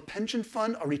control of a pension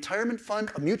fund, a retirement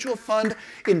fund, a mutual fund.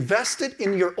 Invest it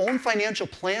in your own financial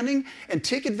planning and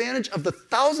take advantage of the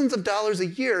thousands of dollars a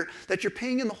year that you're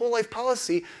paying in the whole life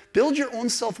policy. Build your own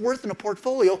self-worth in a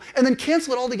portfolio, and then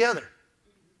cancel it all together.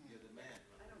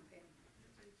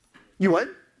 You what?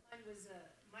 My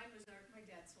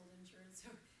dad sold insurance, so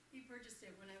he purchased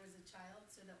it when I was a child,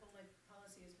 so the whole life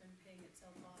policy has been paying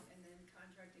itself off and then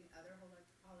contracting other whole life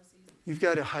policies. You've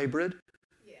got a hybrid?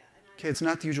 Yeah. Okay, it's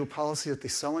not the usual policy that they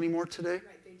sell anymore today.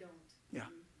 Right, they don't. Yeah.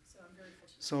 So I'm very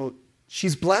fortunate. So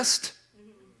she's blessed,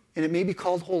 and it may be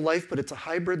called whole life, but it's a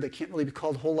hybrid that can't really be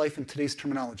called whole life in today's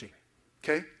terminology.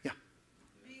 Okay? Yeah.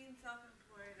 Being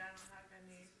self-employed, I don't have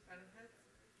any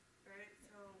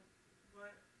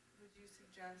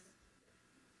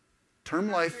Term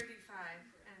life, 35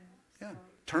 and yeah, so,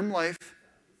 term life, okay.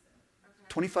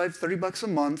 25, 30 bucks a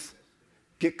month,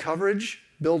 get coverage,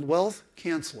 build wealth,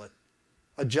 cancel it.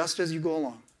 Adjust as you go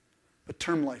along. But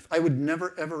term life, I would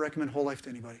never, ever recommend whole life to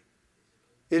anybody.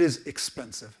 It is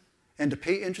expensive. And to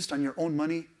pay interest on your own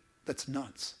money, that's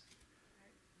nuts.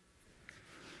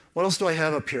 What else do I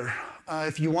have up here?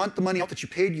 If you want the money out that you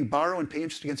paid, you borrow and pay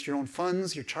interest against your own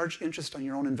funds. You're charged interest on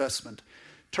your own investment.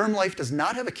 Term life does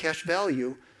not have a cash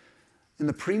value, and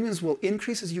the premiums will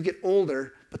increase as you get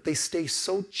older, but they stay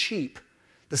so cheap.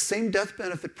 The same death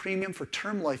benefit premium for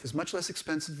term life is much less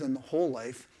expensive than the whole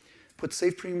life. Put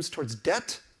safe premiums towards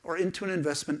debt or into an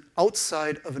investment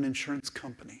outside of an insurance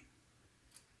company.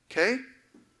 Okay?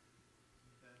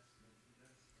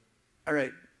 All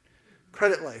right.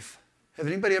 Credit life. Have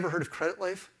anybody ever heard of credit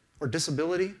life or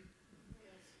disability?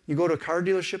 You go to a car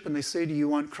dealership and they say, do you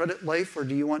want credit life or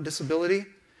do you want disability?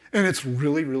 And it's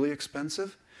really, really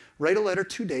expensive. Write a letter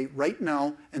today, right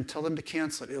now, and tell them to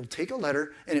cancel it. It'll take a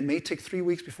letter, and it may take 3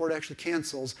 weeks before it actually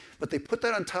cancels, but they put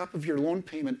that on top of your loan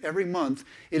payment every month.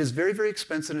 It is very, very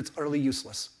expensive, and it's utterly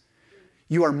useless.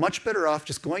 You are much better off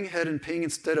just going ahead and paying,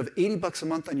 instead of 80 bucks a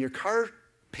month on your car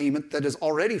payment that is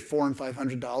already $400 and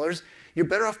 $500, you're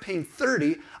better off paying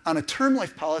 $30 on a term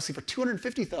life policy for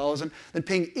 $250,000 than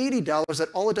paying $80 that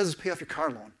all it does is pay off your car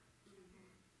loan.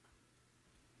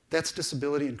 That's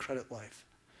disability and credit life.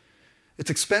 It's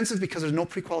expensive because there's no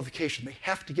pre-qualification. They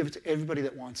have to give it to everybody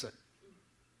that wants it.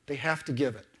 They have to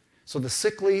give it. So the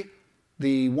sickly,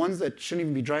 the ones that shouldn't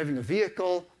even be driving a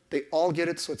vehicle, they all get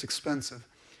it, so it's expensive.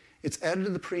 It's added to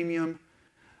the premium,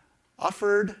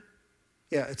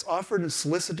 it's offered and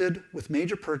solicited with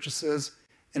major purchases,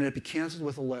 and it'll be canceled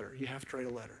with a letter. You have to write a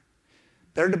letter.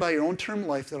 Better to buy your own term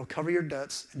life that'll cover your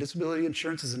debts, and disability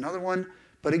insurance is another one,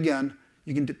 but again,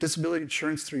 you can get disability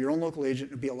insurance through your own local agent,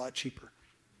 and it'll be a lot cheaper.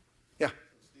 Yeah?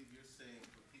 Steve, you're saying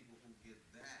for people who get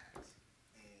that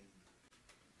and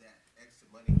that extra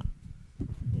money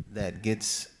that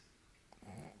gets,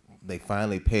 they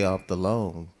finally pay off the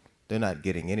loan, they're not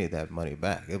getting any of that money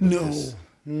back. It was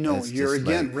No, you're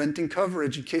again like renting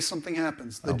coverage in case something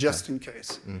happens, the just in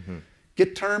case. Mm-hmm.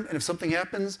 Get term, and if something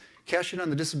happens, cash in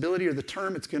on the disability or the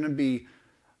term, it's going to be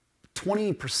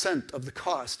 20% of the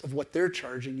cost of what they're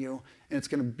charging you, and it's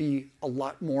going to be a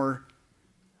lot more,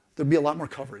 there'll be a lot more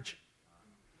coverage.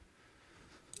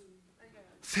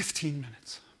 15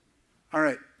 minutes. All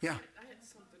right, yeah. I had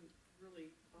something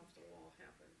really off the wall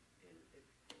happen,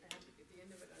 and at the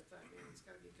end of it, I thought, man, it's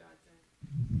got to be God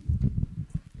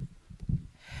thing.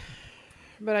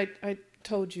 But I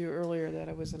told you earlier that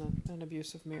I was in an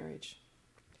abusive marriage.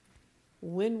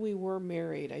 When we were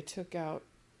married, I took out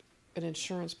an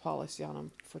insurance policy on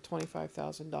him for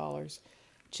 $25,000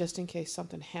 just in case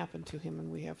something happened to him,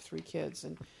 and we have 3 kids,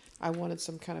 and I wanted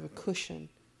some kind of a cushion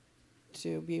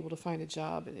to be able to find a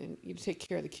job and you take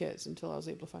care of the kids until I was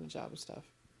able to find a job and stuff.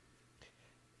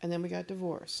 And then we got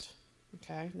divorced.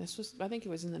 Okay, and this was, I think it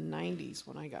was in the 90s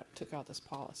when I took out this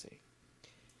policy.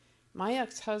 My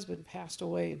ex-husband passed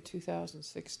away in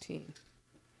 2016,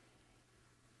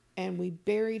 and we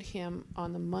buried him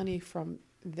on the money from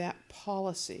that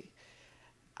policy.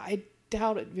 I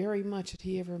doubt it very much that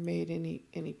he ever made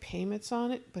any payments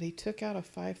on it, but he took out a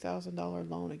 $5,000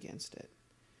 loan against it.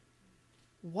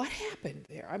 What happened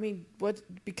there? I mean,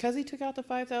 because he took out the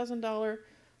 $5,000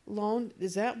 loan,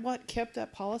 is that what kept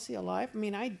that policy alive? I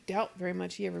mean, I doubt very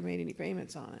much he ever made any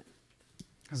payments on it.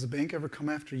 Has the bank ever come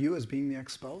after you as being the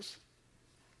ex-spouse?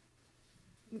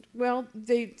 Well,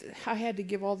 I had to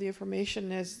give all the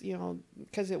information as,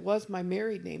 because it was my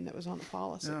married name that was on the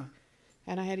policy. Yeah.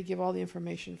 And I had to give all the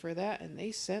information for that, and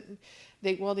they sent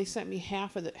me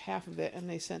half of it, and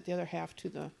they sent the other half to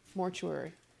the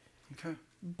mortuary. Okay.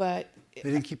 But they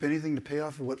didn't keep anything to pay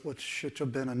off of what should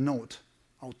have been a note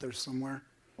out there somewhere.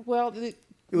 Well, they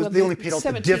only paid out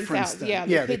the difference then.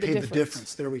 Yeah, they paid the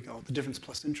difference. There we go. The difference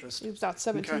plus interest. It was about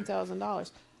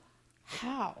 $17,000.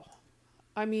 How?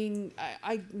 I mean,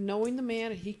 I knowing the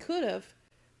man, he could have,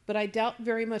 but I doubt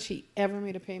very much he ever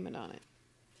made a payment on it.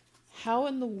 How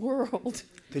in the world?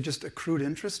 They just accrued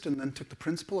interest and then took the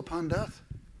principal upon death.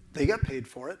 They got paid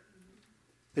for it.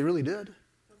 They really did.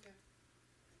 Okay.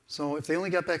 So if they only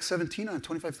got back 17 on a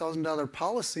 $25,000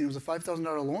 policy and it was a $5,000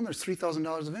 loan, there's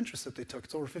 $3,000 of interest that they took.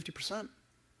 It's over 50%.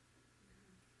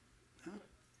 Yeah.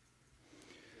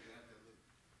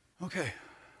 Okay.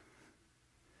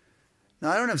 Now,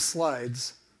 I don't have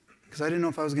slides because I didn't know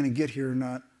if I was going to get here or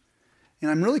not. And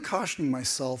I'm really cautioning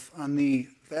myself on the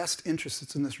vast interest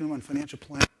that's in this room on financial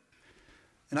planning.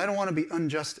 And I don't want to be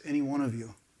unjust to any one of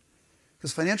you.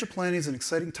 Because financial planning is an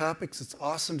exciting topic. It's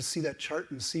awesome to see that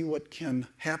chart and see what can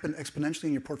happen exponentially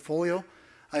in your portfolio.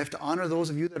 I have to honor those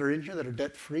of you that are in here that are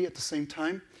debt-free at the same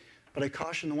time, but I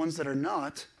caution the ones that are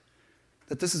not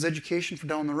that this is education for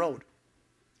down the road.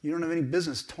 You don't have any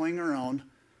business toying around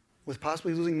with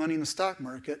possibly losing money in the stock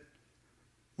market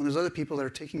when there's other people that are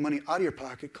taking money out of your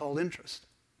pocket called interest.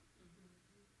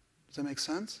 Does that make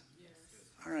sense? Yes.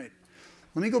 All right.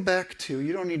 Let me go back to,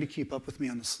 you don't need to keep up with me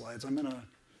on the slides. I'm going to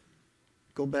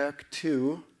go back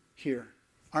to here.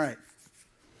 All right.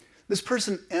 This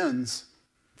person ends,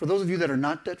 for those of you that are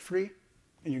not debt-free,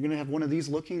 and you're going to have one of these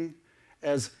looking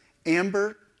as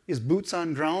Amber is boots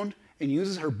on ground and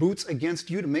uses her boots against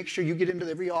you to make sure you get into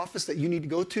every office that you need to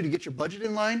go to get your budget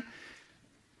in line.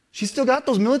 She's still got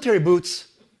those military boots.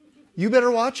 You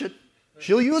better watch it.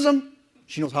 She'll use them.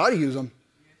 She knows how to use them.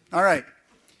 All right.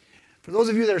 For those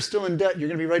of you that are still in debt, you're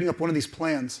going to be writing up one of these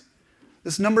plans.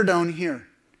 This number down here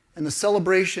and the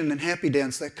celebration and happy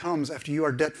dance that comes after you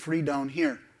are debt-free down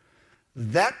here,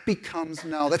 that becomes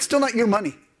now, that's still not your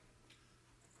money.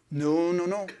 No, no,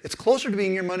 no. It's closer to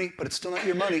being your money, but it's still not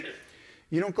your money.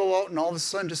 You don't go out and all of a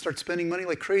sudden just start spending money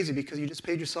like crazy because you just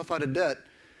paid yourself out of debt.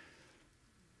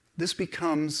 This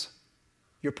becomes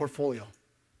your portfolio.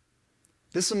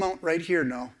 This amount right here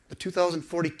now, the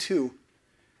 2042,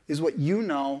 is what you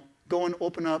now go and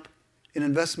open up an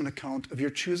investment account of your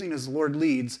choosing as the Lord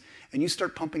leads, and you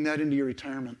start pumping that into your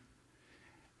retirement.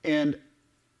 And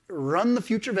run the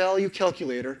future value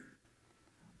calculator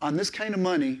on this kind of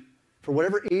money for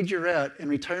whatever age you're at and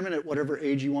retirement at whatever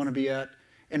age you want to be at,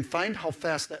 and find how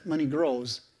fast that money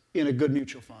grows in a good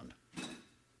mutual fund.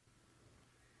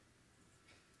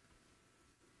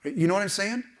 You know what I'm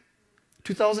saying?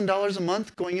 $2,000 a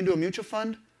month going into a mutual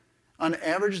fund. On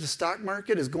average, the stock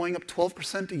market is going up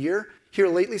 12% a year. Here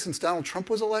lately, since Donald Trump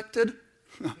was elected,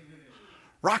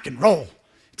 rock and roll.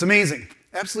 It's amazing,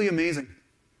 absolutely amazing.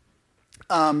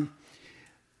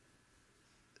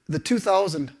 The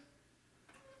 2,000,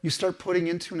 you start putting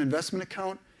into an investment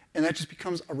account, and that just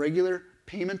becomes a regular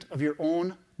payment of your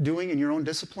own doing and your own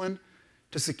discipline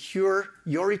to secure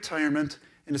your retirement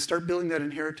and to start building that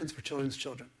inheritance for children's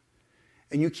children.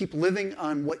 And you keep living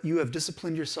on what you have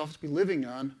disciplined yourself to be living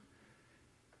on,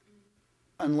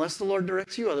 unless the Lord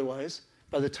directs you otherwise.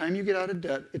 By the time you get out of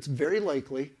debt, it's very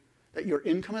likely that your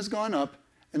income has gone up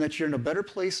and that you're in a better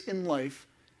place in life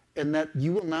and that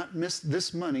you will not miss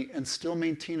this money and still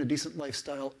maintain a decent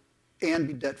lifestyle and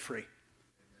be debt-free.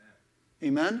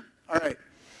 Amen? All right.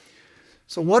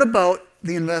 So what about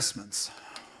the investments?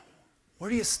 Where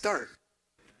do you start?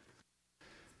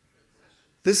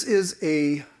 This is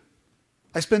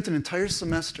I spent an entire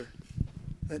semester.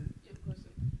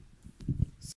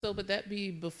 So would that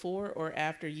be before or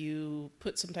after you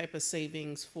put some type of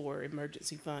savings for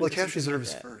emergency funds? Well, the cash reserve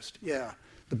is first, yeah.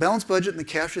 The balanced budget and the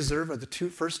cash reserve are the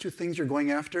first two things you're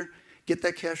going after. Get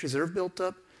that cash reserve built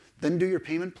up, then do your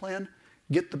payment plan,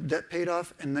 get the debt paid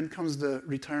off, and then comes the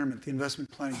retirement, the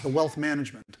investment planning, the wealth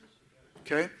management,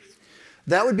 okay?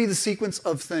 That would be the sequence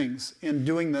of things in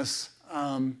doing this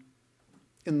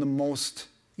in the most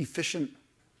efficient,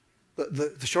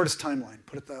 the shortest timeline,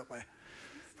 put it that way.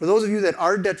 For those of you that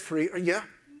are debt-free, yeah?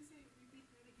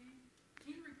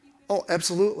 Oh,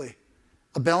 absolutely.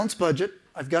 A balanced budget.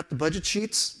 I've got the budget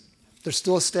sheets. There's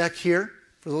still a stack here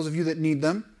for those of you that need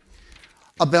them.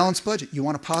 A balanced budget. You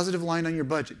want a positive line on your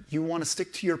budget. You want to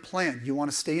stick to your plan. You want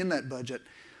to stay in that budget.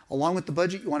 Along with the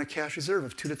budget, you want a cash reserve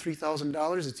of $2,000 to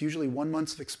 $3,000. It's usually 1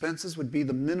 month's expenses would be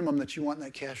the minimum that you want in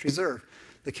that cash reserve.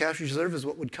 The cash reserve is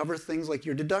what would cover things like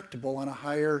your deductible on a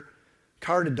higher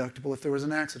car deductible if there was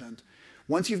an accident.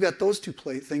 Once you've got those two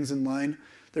things in line,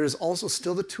 there is also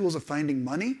still the tools of finding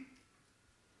money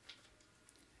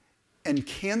and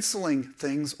canceling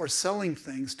things or selling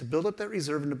things to build up that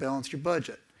reserve and to balance your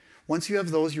budget. Once you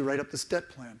have those, you write up this debt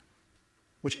plan,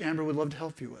 which Amber would love to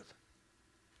help you with.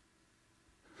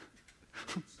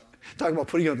 Talk about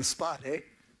putting you on the spot, eh?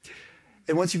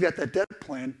 And once you've got that debt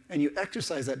plan and you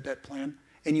exercise that debt plan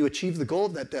and you achieve the goal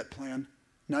of that debt plan,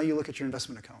 now you look at your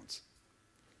investment accounts.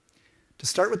 To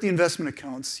start with the investment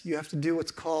accounts, you have to do what's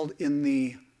called in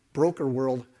the broker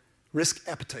world risk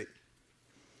appetite.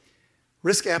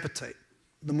 Risk appetite.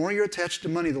 The more you're attached to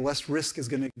money, the less risk is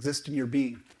going to exist in your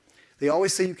being. They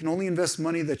always say you can only invest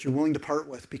money that you're willing to part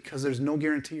with because there's no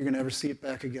guarantee you're going to ever see it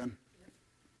back again.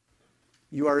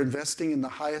 You are investing in the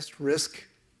highest risk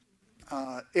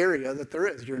area that there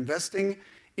is. You're investing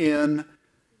in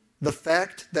the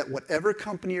fact that whatever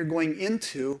company you're going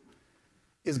into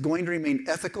is going to remain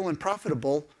ethical and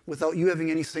profitable without you having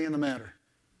any say in the matter.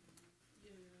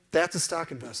 That's a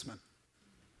stock investment.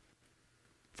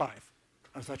 5.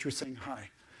 I thought you were saying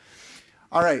high.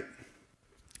 All right.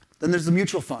 Then there's the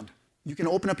mutual fund. You can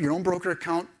open up your own broker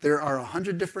account. There are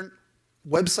 100 different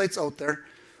websites out there.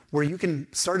 where you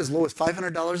can start as low as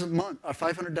 $500 a month, or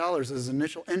 $500 as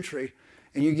initial entry,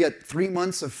 and you get 3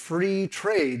 months of free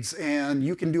trades, and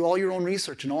you can do all your own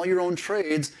research and all your own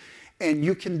trades, and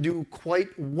you can do quite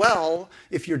well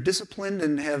if you're disciplined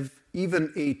and have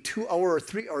even a 2-hour or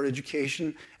 3-hour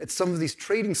education at some of these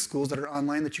trading schools that are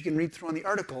online that you can read through on the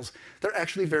articles. They're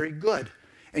actually very good.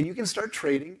 And you can start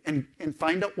trading and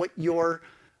find out what your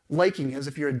liking is.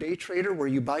 If you're a day trader where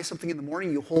you buy something in the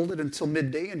morning, you hold it until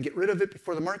midday and get rid of it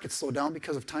before the markets slow down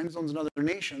because of time zones in other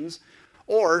nations.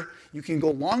 Or you can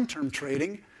go long-term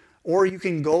trading, or you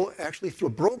can go actually through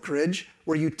a brokerage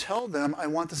where you tell them, I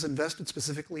want this invested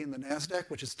specifically in the NASDAQ,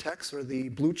 which is TEX, or the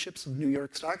blue chips of New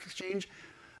York Stock Exchange.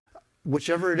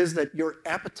 Whichever it is that your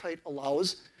appetite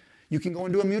allows, you can go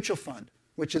into a mutual fund,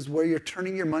 which is where you're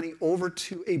turning your money over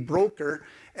to a broker,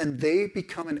 and they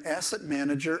become an asset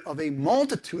manager of a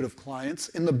multitude of clients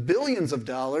in the billions of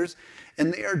dollars,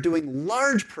 and they are doing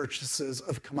large purchases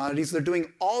of commodities. They're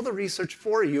doing all the research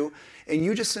for you, and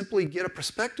you just simply get a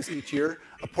prospectus each year,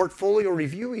 a portfolio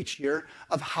review each year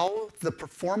of how the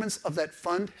performance of that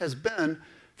fund has been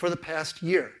for the past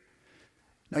year.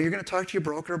 Now, you're going to talk to your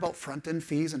broker about front-end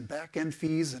fees and back-end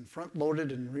fees and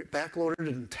front-loaded and back-loaded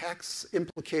and tax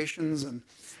implications. And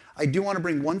I do want to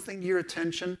bring one thing to your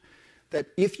attention, that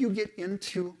if you get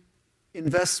into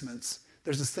investments,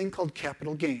 there's this thing called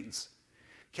capital gains.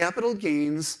 Capital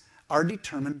gains are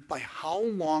determined by how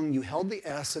long you held the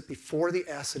asset before the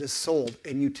asset is sold,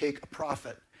 and you take a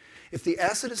profit. If the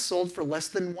asset is sold for less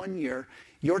than 1 year,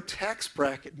 your tax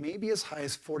bracket may be as high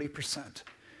as 40%.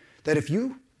 That if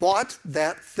you bought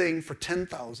that thing for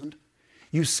 $10,000,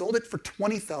 you sold it for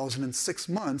 $20,000 in 6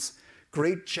 months,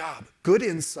 great job, good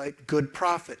insight, good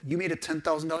profit. You made a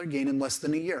 $10,000 gain in less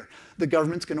than a year. The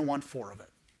government's going to want 4 of it.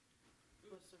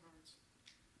 Bless their hearts.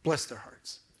 Bless their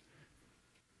hearts.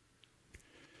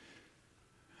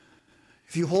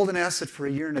 If you hold an asset for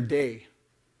a year and a day,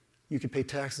 you could pay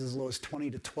taxes as low as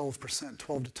 20 to 12%,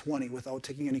 12 to 20, without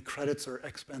taking any credits or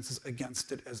expenses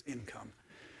against it as income.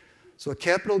 So a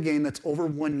capital gain that's over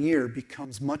 1 year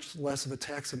becomes much less of a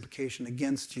tax implication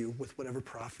against you with whatever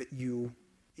profit you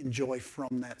enjoy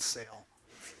from that sale.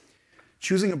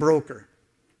 Choosing a broker.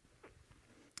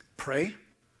 Pray.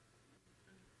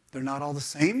 They're not all the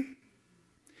same.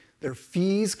 Their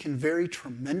fees can vary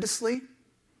tremendously.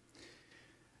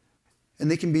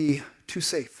 And they can be too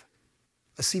safe.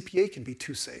 A CPA can be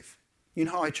too safe. You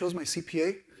know how I chose my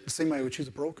CPA? The same way I would choose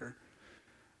a broker.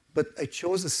 But I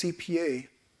chose a CPA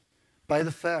by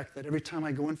the fact that every time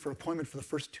I go in for an appointment for the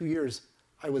first 2 years,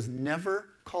 I was never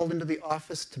called into the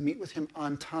office to meet with him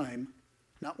on time,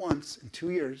 not once in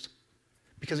 2 years,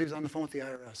 because he was on the phone with the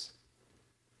IRS.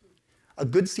 A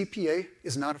good CPA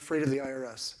is not afraid of the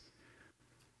IRS.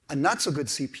 A not so good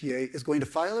CPA is going to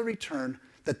file a return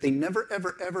that they never,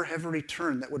 ever, ever have a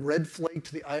return that would red flag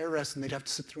to the IRS, and they'd have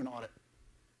to sit through an audit.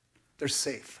 They're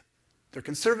safe. They're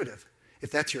conservative.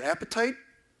 If that's your appetite,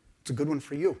 it's a good one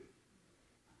for you.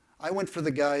 I went for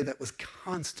the guy that was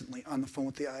constantly on the phone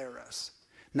with the IRS.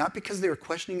 Not because they were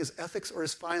questioning his ethics or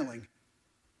his filing,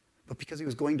 but because he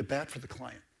was going to bat for the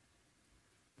client.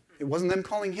 It wasn't them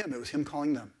calling him, it was him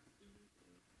calling them.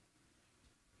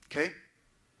 Okay?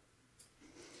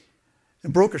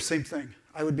 And broker, same thing.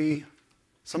 I would be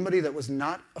somebody that was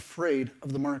not afraid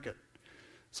of the market.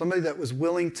 Somebody that was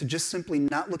willing to just simply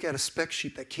not look at a spec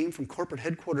sheet that came from corporate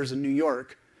headquarters in New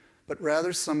York, but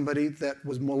rather somebody that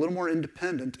was a little more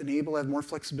independent and able to have more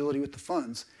flexibility with the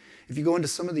funds. If you go into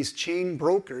some of these chain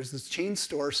brokers, these chain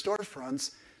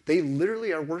storefronts, they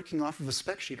literally are working off of a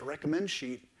spec sheet, a recommend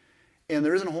sheet, and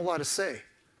there isn't a whole lot to say.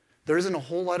 There isn't a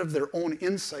whole lot of their own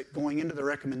insight going into the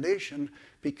recommendation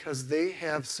because they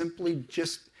have simply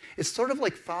just, it's sort of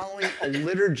like following a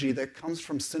liturgy that comes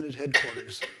from synod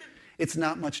headquarters. It's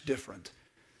not much different.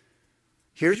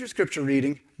 Here's your scripture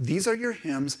reading. These are your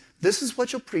hymns. This is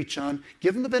what you'll preach on.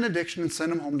 Give them the benediction and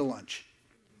send them home to lunch.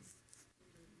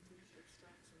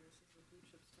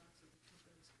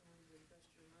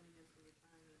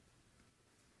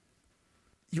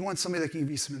 You want somebody that can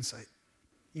give you some insight.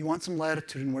 You want some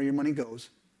latitude in where your money goes.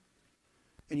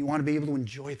 And you want to be able to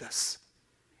enjoy this.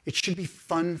 It should be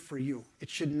fun for you. It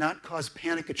should not cause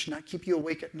panic. It should not keep you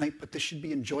awake at night, but this should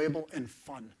be enjoyable and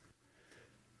fun.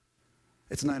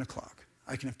 It's 9 o'clock.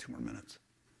 I can have 2 more minutes.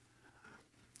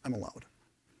 I'm allowed.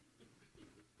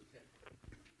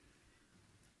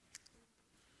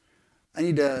 I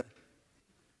need to,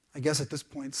 I guess at this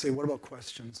point, say, what about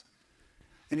questions?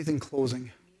 Anything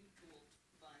closing?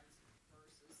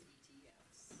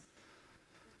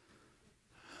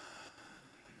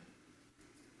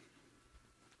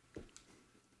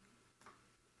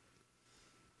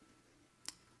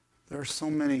 There are so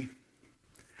many.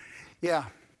 Yeah,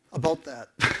 about that.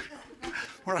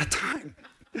 We're out of time.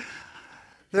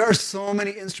 There are so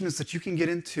many instruments that you can get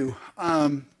into.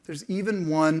 There's even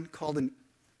one called an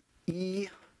E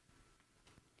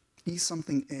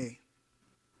something A.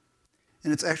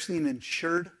 And it's actually an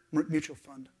insured mutual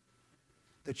fund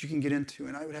that you can get into.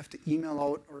 And I would have to email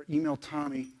out or email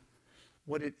Tommy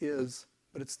what it is.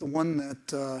 But it's the one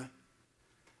that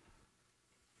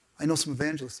I know some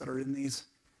evangelists that are in these.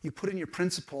 You put in your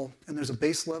principal, and there's a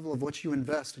base level of what you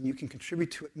invest, and you can contribute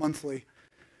to it monthly.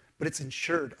 But it's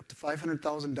insured up to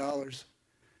 $500,000.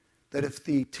 That if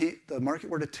the market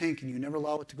were to tank and you never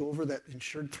allow it to go over that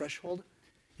insured threshold,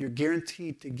 you're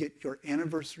guaranteed to get your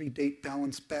anniversary date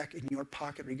balance back in your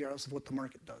pocket regardless of what the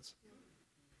market does.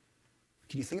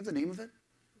 Can you think of the name of it?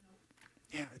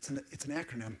 No. Yeah, it's an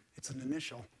acronym. It's an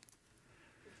initial.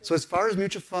 So as far as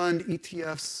mutual fund,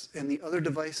 ETFs, and the other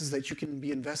devices that you can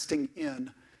be investing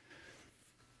in,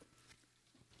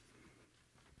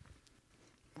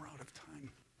 we're out of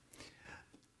time.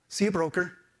 See a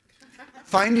broker.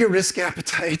 Find your risk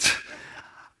appetite.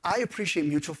 I appreciate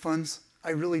mutual funds. I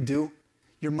really do.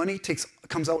 Your money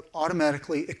comes out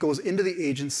automatically. It goes into the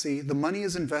agency. The money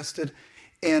is invested.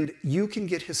 And you can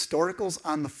get historicals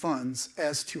on the funds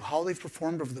as to how they've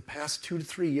performed over the past 2 to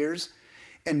 3 years.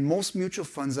 And most mutual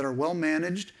funds that are well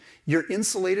managed, you're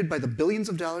insulated by the billions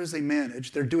of dollars they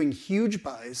manage. They're doing huge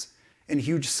buys and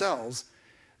huge sells.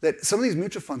 That some of these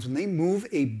mutual funds, when they move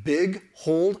a big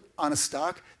hold on a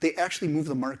stock, they actually move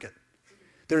the market.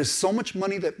 There is so much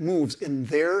money that moves in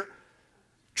their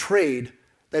trade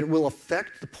that will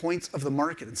affect the points of the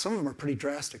market. And some of them are pretty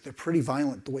drastic. They're pretty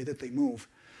violent the way that they move.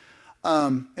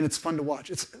 And it's fun to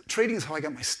watch. Trading is how I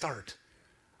got my start.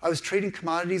 I was trading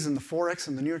commodities in the Forex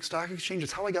and the New York Stock Exchange.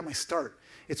 It's how I got my start.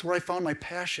 It's where I found my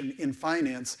passion in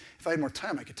finance. If I had more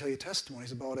time, I could tell you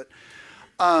testimonies about it.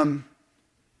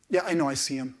 Yeah, I know I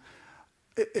see them.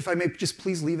 If I may just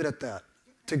please leave it at that.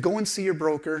 To go and see your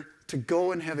broker, to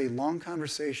go and have a long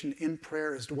conversation in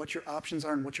prayer as to what your options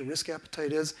are and what your risk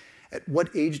appetite is. At what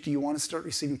age do you want to start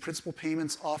receiving principal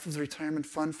payments off of the retirement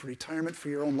fund for retirement for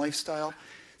your own lifestyle?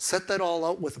 Set that all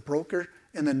out with a broker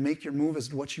and then make your move as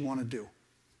to what you want to do.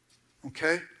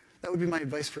 Okay? That would be my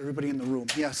advice for everybody in the room.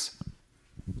 Yes?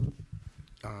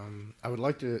 I would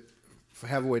like to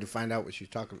have a way to find out what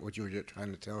you were just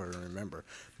trying to tell her and remember.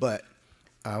 But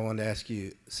I wanted to ask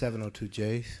you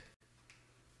 702J's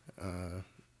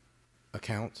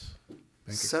accounts.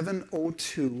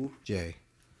 702 J.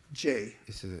 J.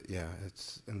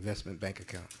 It's investment bank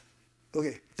account.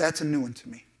 Okay, that's a new one to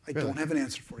me. I Really? don't have an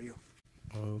answer for you.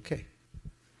 Okay.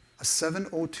 A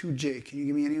 702J. Can you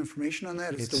give me any information on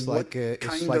that? It's like a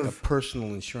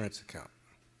personal insurance account.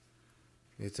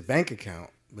 It's a bank account,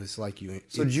 but it's like you.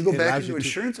 So did you go back into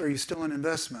insurance, or are you still in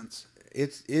investments?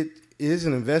 It is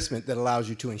an investment that allows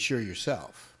you to insure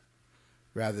yourself,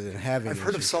 rather than having. I've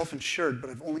heard of self-insured, but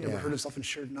I've only ever heard of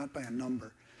self-insured not by a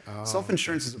number.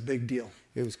 Self-insurance is a big deal.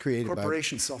 It was created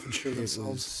corporations self-insure themselves.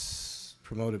 It was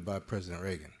promoted by President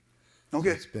Reagan.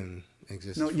 Okay. It's been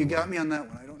existing. No, you got me on that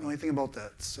one. I don't know anything about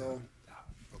that. So.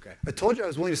 Okay. I told you I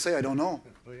was willing to say I don't know.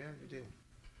 Oh yeah, you did.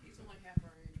 He's only half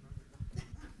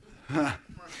our age.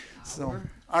 So,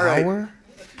 all right.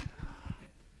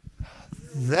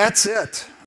 That's it.